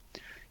anxiety.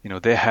 You know,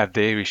 they have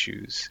their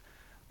issues.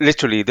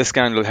 Literally, this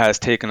scandal has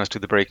taken us to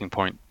the breaking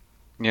point,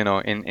 you know,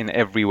 in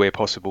every way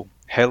possible.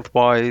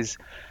 Health-wise,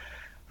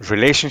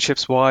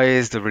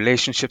 relationships-wise, the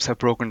relationships have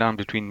broken down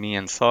between me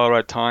and Sarah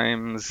at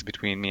times,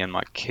 between me and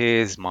my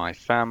kids, my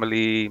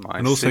family, my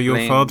And also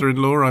sibling. your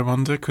father-in-law, I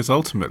wonder, because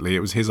ultimately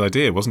it was his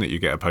idea, wasn't it? You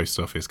get a post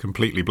office,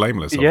 completely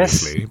blameless,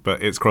 obviously,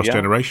 but it's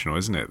cross-generational,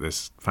 isn't it,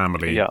 this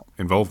family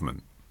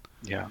involvement?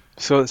 Yeah.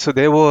 So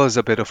there was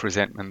a bit of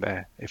resentment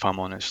there, if I'm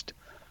honest,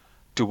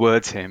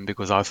 towards him,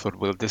 because I thought,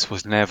 well, this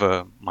was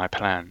never my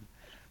plan.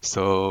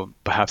 So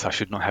perhaps I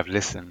should not have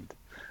listened,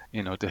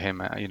 to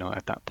him,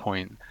 at that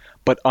point.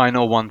 But I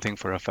know one thing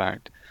for a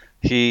fact.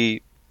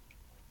 He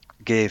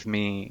gave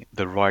me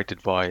the right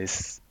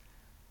advice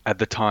at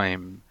the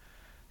time.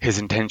 His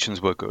intentions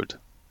were good.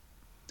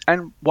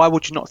 And why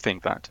would you not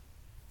think that?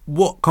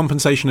 What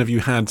compensation have you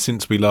had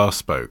since we last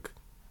spoke?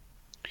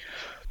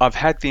 I've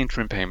had the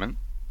interim payment,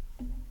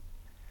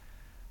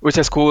 which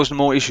has caused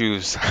more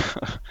issues.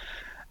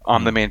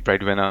 I'm the main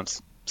breadwinner.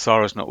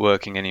 Sarah's not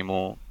working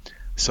anymore.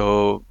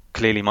 So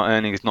clearly my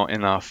earning is not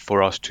enough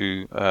for us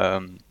to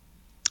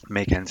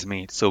make ends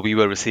meet. So we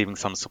were receiving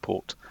some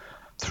support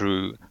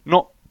through,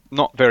 not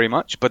very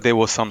much, but there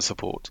was some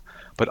support.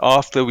 But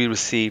after we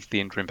received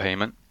the interim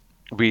payment,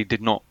 we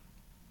did not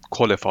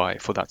qualify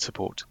for that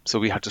support. So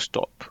we had to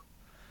stop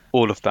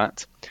all of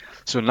that.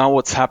 So now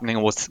what's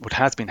happening, what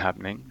has been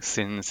happening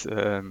since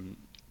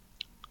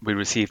we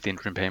received the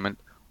interim payment,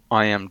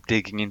 I am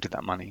digging into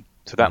that money.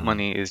 So that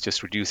money is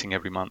just reducing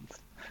every month.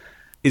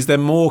 Is there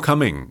more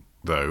coming,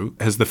 though?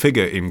 Has the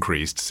figure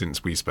increased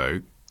since we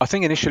spoke? I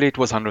think initially it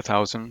was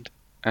 100,000,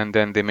 and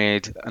then they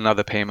made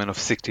another payment of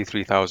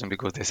 63,000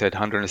 because they said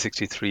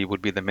 163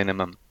 would be the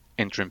minimum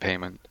interim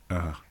payment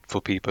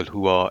for people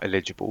who are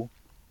eligible,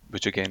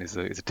 which again is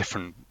a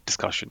different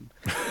discussion.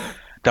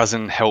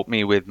 Doesn't help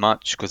me with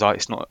much because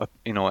it's not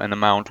an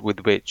amount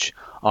with which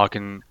I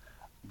can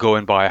go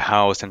and buy a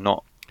house and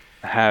not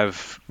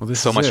have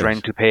so much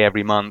rent to pay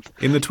every month.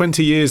 In the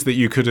 20 years that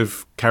you could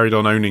have carried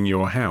on owning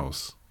your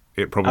house,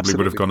 it probably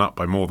Absolutely. would have gone up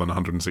by more than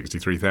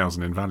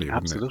 163,000 in value,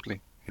 wouldn't it?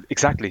 Absolutely.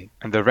 Exactly.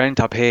 And the rent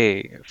I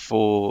pay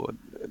for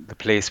the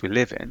place we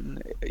live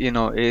in,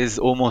 is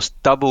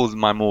almost double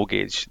my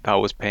mortgage that I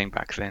was paying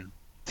back then.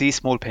 These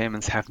small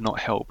payments have not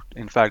helped.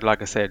 In fact,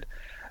 like I said,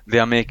 they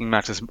are making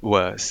matters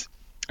worse.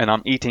 And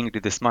I'm eating into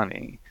this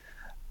money.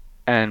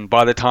 And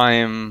by the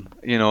time,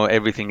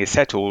 everything is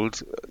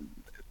settled,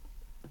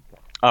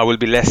 I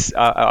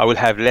will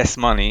have less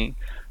money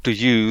to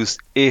use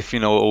if,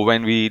 or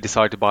when we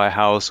decide to buy a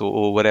house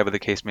or whatever the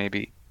case may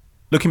be.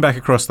 Looking back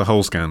across the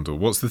whole scandal,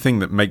 what's the thing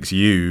that makes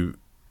you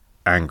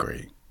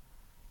angry?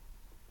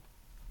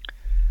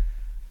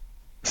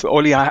 So,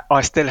 Ollie,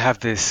 I still have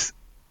this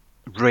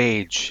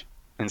rage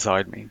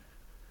inside me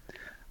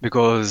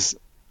because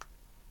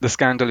the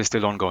scandal is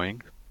still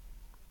ongoing.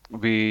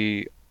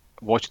 We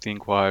watch the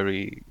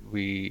inquiry,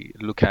 we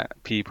look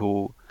at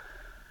people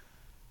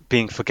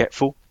being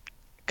forgetful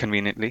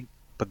conveniently,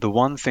 but the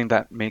one thing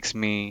that makes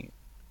me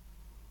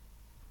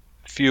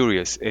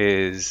furious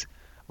is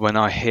when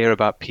I hear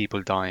about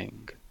people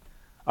dying.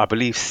 I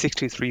believe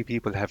 63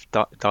 people have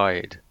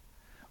died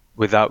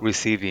without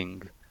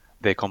receiving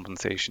their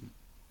compensation.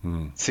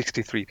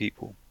 63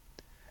 people.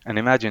 And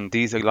imagine,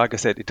 these are, like I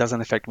said, it doesn't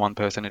affect one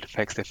person, it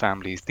affects their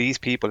families. These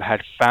people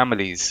had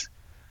families,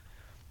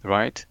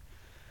 right?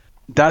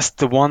 That's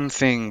the one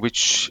thing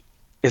which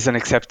is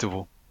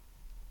unacceptable.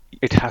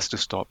 It has to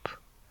stop.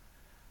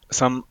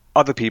 Some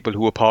other people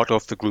who were part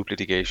of the group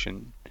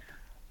litigation,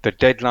 the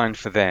deadline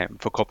for them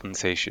for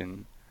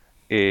compensation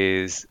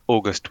is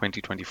August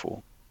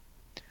 2024.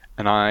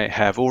 And I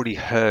have already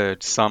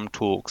heard some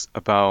talks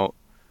about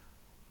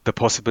the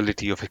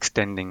possibility of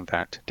extending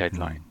that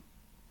deadline,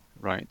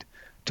 right?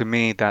 To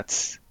me,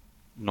 that's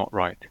not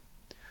right.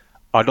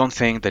 I don't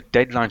think the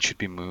deadline should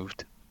be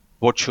moved.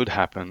 What should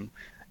happen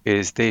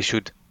is they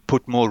should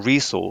put more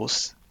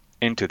resource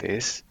into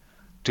this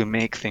to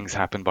make things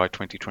happen by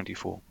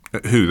 2024.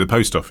 Who? The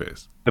post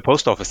office? The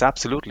post office,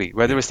 absolutely.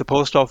 Whether it's the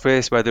post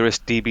office, whether it's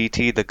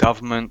DBT, the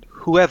government,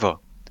 whoever.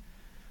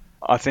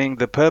 I think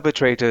the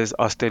perpetrators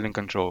are still in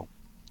control.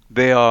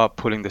 They are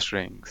pulling the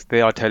strings.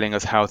 They are telling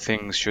us how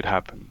things should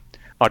happen.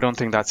 I don't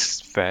think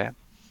that's fair.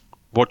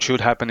 What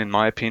should happen, in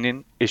my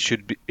opinion, it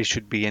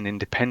should be an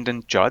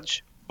independent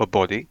judge or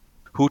body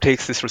who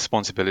takes this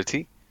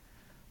responsibility.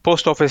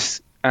 Post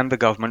office and the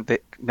government, they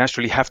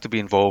naturally have to be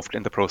involved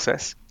in the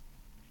process,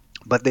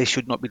 but they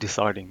should not be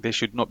deciding. They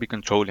should not be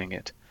controlling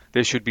it.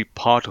 They should be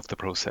part of the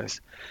process,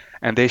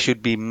 and they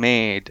should be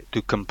made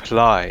to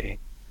comply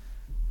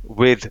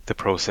with the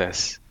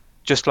process,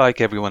 just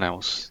like everyone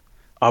else.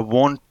 I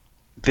want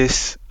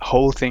this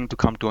whole thing to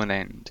come to an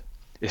end.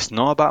 It's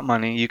not about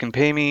money. You can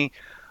pay me,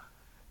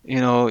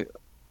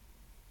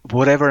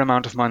 whatever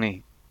amount of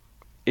money.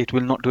 It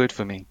will not do it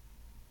for me.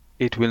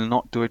 It will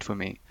not do it for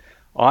me.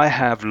 I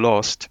have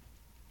lost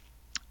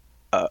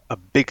a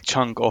big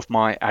chunk of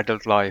my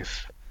adult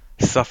life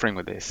suffering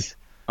with this.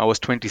 I was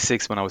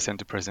 26 when I was sent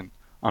to prison.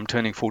 I'm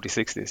turning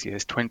 46 this year.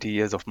 It's 20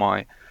 years of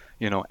my,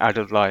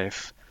 adult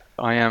life.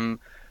 I am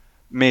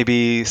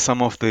maybe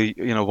some of the,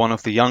 one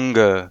of the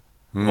younger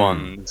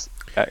ones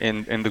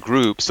in the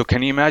group. So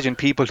can you imagine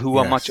people who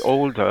are much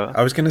older?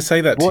 I was going to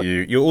say that to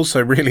you. You're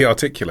also really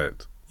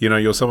articulate.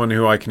 You're someone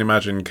who I can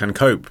imagine can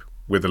cope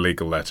with a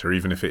legal letter,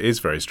 even if it is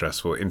very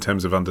stressful, in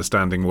terms of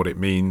understanding what it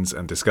means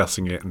and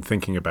discussing it and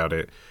thinking about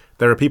it.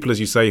 There are people, as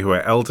you say, who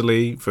are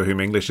elderly, for whom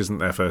English isn't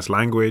their first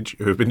language,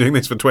 who have been doing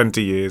this for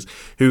 20 years,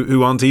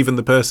 who aren't even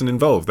the person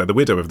involved. They're the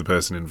widow of the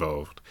person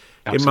involved.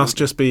 Absolutely. It must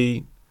just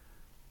be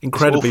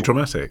incredibly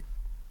traumatic.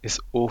 It's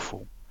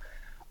awful.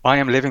 I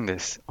am living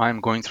this. I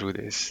am going through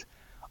this.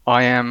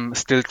 I am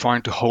still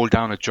trying to hold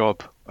down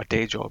a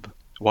day job,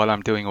 while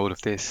I'm doing all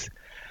of this.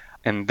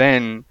 And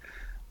then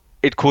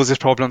it causes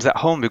problems at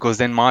home, because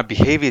then my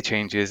behavior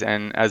changes,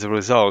 and as a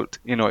result,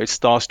 it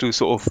starts to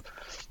sort of,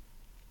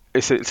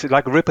 it's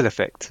like a ripple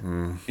effect.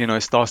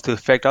 It starts to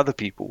affect other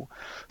people.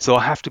 So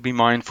I have to be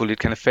mindful. It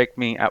can affect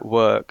me at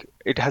work.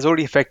 It has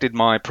already affected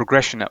my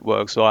progression at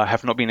work, so I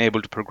have not been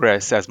able to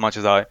progress as much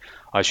as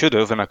I should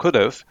have and I could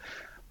have,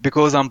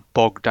 because I'm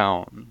bogged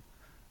down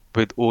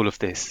with all of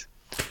this.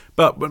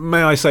 But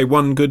may I say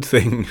one good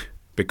thing,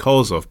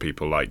 because of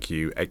people like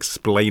you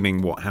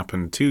explaining what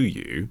happened to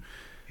you,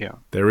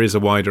 there is a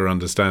wider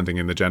understanding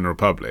in the general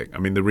public. I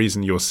mean, the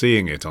reason you're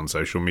seeing it on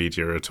social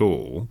media at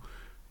all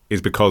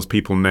is because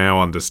people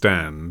now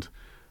understand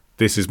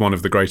this is one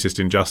of the greatest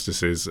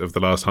injustices of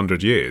the last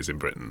 100 years in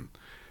Britain.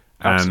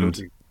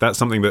 Absolutely. And that's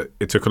something that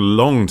it took a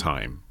long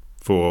time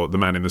for the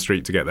man in the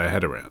street to get their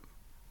head around.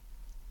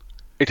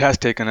 It has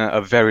taken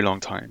a very long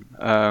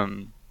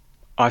time.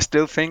 I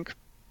still think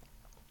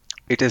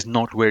it is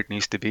not where it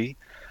needs to be.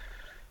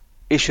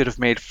 It should have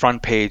made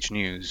front page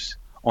news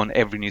on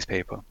every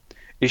newspaper.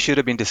 It should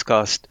have been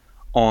discussed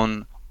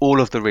on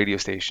all of the radio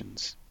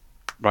stations,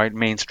 right?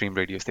 Mainstream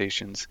radio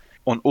stations,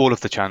 on all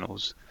of the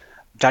channels.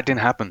 That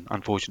didn't happen,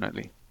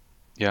 unfortunately.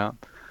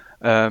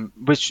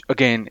 Which,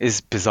 again,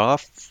 is bizarre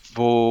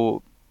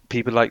for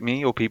people like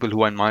me or people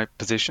who are in my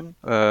position.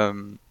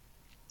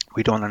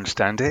 We don't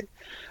understand it.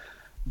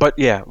 But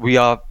yeah, we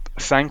are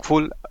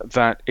thankful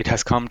that it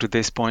has come to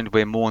this point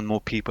where more and more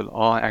people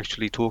are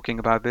actually talking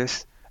about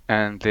this,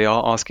 and they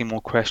are asking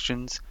more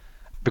questions.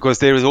 Because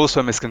there is also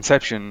a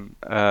misconception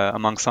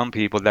among some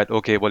people that,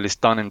 okay, well, it's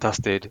done and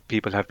dusted.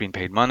 People have been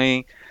paid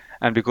money.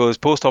 And because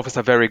post office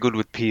are very good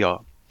with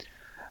PR.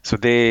 So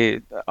I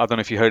don't know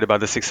if you heard about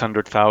the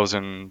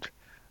 600,000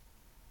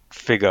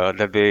 figure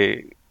that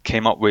they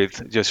came up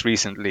with just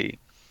recently.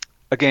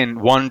 Again,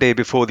 one day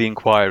before the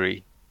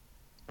inquiry,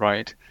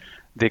 right?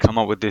 They come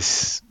up with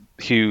this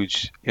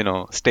huge,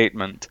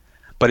 statement.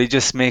 But it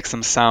just makes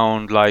them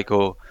sound like,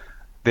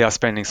 they are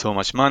spending so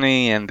much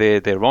money and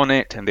they're on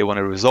it and they want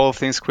to resolve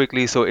things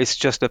quickly. So it's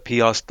just a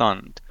PR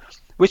stunt,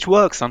 which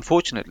works,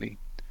 unfortunately,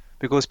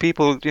 because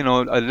people,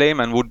 a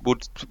layman would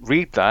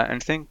read that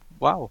and think,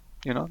 wow,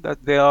 that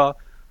they are,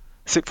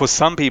 for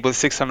some people,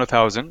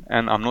 600,000,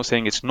 and I'm not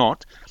saying it's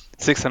not,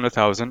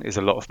 600,000 is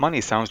a lot of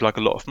money, sounds like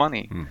a lot of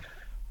money.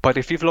 But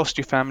if you've lost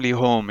your family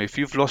home, if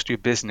you've lost your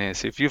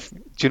business, do you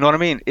know what I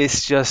mean?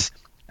 It's just,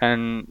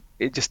 and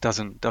it just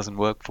doesn't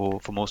work for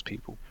most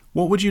people.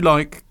 What would you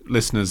like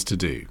listeners to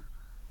do? You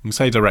can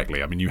say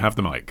directly. I mean, you have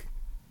the mic.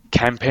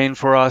 Campaign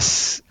for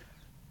us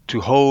to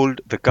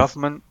hold the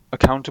government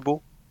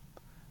accountable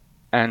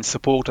and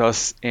support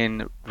us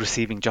in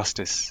receiving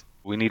justice.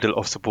 We need a lot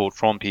of support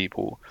from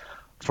people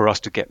for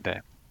us to get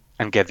there,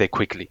 and get there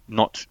quickly,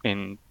 not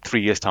in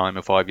 3 years' time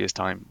or 5 years'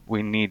 time.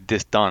 We need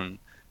this done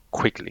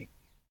quickly.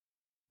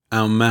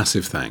 Our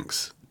massive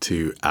thanks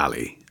to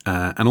Ali.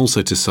 And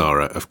also to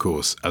Sarah, of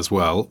course, as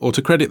well, or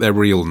to credit their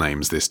real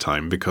names this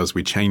time, because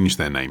we changed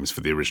their names for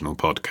the original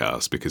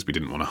podcast because we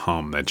didn't want to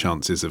harm their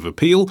chances of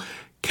appeal.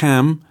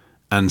 Cam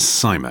and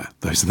Sima,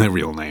 those are their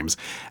real names.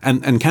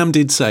 And Cam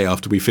did say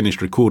after we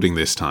finished recording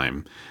this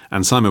time,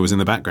 and Sima was in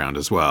the background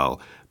as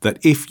well, that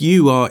if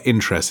you are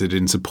interested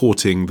in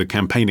supporting the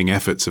campaigning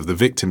efforts of the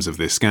victims of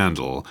this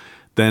scandal,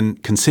 then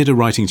consider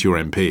writing to your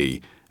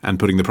MP and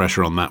putting the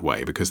pressure on that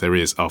way, because there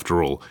is,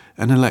 after all,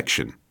 an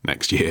election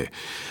next year.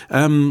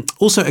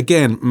 Also,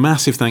 again,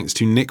 massive thanks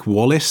to Nick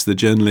Wallace, the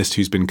journalist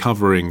who's been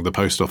covering the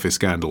post office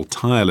scandal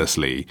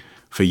tirelessly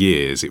for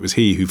years. It was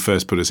he who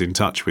first put us in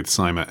touch with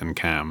Sima and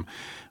Cam.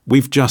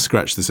 We've just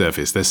scratched the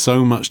surface. There's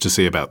so much to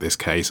see about this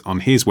case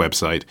on his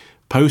website,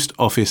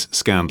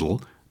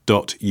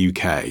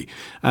 postofficescandal.uk.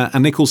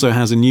 And Nick also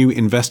has a new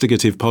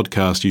investigative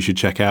podcast you should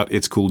check out.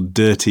 It's called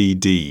Dirty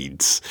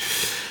Deeds.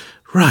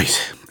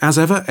 Right, as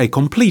ever, a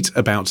complete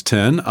about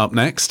turn up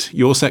next.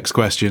 Your sex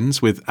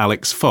questions with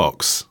Alex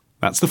Fox.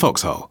 That's the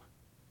Foxhole.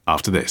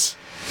 After this.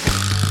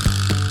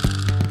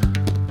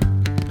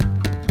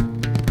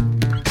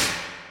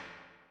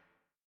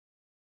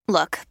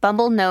 Look,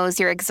 Bumble knows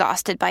you're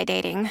exhausted by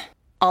dating.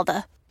 All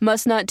the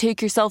must not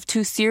take yourself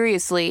too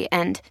seriously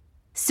and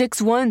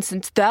 6'1"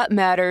 since that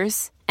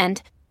matters.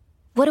 And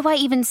what do I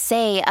even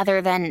say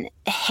other than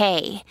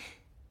hey?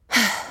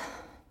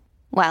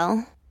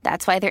 Well,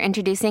 that's why they're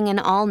introducing an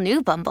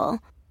all-new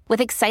Bumble,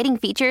 with exciting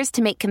features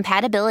to make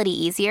compatibility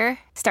easier,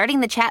 starting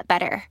the chat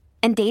better,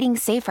 and dating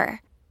safer.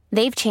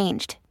 They've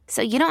changed,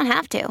 so you don't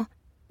have to.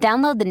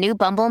 Download the new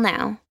Bumble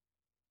now.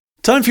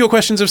 Time for your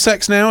questions of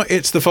sex now.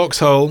 It's the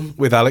Foxhole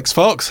with Alex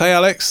Fox. Hey,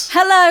 Alex.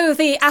 Hello,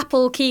 the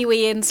apple,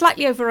 kiwi and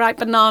slightly overripe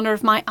banana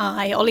of my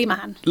eye, Ollie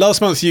Mann. Last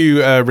month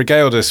you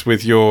regaled us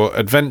with your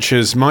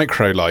adventures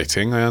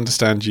micro-lighting. I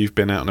understand you've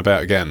been out and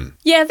about again.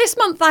 Yeah, this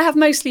month I have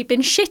mostly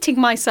been shitting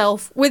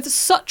myself with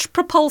such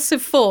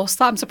propulsive force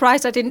that I'm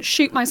surprised I didn't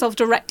shoot myself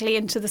directly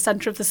into the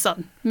centre of the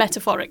sun,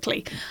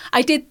 metaphorically.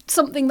 I did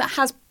something that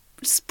has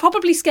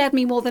probably scared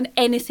me more than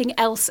anything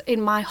else in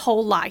my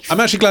whole life.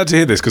 I'm actually glad to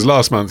hear this, because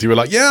last month you were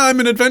like, yeah,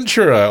 I'm an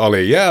adventurer,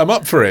 Ollie. Yeah, I'm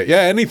up for it.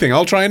 Yeah, anything.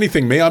 I'll try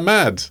anything. Me, I'm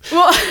mad.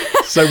 Well,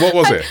 so what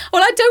was it?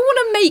 Well, I don't want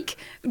to make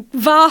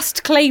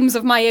vast claims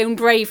of my own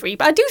bravery,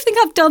 but I do think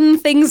I've done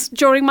things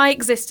during my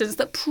existence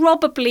that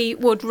probably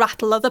would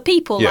rattle other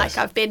people. Yes.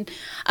 Like I've been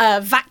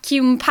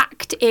vacuum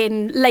packed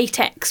in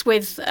latex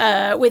with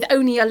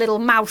only a little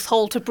mouth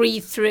hole to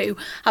breathe through.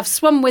 I've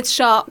swum with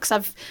sharks.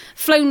 I've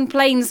flown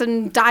planes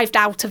and dived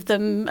out of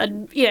them,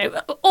 and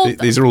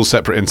These are all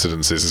separate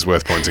incidences. It's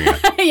worth pointing out.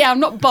 Yeah, I'm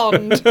not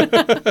Bond.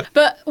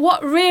 But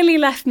what really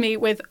left me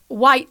with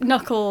white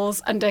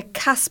knuckles and a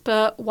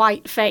Casper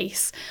white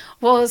face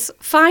was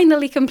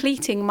finally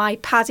completing my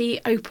PADI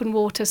open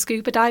water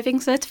scuba diving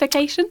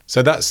certification.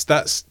 So that's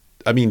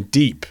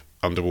deep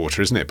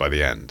underwater, isn't it, by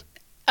the end?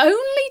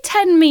 Only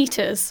 10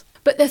 metres.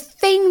 But the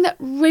thing that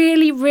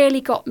really,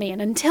 really got me,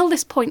 and until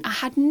this point I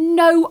had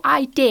no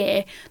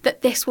idea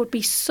that this would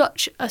be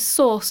such a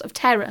source of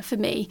terror for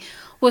me,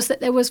 was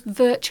that there was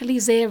virtually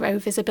zero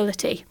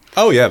visibility.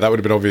 Oh, yeah, that would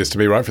have been obvious to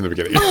me right from the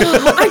beginning.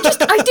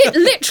 I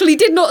literally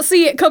did not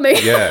see it coming.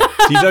 Yeah,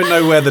 so you don't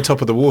know where the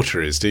top of the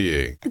water is, do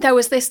you? There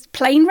was this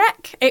plane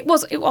wreck. It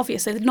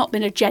obviously had not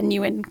been a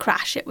genuine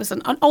crash. It was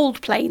an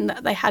old plane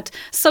that they had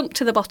sunk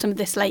to the bottom of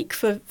this lake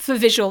for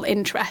visual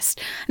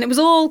interest. And it was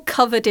all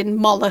covered in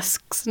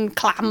mollusks and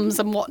clams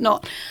and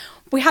whatnot.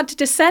 We had to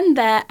descend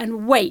there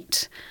and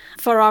wait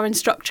for our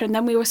instructor, and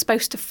then we were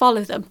supposed to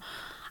follow them.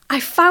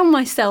 I found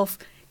myself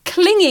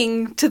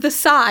clinging to the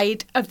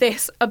side of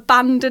this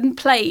abandoned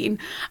plane,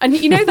 and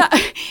you know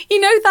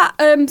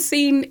that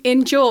scene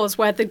in Jaws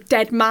where the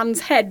dead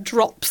man's head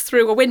drops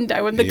through a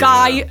window and the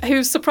guy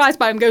who's surprised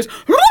by him goes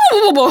for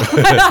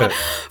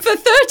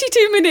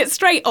 32 minutes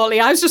straight, Ollie,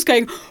 I was just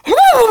going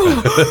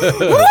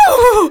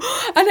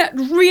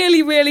and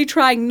really, really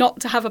trying not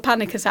to have a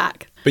panic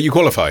attack. But you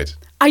qualified.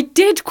 I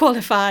did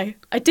qualify.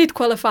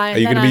 Are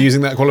you going to be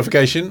using that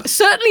qualification?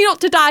 Certainly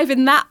not to dive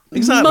in that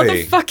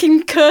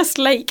motherfucking cursed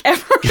lake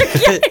ever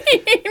again.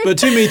 But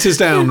 2 metres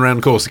down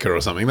around Corsica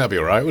or something, that'd be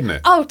all right, wouldn't it?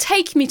 Oh,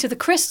 take me to the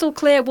crystal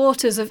clear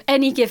waters of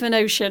any given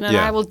ocean and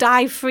I will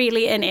dive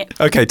freely in it.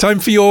 Okay, time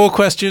for your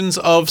questions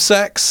of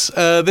sex.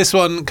 This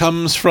one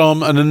comes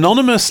from an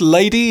anonymous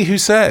lady who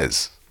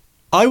says,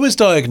 I was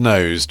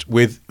diagnosed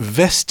with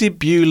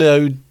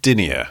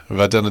vestibulodynia. Have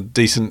I done a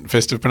decent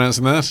fist of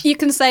pronouncing that? You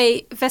can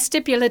say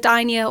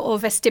vestibulodynia or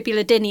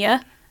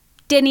vestibulodynia.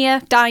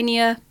 Dynia,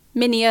 dynia,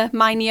 minia,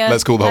 minia.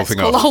 Let's call the whole thing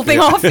off. The whole thing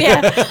off,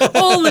 yeah.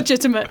 All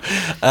legitimate.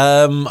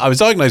 I was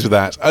diagnosed with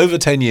that over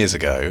 10 years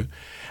ago.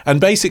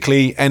 And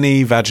basically,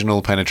 any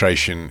vaginal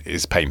penetration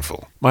is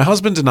painful. My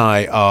husband and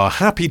I are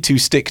happy to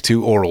stick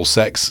to oral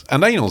sex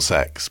and anal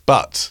sex,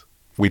 but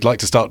we'd like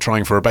to start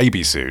trying for a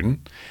baby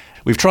soon.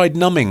 We've tried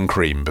numbing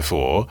cream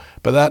before,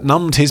 but that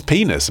numbed his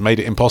penis and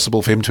made it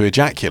impossible for him to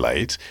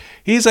ejaculate.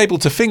 He is able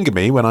to finger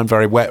me when I'm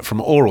very wet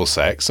from oral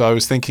sex, so I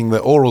was thinking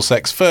that oral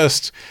sex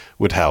first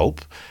would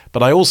help,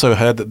 but I also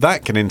heard that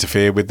that can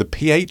interfere with the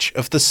pH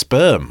of the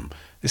sperm.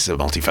 This is a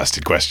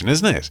multifaceted question,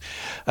 isn't it?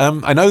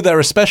 I know there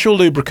are special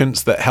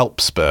lubricants that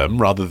help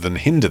sperm rather than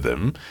hinder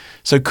them,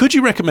 so could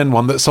you recommend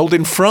one that's sold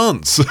in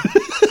France?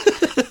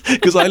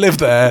 Because I live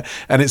there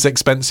and it's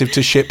expensive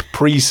to ship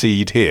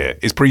Pre-Seed here.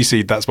 Is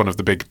Pre-Seed, that's one of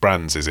the big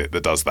brands, is it,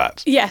 that does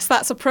that? Yes,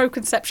 that's a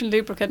pro-conception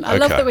lubricant. I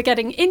love that we're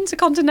getting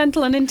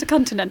intercontinental and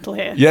intercontinental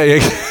here. Yeah,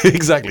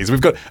 exactly. So we've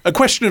got a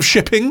question of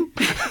shipping,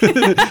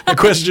 a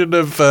question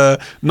of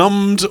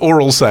numbed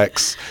oral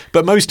sex,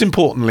 but most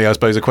importantly, I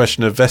suppose, a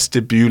question of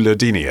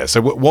vestibulodynia.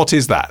 So what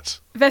is that?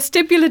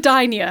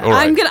 Vestibulodynia.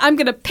 Right. I'm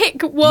gonna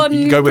pick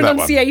one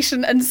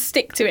pronunciation and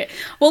stick to it.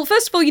 Well,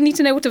 first of all, you need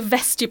to know what a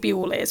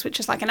vestibule is, which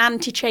is like an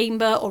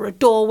antechamber or a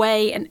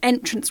doorway, an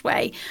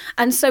entranceway.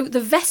 And so the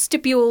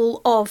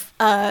vestibule of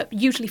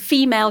usually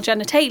female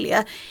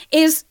genitalia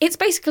it's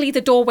basically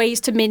the doorways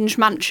to Minge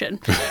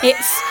Mansion.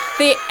 It's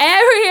the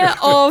area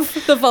of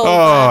the vulva.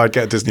 Oh, I'd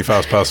get a Disney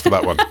Fast Pass for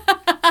that one.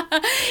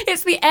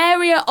 It's the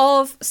area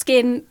of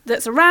skin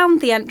that's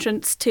around the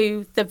entrance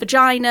to the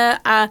vagina,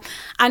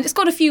 and it's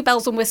got a few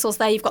bells and whistles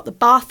there. You've got the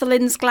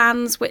Bartholin's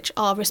glands, which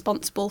are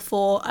responsible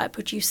for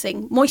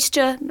producing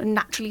moisture and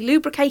naturally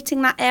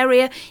lubricating that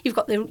area. You've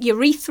got the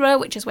urethra,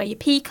 which is where your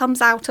pee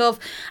comes out of,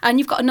 and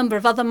you've got a number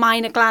of other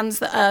minor glands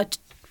that are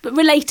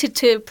related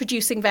to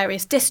producing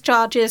various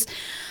discharges.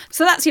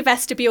 So that's your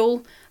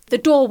vestibule, the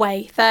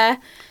doorway there.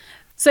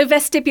 So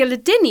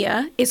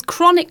vestibulodynia is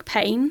chronic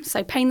pain,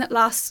 so pain that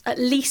lasts at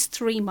least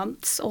 3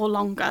 months or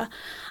longer.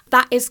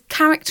 that is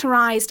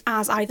characterised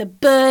as either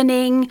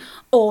burning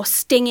or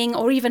stinging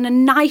or even a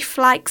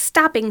knife-like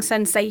stabbing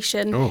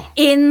sensation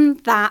in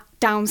that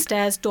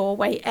downstairs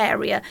doorway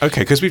area.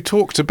 Okay, because we've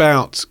talked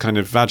about kind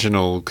of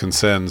vaginal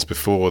concerns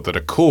before that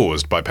are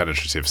caused by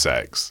penetrative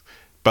sex,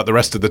 but the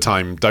rest of the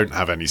time don't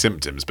have any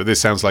symptoms. But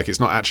this sounds like it's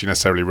not actually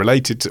necessarily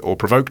related to or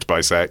provoked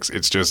by sex.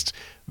 It's just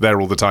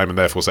there all the time and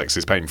therefore sex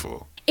is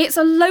painful. It's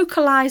a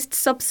localised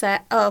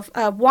subset of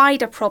a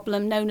wider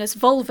problem known as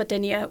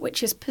vulvodynia,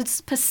 which is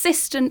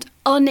persistent,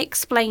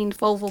 unexplained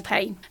vulval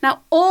pain.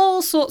 Now,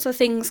 all sorts of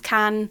things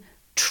can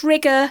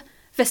trigger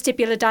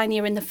vestibular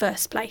dynia in the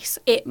first place.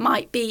 It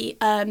might be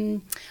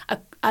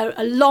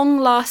a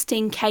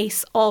long-lasting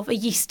case of a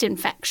yeast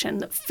infection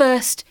that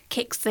first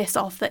kicks this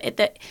off,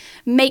 that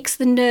makes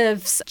the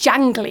nerves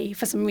jangly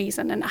for some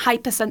reason and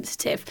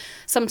hypersensitive.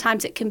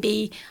 Sometimes it can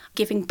be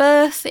giving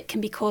birth, it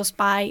can be caused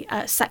by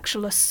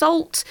sexual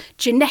assault,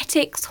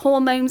 genetics,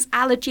 hormones,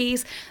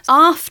 allergies.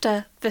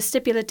 After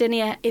vestibular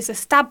dynia is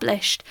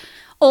established,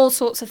 all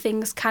sorts of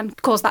things can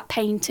cause that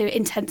pain to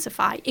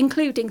intensify,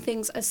 including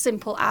things as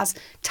simple as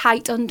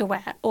tight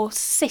underwear or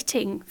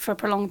sitting for a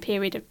prolonged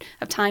period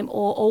of time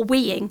or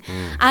weeing.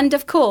 And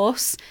of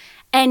course,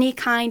 any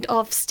kind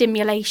of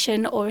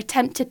stimulation or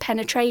attempted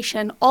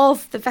penetration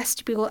of the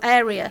vestibule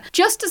area.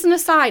 Just as an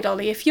aside,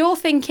 Ollie, if you're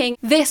thinking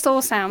this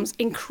all sounds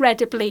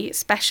incredibly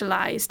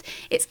specialised,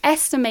 it's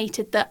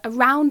estimated that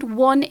around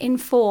 1 in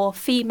 4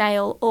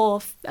 female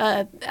or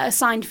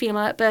assigned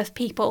female at birth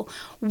people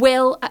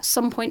will at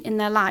some point in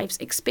their lives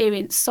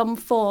experience some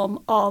form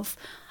of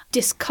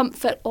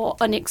discomfort or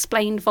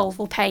unexplained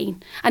vulval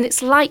pain. And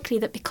it's likely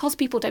that because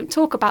people don't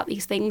talk about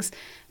these things,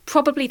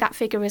 probably that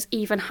figure is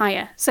even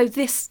higher. So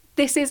this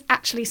is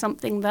actually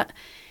something that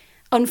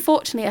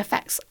unfortunately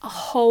affects a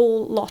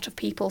whole lot of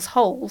people's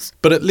holes.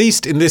 But at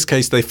least in this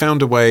case, they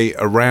found a way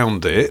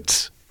around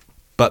it,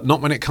 but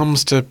not when it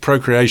comes to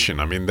procreation.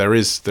 I mean, there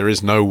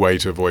is no way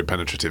to avoid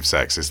penetrative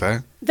sex, is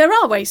there? There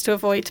are ways to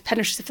avoid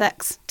penetrative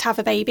sex to have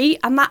a baby,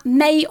 and that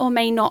may or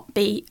may not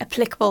be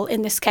applicable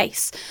in this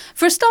case.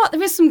 For a start,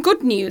 there is some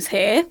good news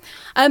here.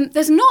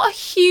 There's not a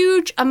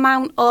huge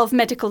amount of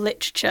medical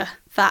literature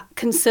that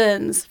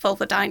concerns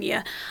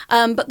vulvodynia.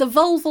 But the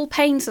Vulval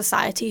Pain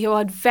Society, who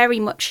I'd very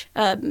much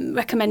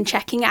recommend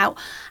checking out,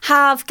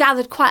 have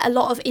gathered quite a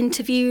lot of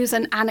interviews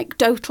and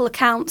anecdotal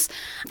accounts.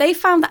 They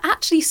found that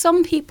actually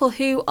some people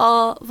who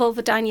are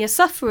vulvodynia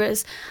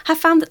sufferers have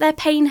found that their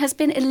pain has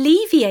been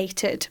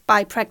alleviated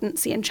by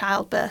pregnancy and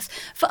childbirth.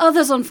 For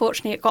others,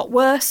 unfortunately, it got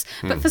worse.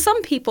 But for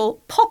some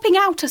people, popping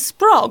out a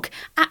sprog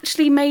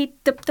actually made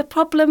the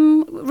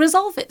problem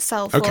resolve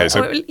itself. Okay,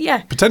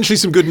 potentially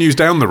some good news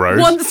down the road.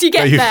 Once you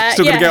get you've there,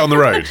 still got to get on the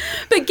road.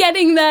 But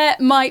getting there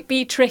might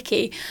be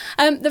tricky.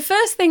 The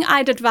first thing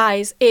I'd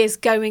advise is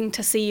going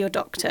to see your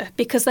doctor,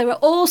 because there are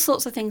all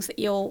sorts of things that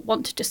you'll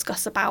want to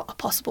discuss about a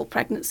possible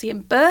pregnancy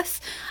and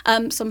birth.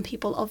 Some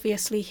people,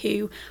 obviously,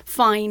 who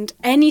find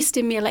any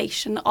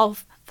stimulation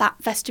of that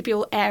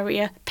vestibule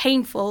area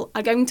painful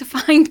are going to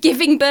find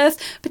giving birth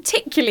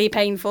particularly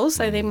painful,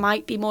 so they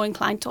might be more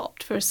inclined to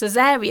opt for a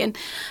caesarean.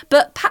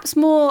 But perhaps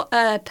more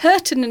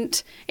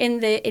pertinent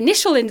in the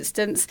initial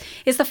instance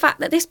is the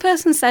fact that this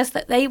person says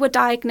that they were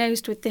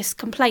diagnosed with this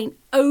complaint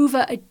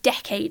over a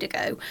decade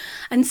ago.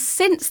 And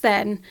since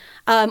then,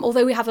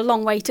 although we have a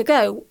long way to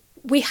go,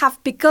 we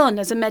have begun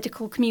as a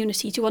medical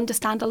community to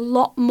understand a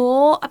lot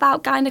more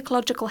about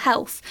gynecological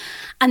health,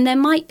 and there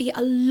might be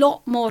a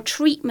lot more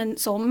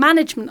treatments or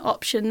management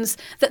options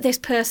that this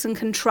person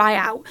can try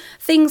out.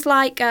 Things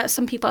like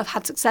some people have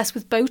had success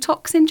with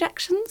Botox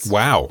injections.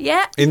 Wow.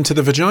 Yeah. Into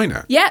the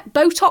vagina. Yeah,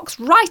 Botox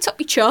right up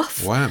your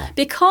chuff. Wow.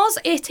 Because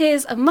it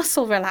is a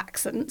muscle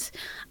relaxant,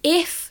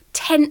 if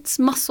tense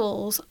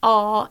muscles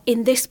are,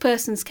 in this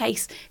person's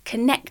case,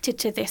 connected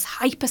to this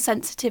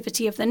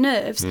hypersensitivity of the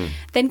nerves,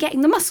 then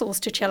getting the muscles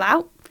to chill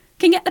out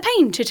can get the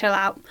pain to chill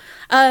out.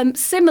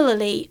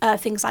 Similarly,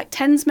 things like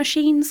TENS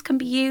machines can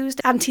be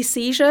used,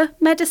 anti-seizure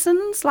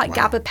medicines like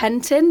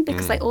gabapentin,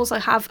 because they also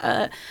have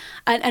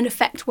an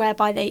effect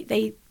whereby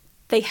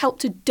they help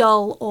to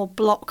dull or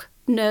block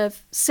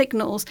nerve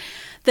signals.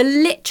 The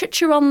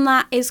literature on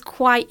that is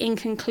quite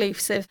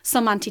inconclusive.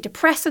 Some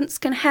antidepressants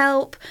can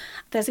help.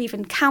 There's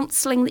even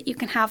counselling that you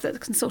can have that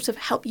can sort of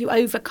help you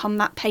overcome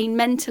that pain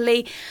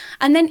mentally.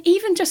 And then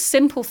even just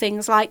simple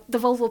things like the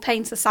Vulval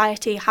Pain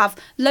Society have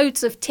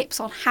loads of tips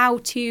on how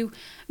to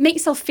make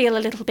yourself feel a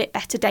little bit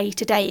better day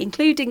to day,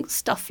 including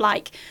stuff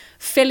like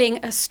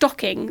filling a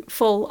stocking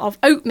full of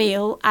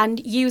oatmeal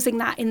and using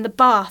that in the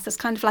bath as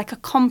kind of like a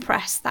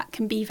compress that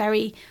can be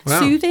very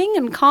soothing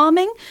and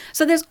calming.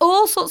 So there's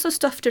all sorts of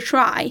stuff to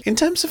try. In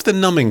terms of the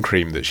numbing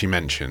cream that she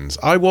mentions,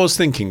 I was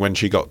thinking when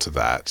she got to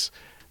that,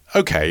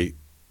 okay,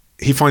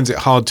 he finds it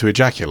hard to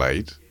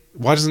ejaculate.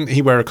 Why doesn't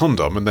he wear a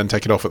condom and then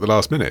take it off at the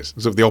last minute?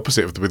 Sort of the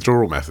opposite of the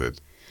withdrawal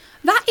method.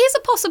 That is a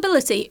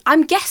possibility.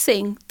 I'm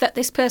guessing that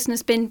this person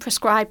has been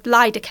prescribed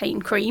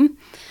lidocaine cream.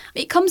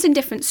 It comes in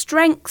different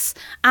strengths,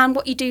 and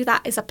what you do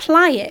that is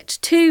apply it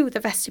to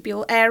the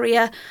vestibule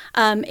area.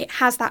 It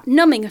has that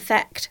numbing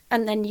effect,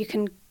 and then you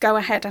can go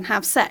ahead and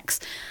have sex.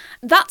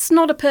 That's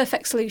not a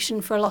perfect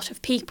solution for a lot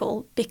of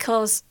people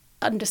because,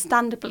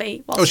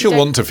 understandably... she'll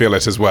want to feel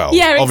it as well.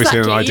 Yeah, obviously exactly.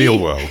 in an ideal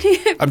world.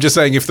 I'm just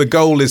saying if the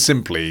goal is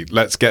simply,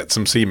 let's get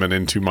some semen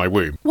into my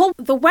womb. Well,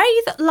 the way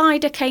that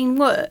lidocaine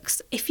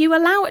works, if you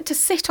allow it to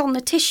sit on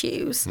the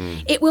tissues,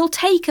 it will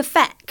take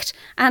effect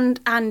and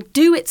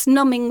do its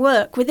numbing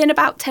work within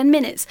about 10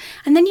 minutes.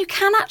 And then you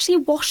can actually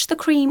wash the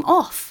cream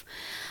off.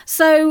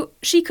 So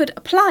she could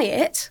apply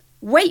it,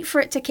 wait for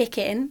it to kick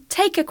in,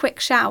 take a quick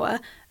shower,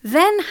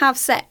 then have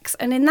sex,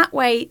 and in that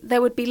way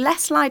there would be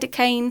less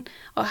lidocaine,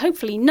 or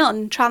hopefully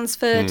none,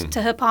 transferred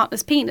to her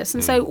partner's penis,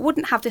 and so it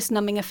wouldn't have this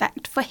numbing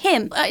effect for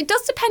him. It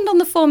does depend on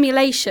the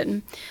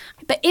formulation,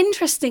 but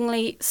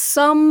interestingly,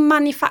 some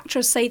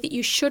manufacturers say that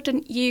you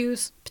shouldn't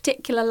use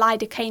particular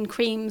lidocaine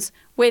creams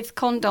with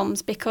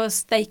condoms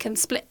because they can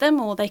split them,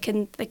 or they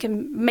can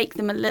make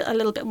them a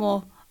little bit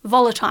more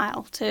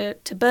volatile to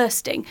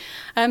bursting.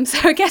 So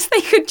I guess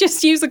they could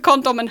just use a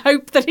condom and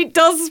hope that it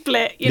does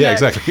split. You know?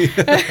 Exactly.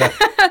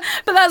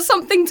 But that's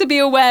something to be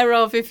aware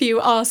of if you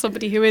are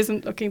somebody who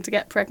isn't looking to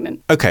get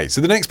pregnant. Okay,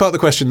 so the next part of the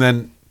question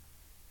then,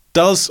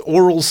 does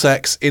oral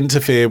sex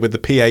interfere with the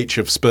pH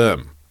of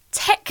sperm?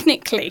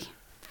 Technically,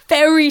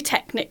 very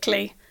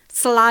technically,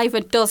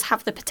 saliva does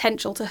have the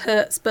potential to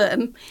hurt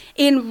sperm.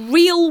 In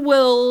real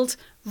world,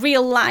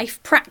 real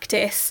life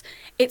practice,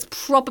 it's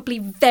probably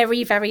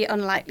very, very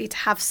unlikely to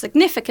have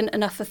significant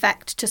enough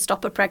effect to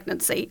stop a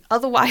pregnancy.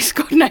 Otherwise,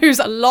 God knows,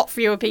 a lot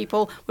fewer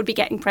people would be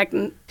getting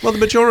pregnant. Well, the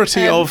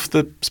majority of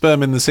the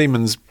sperm in the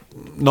semen's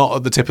not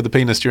at the tip of the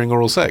penis during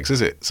oral sex, is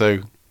it?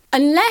 So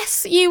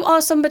unless you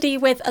are somebody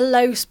with a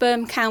low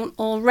sperm count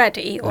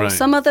already or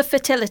some other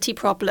fertility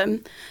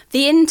problem,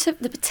 the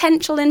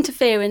potential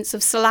interference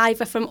of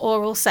saliva from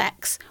oral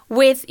sex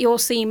with your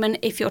semen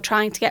if you're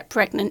trying to get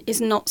pregnant is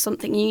not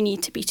something you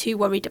need to be too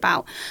worried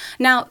about.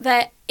 Now,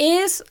 there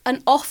is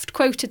an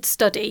oft-quoted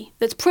study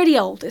that's pretty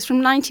old. It's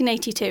from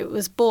 1982. It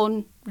was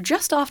born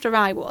just after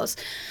I was.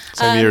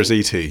 Same year as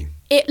E.T.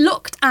 It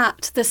looked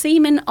at the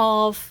semen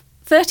of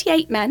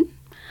 38 men,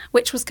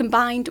 which was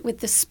combined with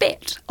the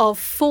spit of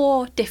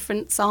 4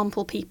 different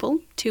sample people,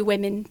 2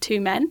 women,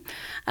 2 men.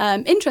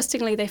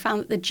 Interestingly, they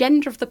found that the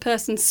gender of the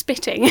person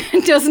spitting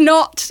does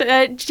not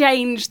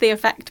change the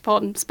effect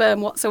upon sperm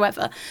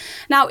whatsoever.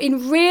 Now,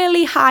 in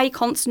really high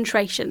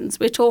concentrations,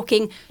 we're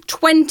talking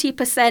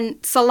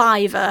 20%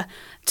 saliva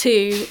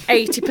to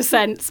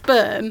 80%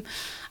 sperm,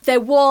 there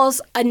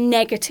was a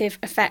negative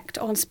effect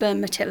on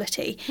sperm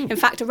motility. In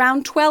fact,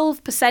 around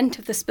 12%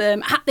 of the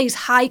sperm at these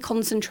high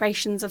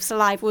concentrations of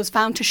saliva was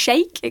found to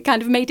shake. It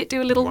kind of made it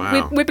do a little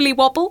wibbly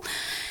wobble.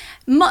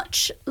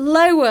 Much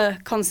lower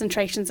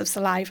concentrations of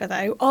saliva,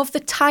 though, of the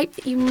type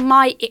that you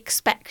might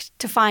expect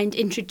to find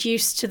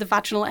introduced to the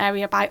vaginal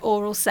area by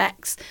oral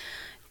sex,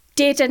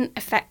 didn't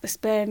affect the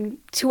sperm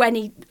to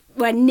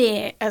anywhere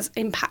near as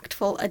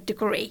impactful a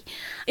degree.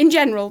 In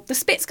general, the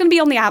spit's going to be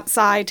on the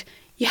outside.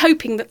 You're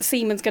hoping that the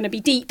semen's going to be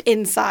deep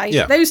inside.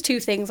 Yeah. Those two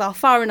things are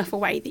far enough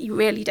away that you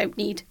really don't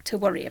need to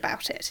worry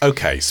about it.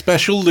 Okay,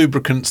 special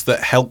lubricants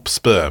that help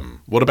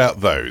sperm. What about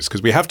those?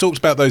 Because we have talked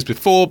about those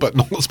before, but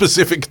not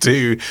specific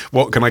to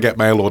what can I get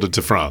mail ordered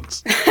to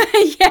France.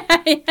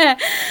 Yeah.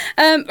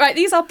 Right,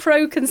 these are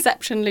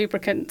pro-conception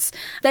lubricants.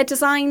 They're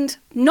designed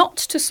not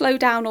to slow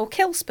down or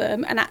kill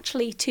sperm and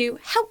actually to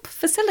help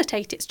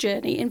facilitate its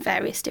journey in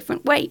various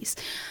different ways.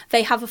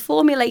 They have a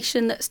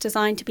formulation that's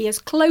designed to be as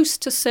close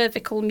to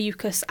cervical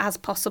mucus as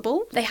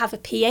possible. They have a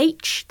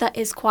pH that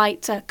is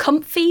quite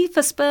comfy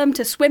for sperm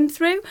to swim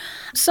through.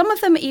 Some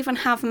of them even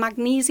have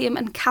magnesium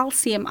and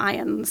calcium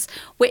ions,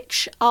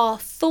 which are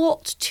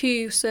thought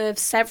to serve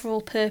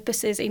several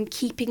purposes in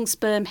keeping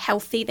sperm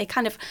healthy. They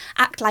kind of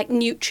act like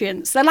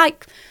nutrients. They're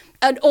like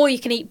an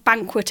all-you-can-eat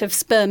banquet of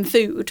sperm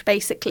food,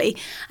 basically.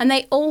 And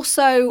they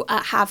also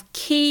have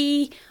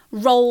key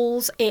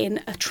roles in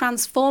a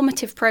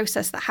transformative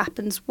process that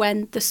happens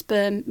when the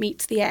sperm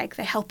meets the egg.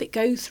 They help it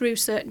go through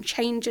certain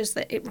changes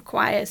that it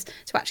requires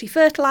to actually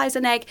fertilise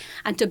an egg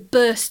and to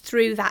burst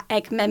through that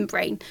egg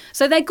membrane.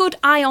 So they're good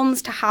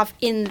ions to have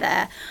in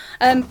there.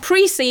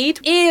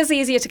 Pre-seed is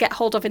easier to get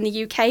hold of in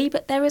the UK,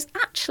 but there is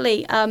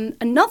actually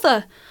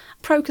another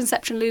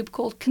pro-conception lube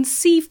called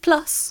Conceive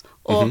Plus,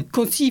 or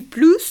Conceive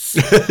Plus,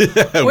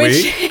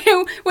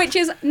 which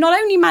is not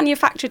only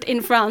manufactured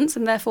in France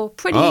and therefore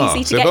pretty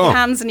easy to get your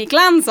hands and your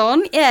glands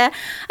on,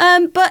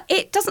 but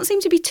it doesn't seem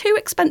to be too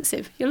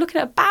expensive. You're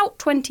looking at about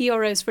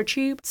 €20 for a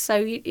tube,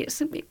 so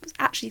it's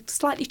actually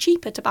slightly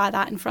cheaper to buy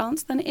that in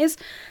France than it is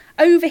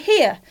over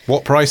here.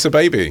 What price a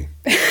baby?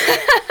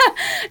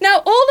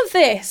 Now, all of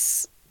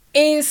this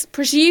is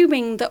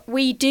presuming that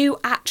we do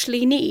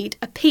actually need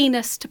a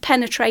penis to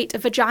penetrate a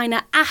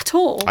vagina at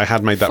all. I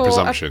had made that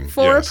presumption.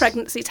 For a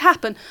pregnancy to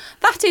happen.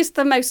 That is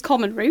the most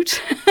common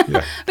route,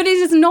 but it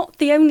is not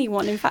the only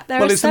one. In fact, there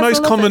are several it's the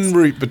most common others.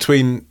 route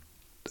between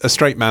a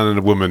straight man and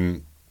a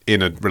woman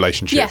in a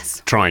relationship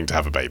Yes. trying to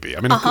have a baby.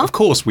 I mean, of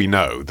course we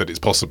know that it's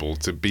possible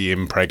to be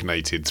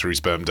impregnated through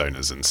sperm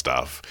donors and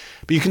stuff,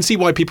 but you can see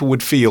why people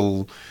would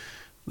feel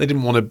they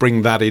didn't want to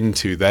bring that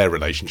into their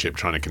relationship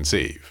trying to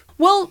conceive.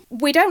 Well,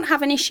 we don't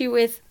have an issue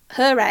with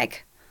her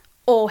egg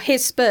or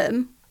his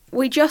sperm.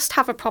 We just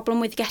have a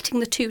problem with getting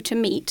the two to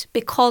meet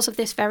because of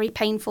this very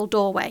painful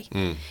doorway.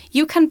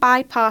 You can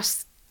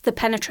bypass the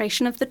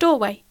penetration of the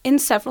doorway in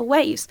several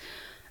ways.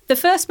 The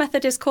first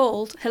method is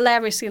called,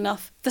 hilariously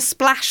enough, the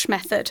splash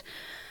method.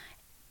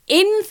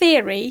 In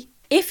theory,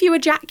 if you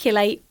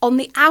ejaculate on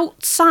the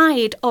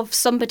outside of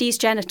somebody's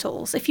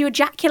genitals, if you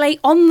ejaculate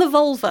on the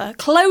vulva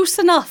close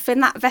enough in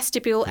that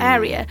vestibule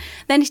area,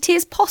 then it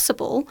is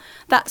possible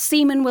that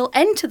semen will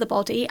enter the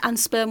body and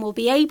sperm will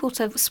be able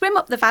to swim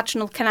up the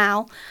vaginal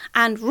canal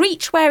and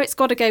reach where it's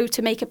got to go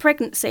to make a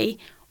pregnancy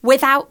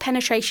without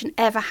penetration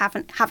ever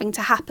having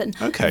to happen.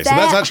 Okay, so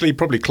that's actually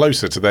probably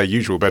closer to their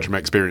usual bedroom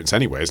experience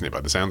anyway, isn't it, by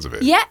the sounds of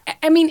it? Yeah,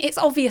 I mean, it's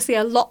obviously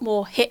a lot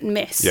more hit and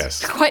miss.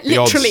 Yes. Quite The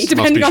odds literally, must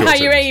depending be on how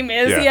shortened. your aim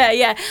is. Yeah.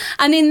 Yeah.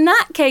 And in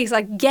that case,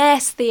 I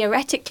guess,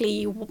 theoretically,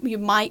 you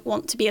might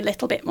want to be a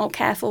little bit more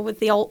careful with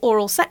the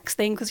oral sex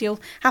thing because you'll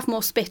have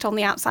more spit on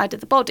the outside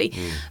of the body.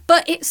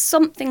 But it's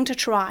something to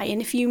try.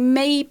 And if you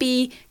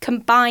maybe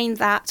combine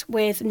that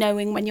with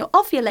knowing when you're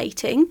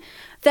ovulating,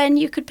 then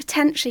you could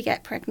potentially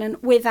get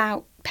pregnant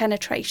without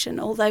penetration,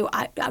 although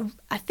I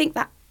think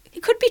that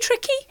it could be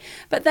tricky,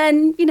 but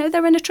then,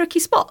 they're in a tricky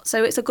spot,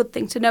 so it's a good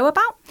thing to know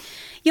about.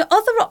 Your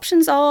other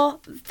options are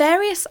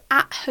various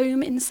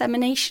at-home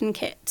insemination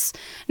kits.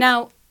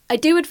 Now, I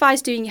do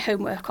advise doing your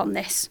homework on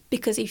this,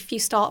 because if you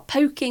start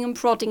poking and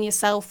prodding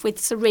yourself with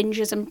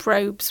syringes and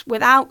probes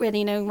without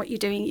really knowing what you're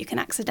doing, you can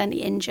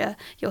accidentally injure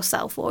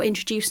yourself or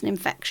introduce an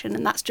infection,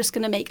 and that's just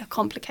going to make a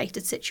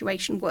complicated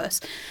situation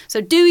worse.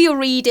 So do your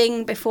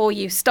reading before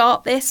you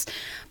start this.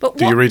 But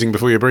Do your reading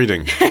before you're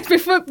breeding.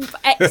 Excellent.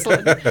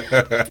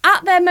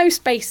 At their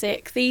most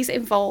basic, these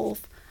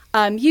involve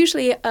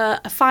usually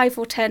a 5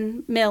 or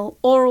 10 ml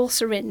oral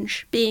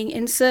syringe being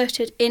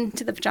inserted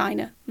into the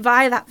vagina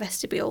via that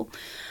vestibule.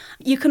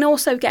 You can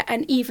also get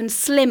an even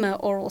slimmer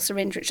oral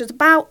syringe, which is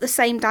about the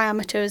same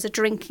diameter as a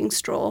drinking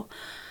straw.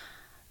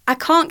 I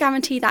can't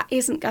guarantee that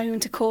isn't going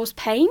to cause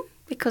pain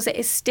because it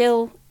is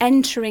still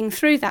entering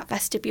through that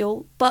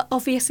vestibule, but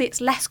obviously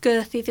it's less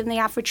girthy than the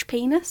average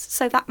penis,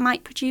 so that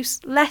might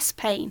produce less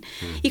pain.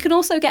 You can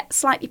also get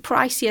slightly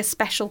pricier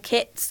special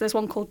kits. There's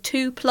one called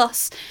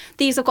 2+.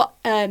 These have got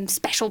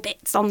special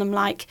bits on them,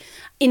 like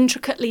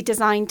intricately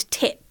designed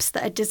tips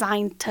that are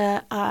designed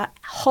to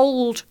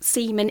hold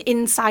semen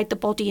inside the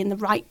body in the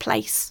right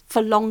place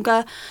for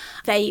longer.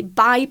 They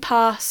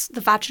bypass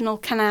the vaginal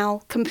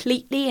canal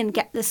completely and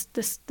get the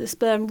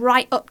sperm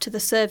right up to the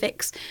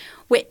cervix,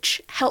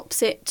 which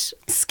helps it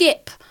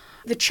skip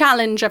the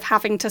challenge of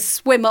having to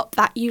swim up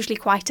that usually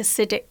quite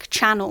acidic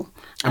channel.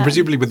 And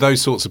presumably with those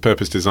sorts of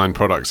purpose-designed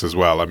products as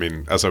well, I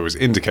mean, as I was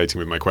indicating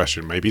with my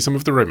question, maybe some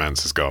of the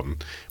romance has gone.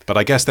 But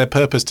I guess they're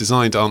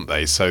purpose-designed, aren't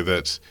they, so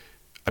that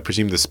I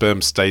presume the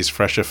sperm stays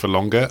fresher for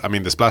longer? I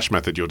mean, the splash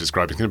method you're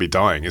describing is going to be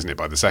dying, isn't it,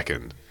 by the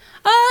second?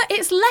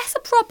 It's less a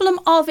problem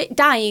of it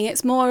dying.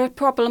 It's more a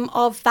problem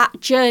of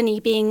that journey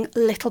being a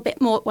little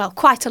bit more, well,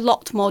 quite a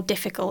lot more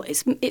difficult.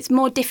 It's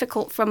more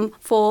difficult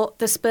for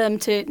the sperm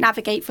to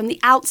navigate from the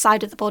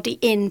outside of the body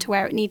in to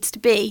where it needs to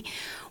be.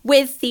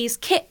 With these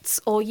kits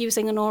or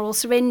using an oral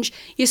syringe,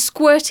 you're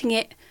squirting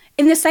it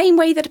in the same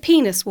way that a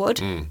penis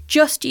would,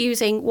 just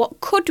using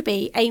what could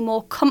be a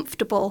more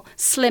comfortable,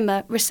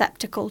 slimmer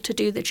receptacle to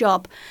do the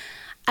job.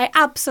 I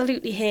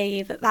absolutely hear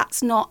you that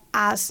that's not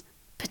as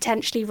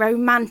potentially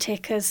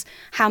romantic as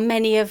how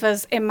many of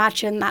us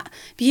imagine that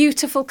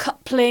beautiful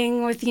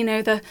coupling with,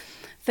 the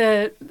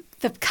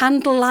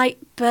candlelight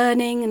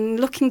burning and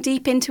looking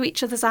deep into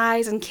each other's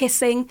eyes and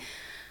kissing.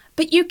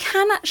 But you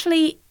can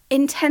actually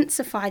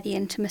intensify the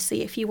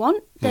intimacy if you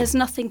want. There's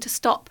nothing to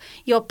stop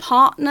your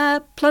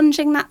partner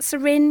plunging that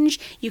syringe.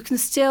 You can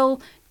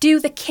still do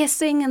the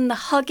kissing and the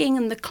hugging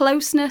and the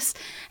closeness.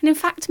 And in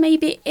fact,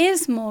 maybe it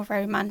is more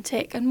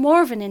romantic and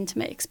more of an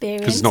intimate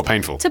experience. Because it's not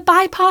painful. To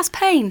bypass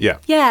pain. Yeah.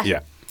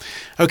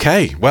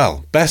 Okay,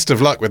 well, best of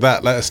luck with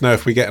that. Let us know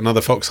if we get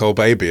another foxhole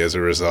baby as a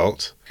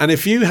result. And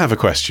if you have a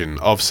question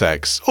of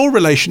sex or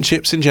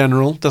relationships in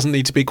general, doesn't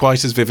need to be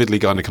quite as vividly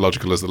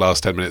gynecological as the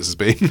last 10 minutes has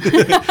been,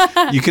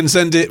 you can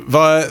send it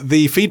via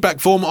the feedback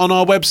form on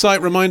our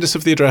website. Remind us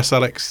of the address,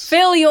 Alex.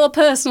 Fill your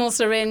personal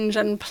syringe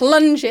and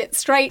plunge it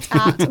straight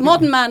at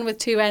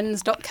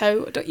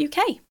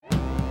modernmanwith2ns.co.uk.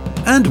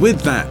 And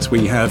with that,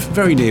 we have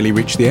very nearly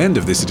reached the end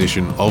of this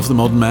edition of The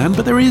Modern Man,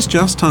 but there is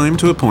just time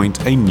to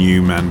appoint a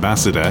new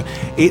Manbassador.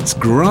 It's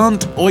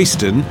Grant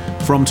Oyston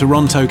from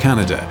Toronto,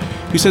 Canada,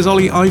 who says,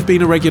 Ollie, I've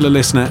been a regular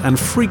listener and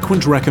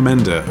frequent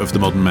recommender of The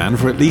Modern Man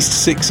for at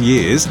least 6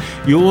 years.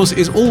 Yours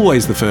is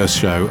always the first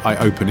show I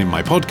open in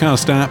my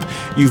podcast app.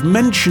 You've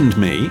mentioned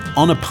me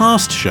on a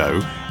past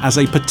show as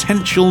a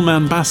potential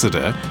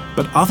Manbassador,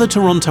 but other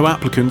Toronto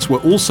applicants were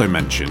also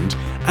mentioned,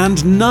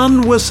 and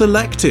none were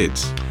selected.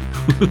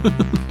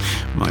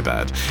 My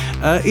bad.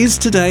 Is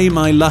today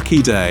my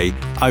lucky day?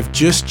 I've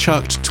just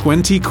chucked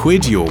 20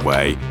 quid your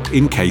way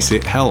in case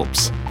it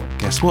helps.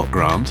 Guess what,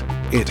 Grant?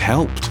 It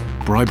helped.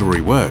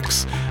 bribery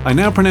works. I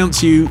now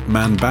pronounce you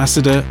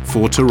Manbassador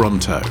for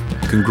Toronto.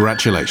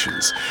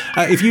 Congratulations.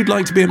 If you'd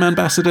like to be a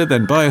Manbassador,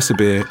 then buy us a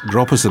beer,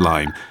 drop us a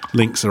line.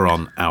 Links are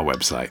on our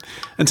website.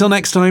 Until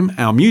next time,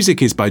 our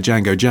music is by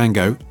Django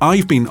Django.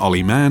 I've been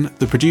Ollie Mann,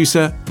 the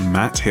producer,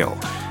 Matt Hill.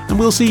 And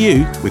we'll see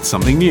you with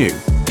something new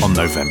on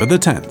November the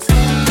 10th.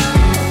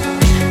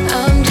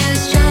 I'm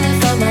just trying to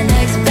find my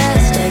next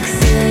best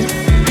exit.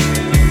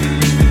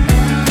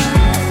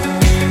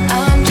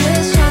 I'm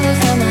just trying to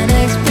find my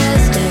next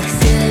best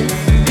exit.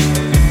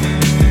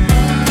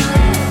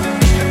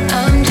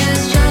 I'm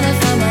just trying to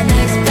find my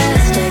next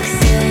best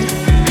exit.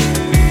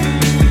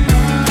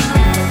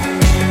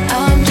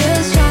 I'm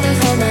just trying to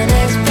find my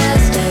next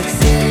best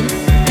exit.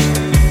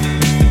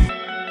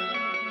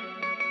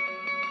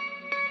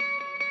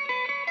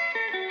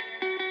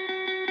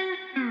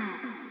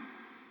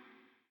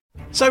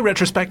 So,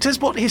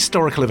 retrospectors, what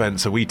historical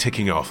events are we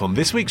ticking off on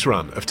this week's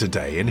run of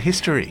Today in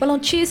History? Well, on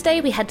Tuesday,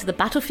 we head to the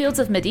battlefields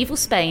of medieval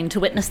Spain to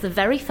witness the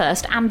very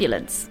first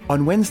ambulance.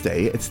 On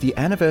Wednesday, it's the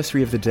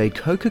anniversary of the day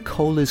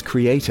Coca-Cola's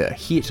creator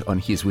hit on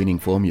his winning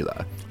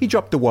formula. He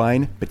dropped the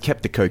wine, but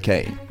kept the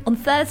cocaine. On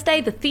Thursday,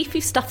 the thief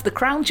who stuffed the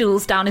crown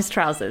jewels down his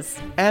trousers.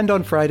 And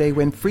on Friday,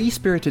 when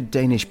free-spirited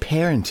Danish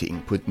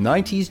parenting put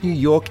 90s New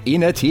York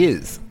in a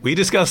tears. We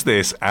discuss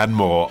this and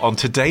more on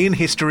Today in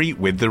History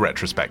with the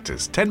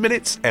Retrospectors. 10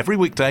 minutes every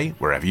weekday,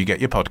 wherever you get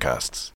your podcasts.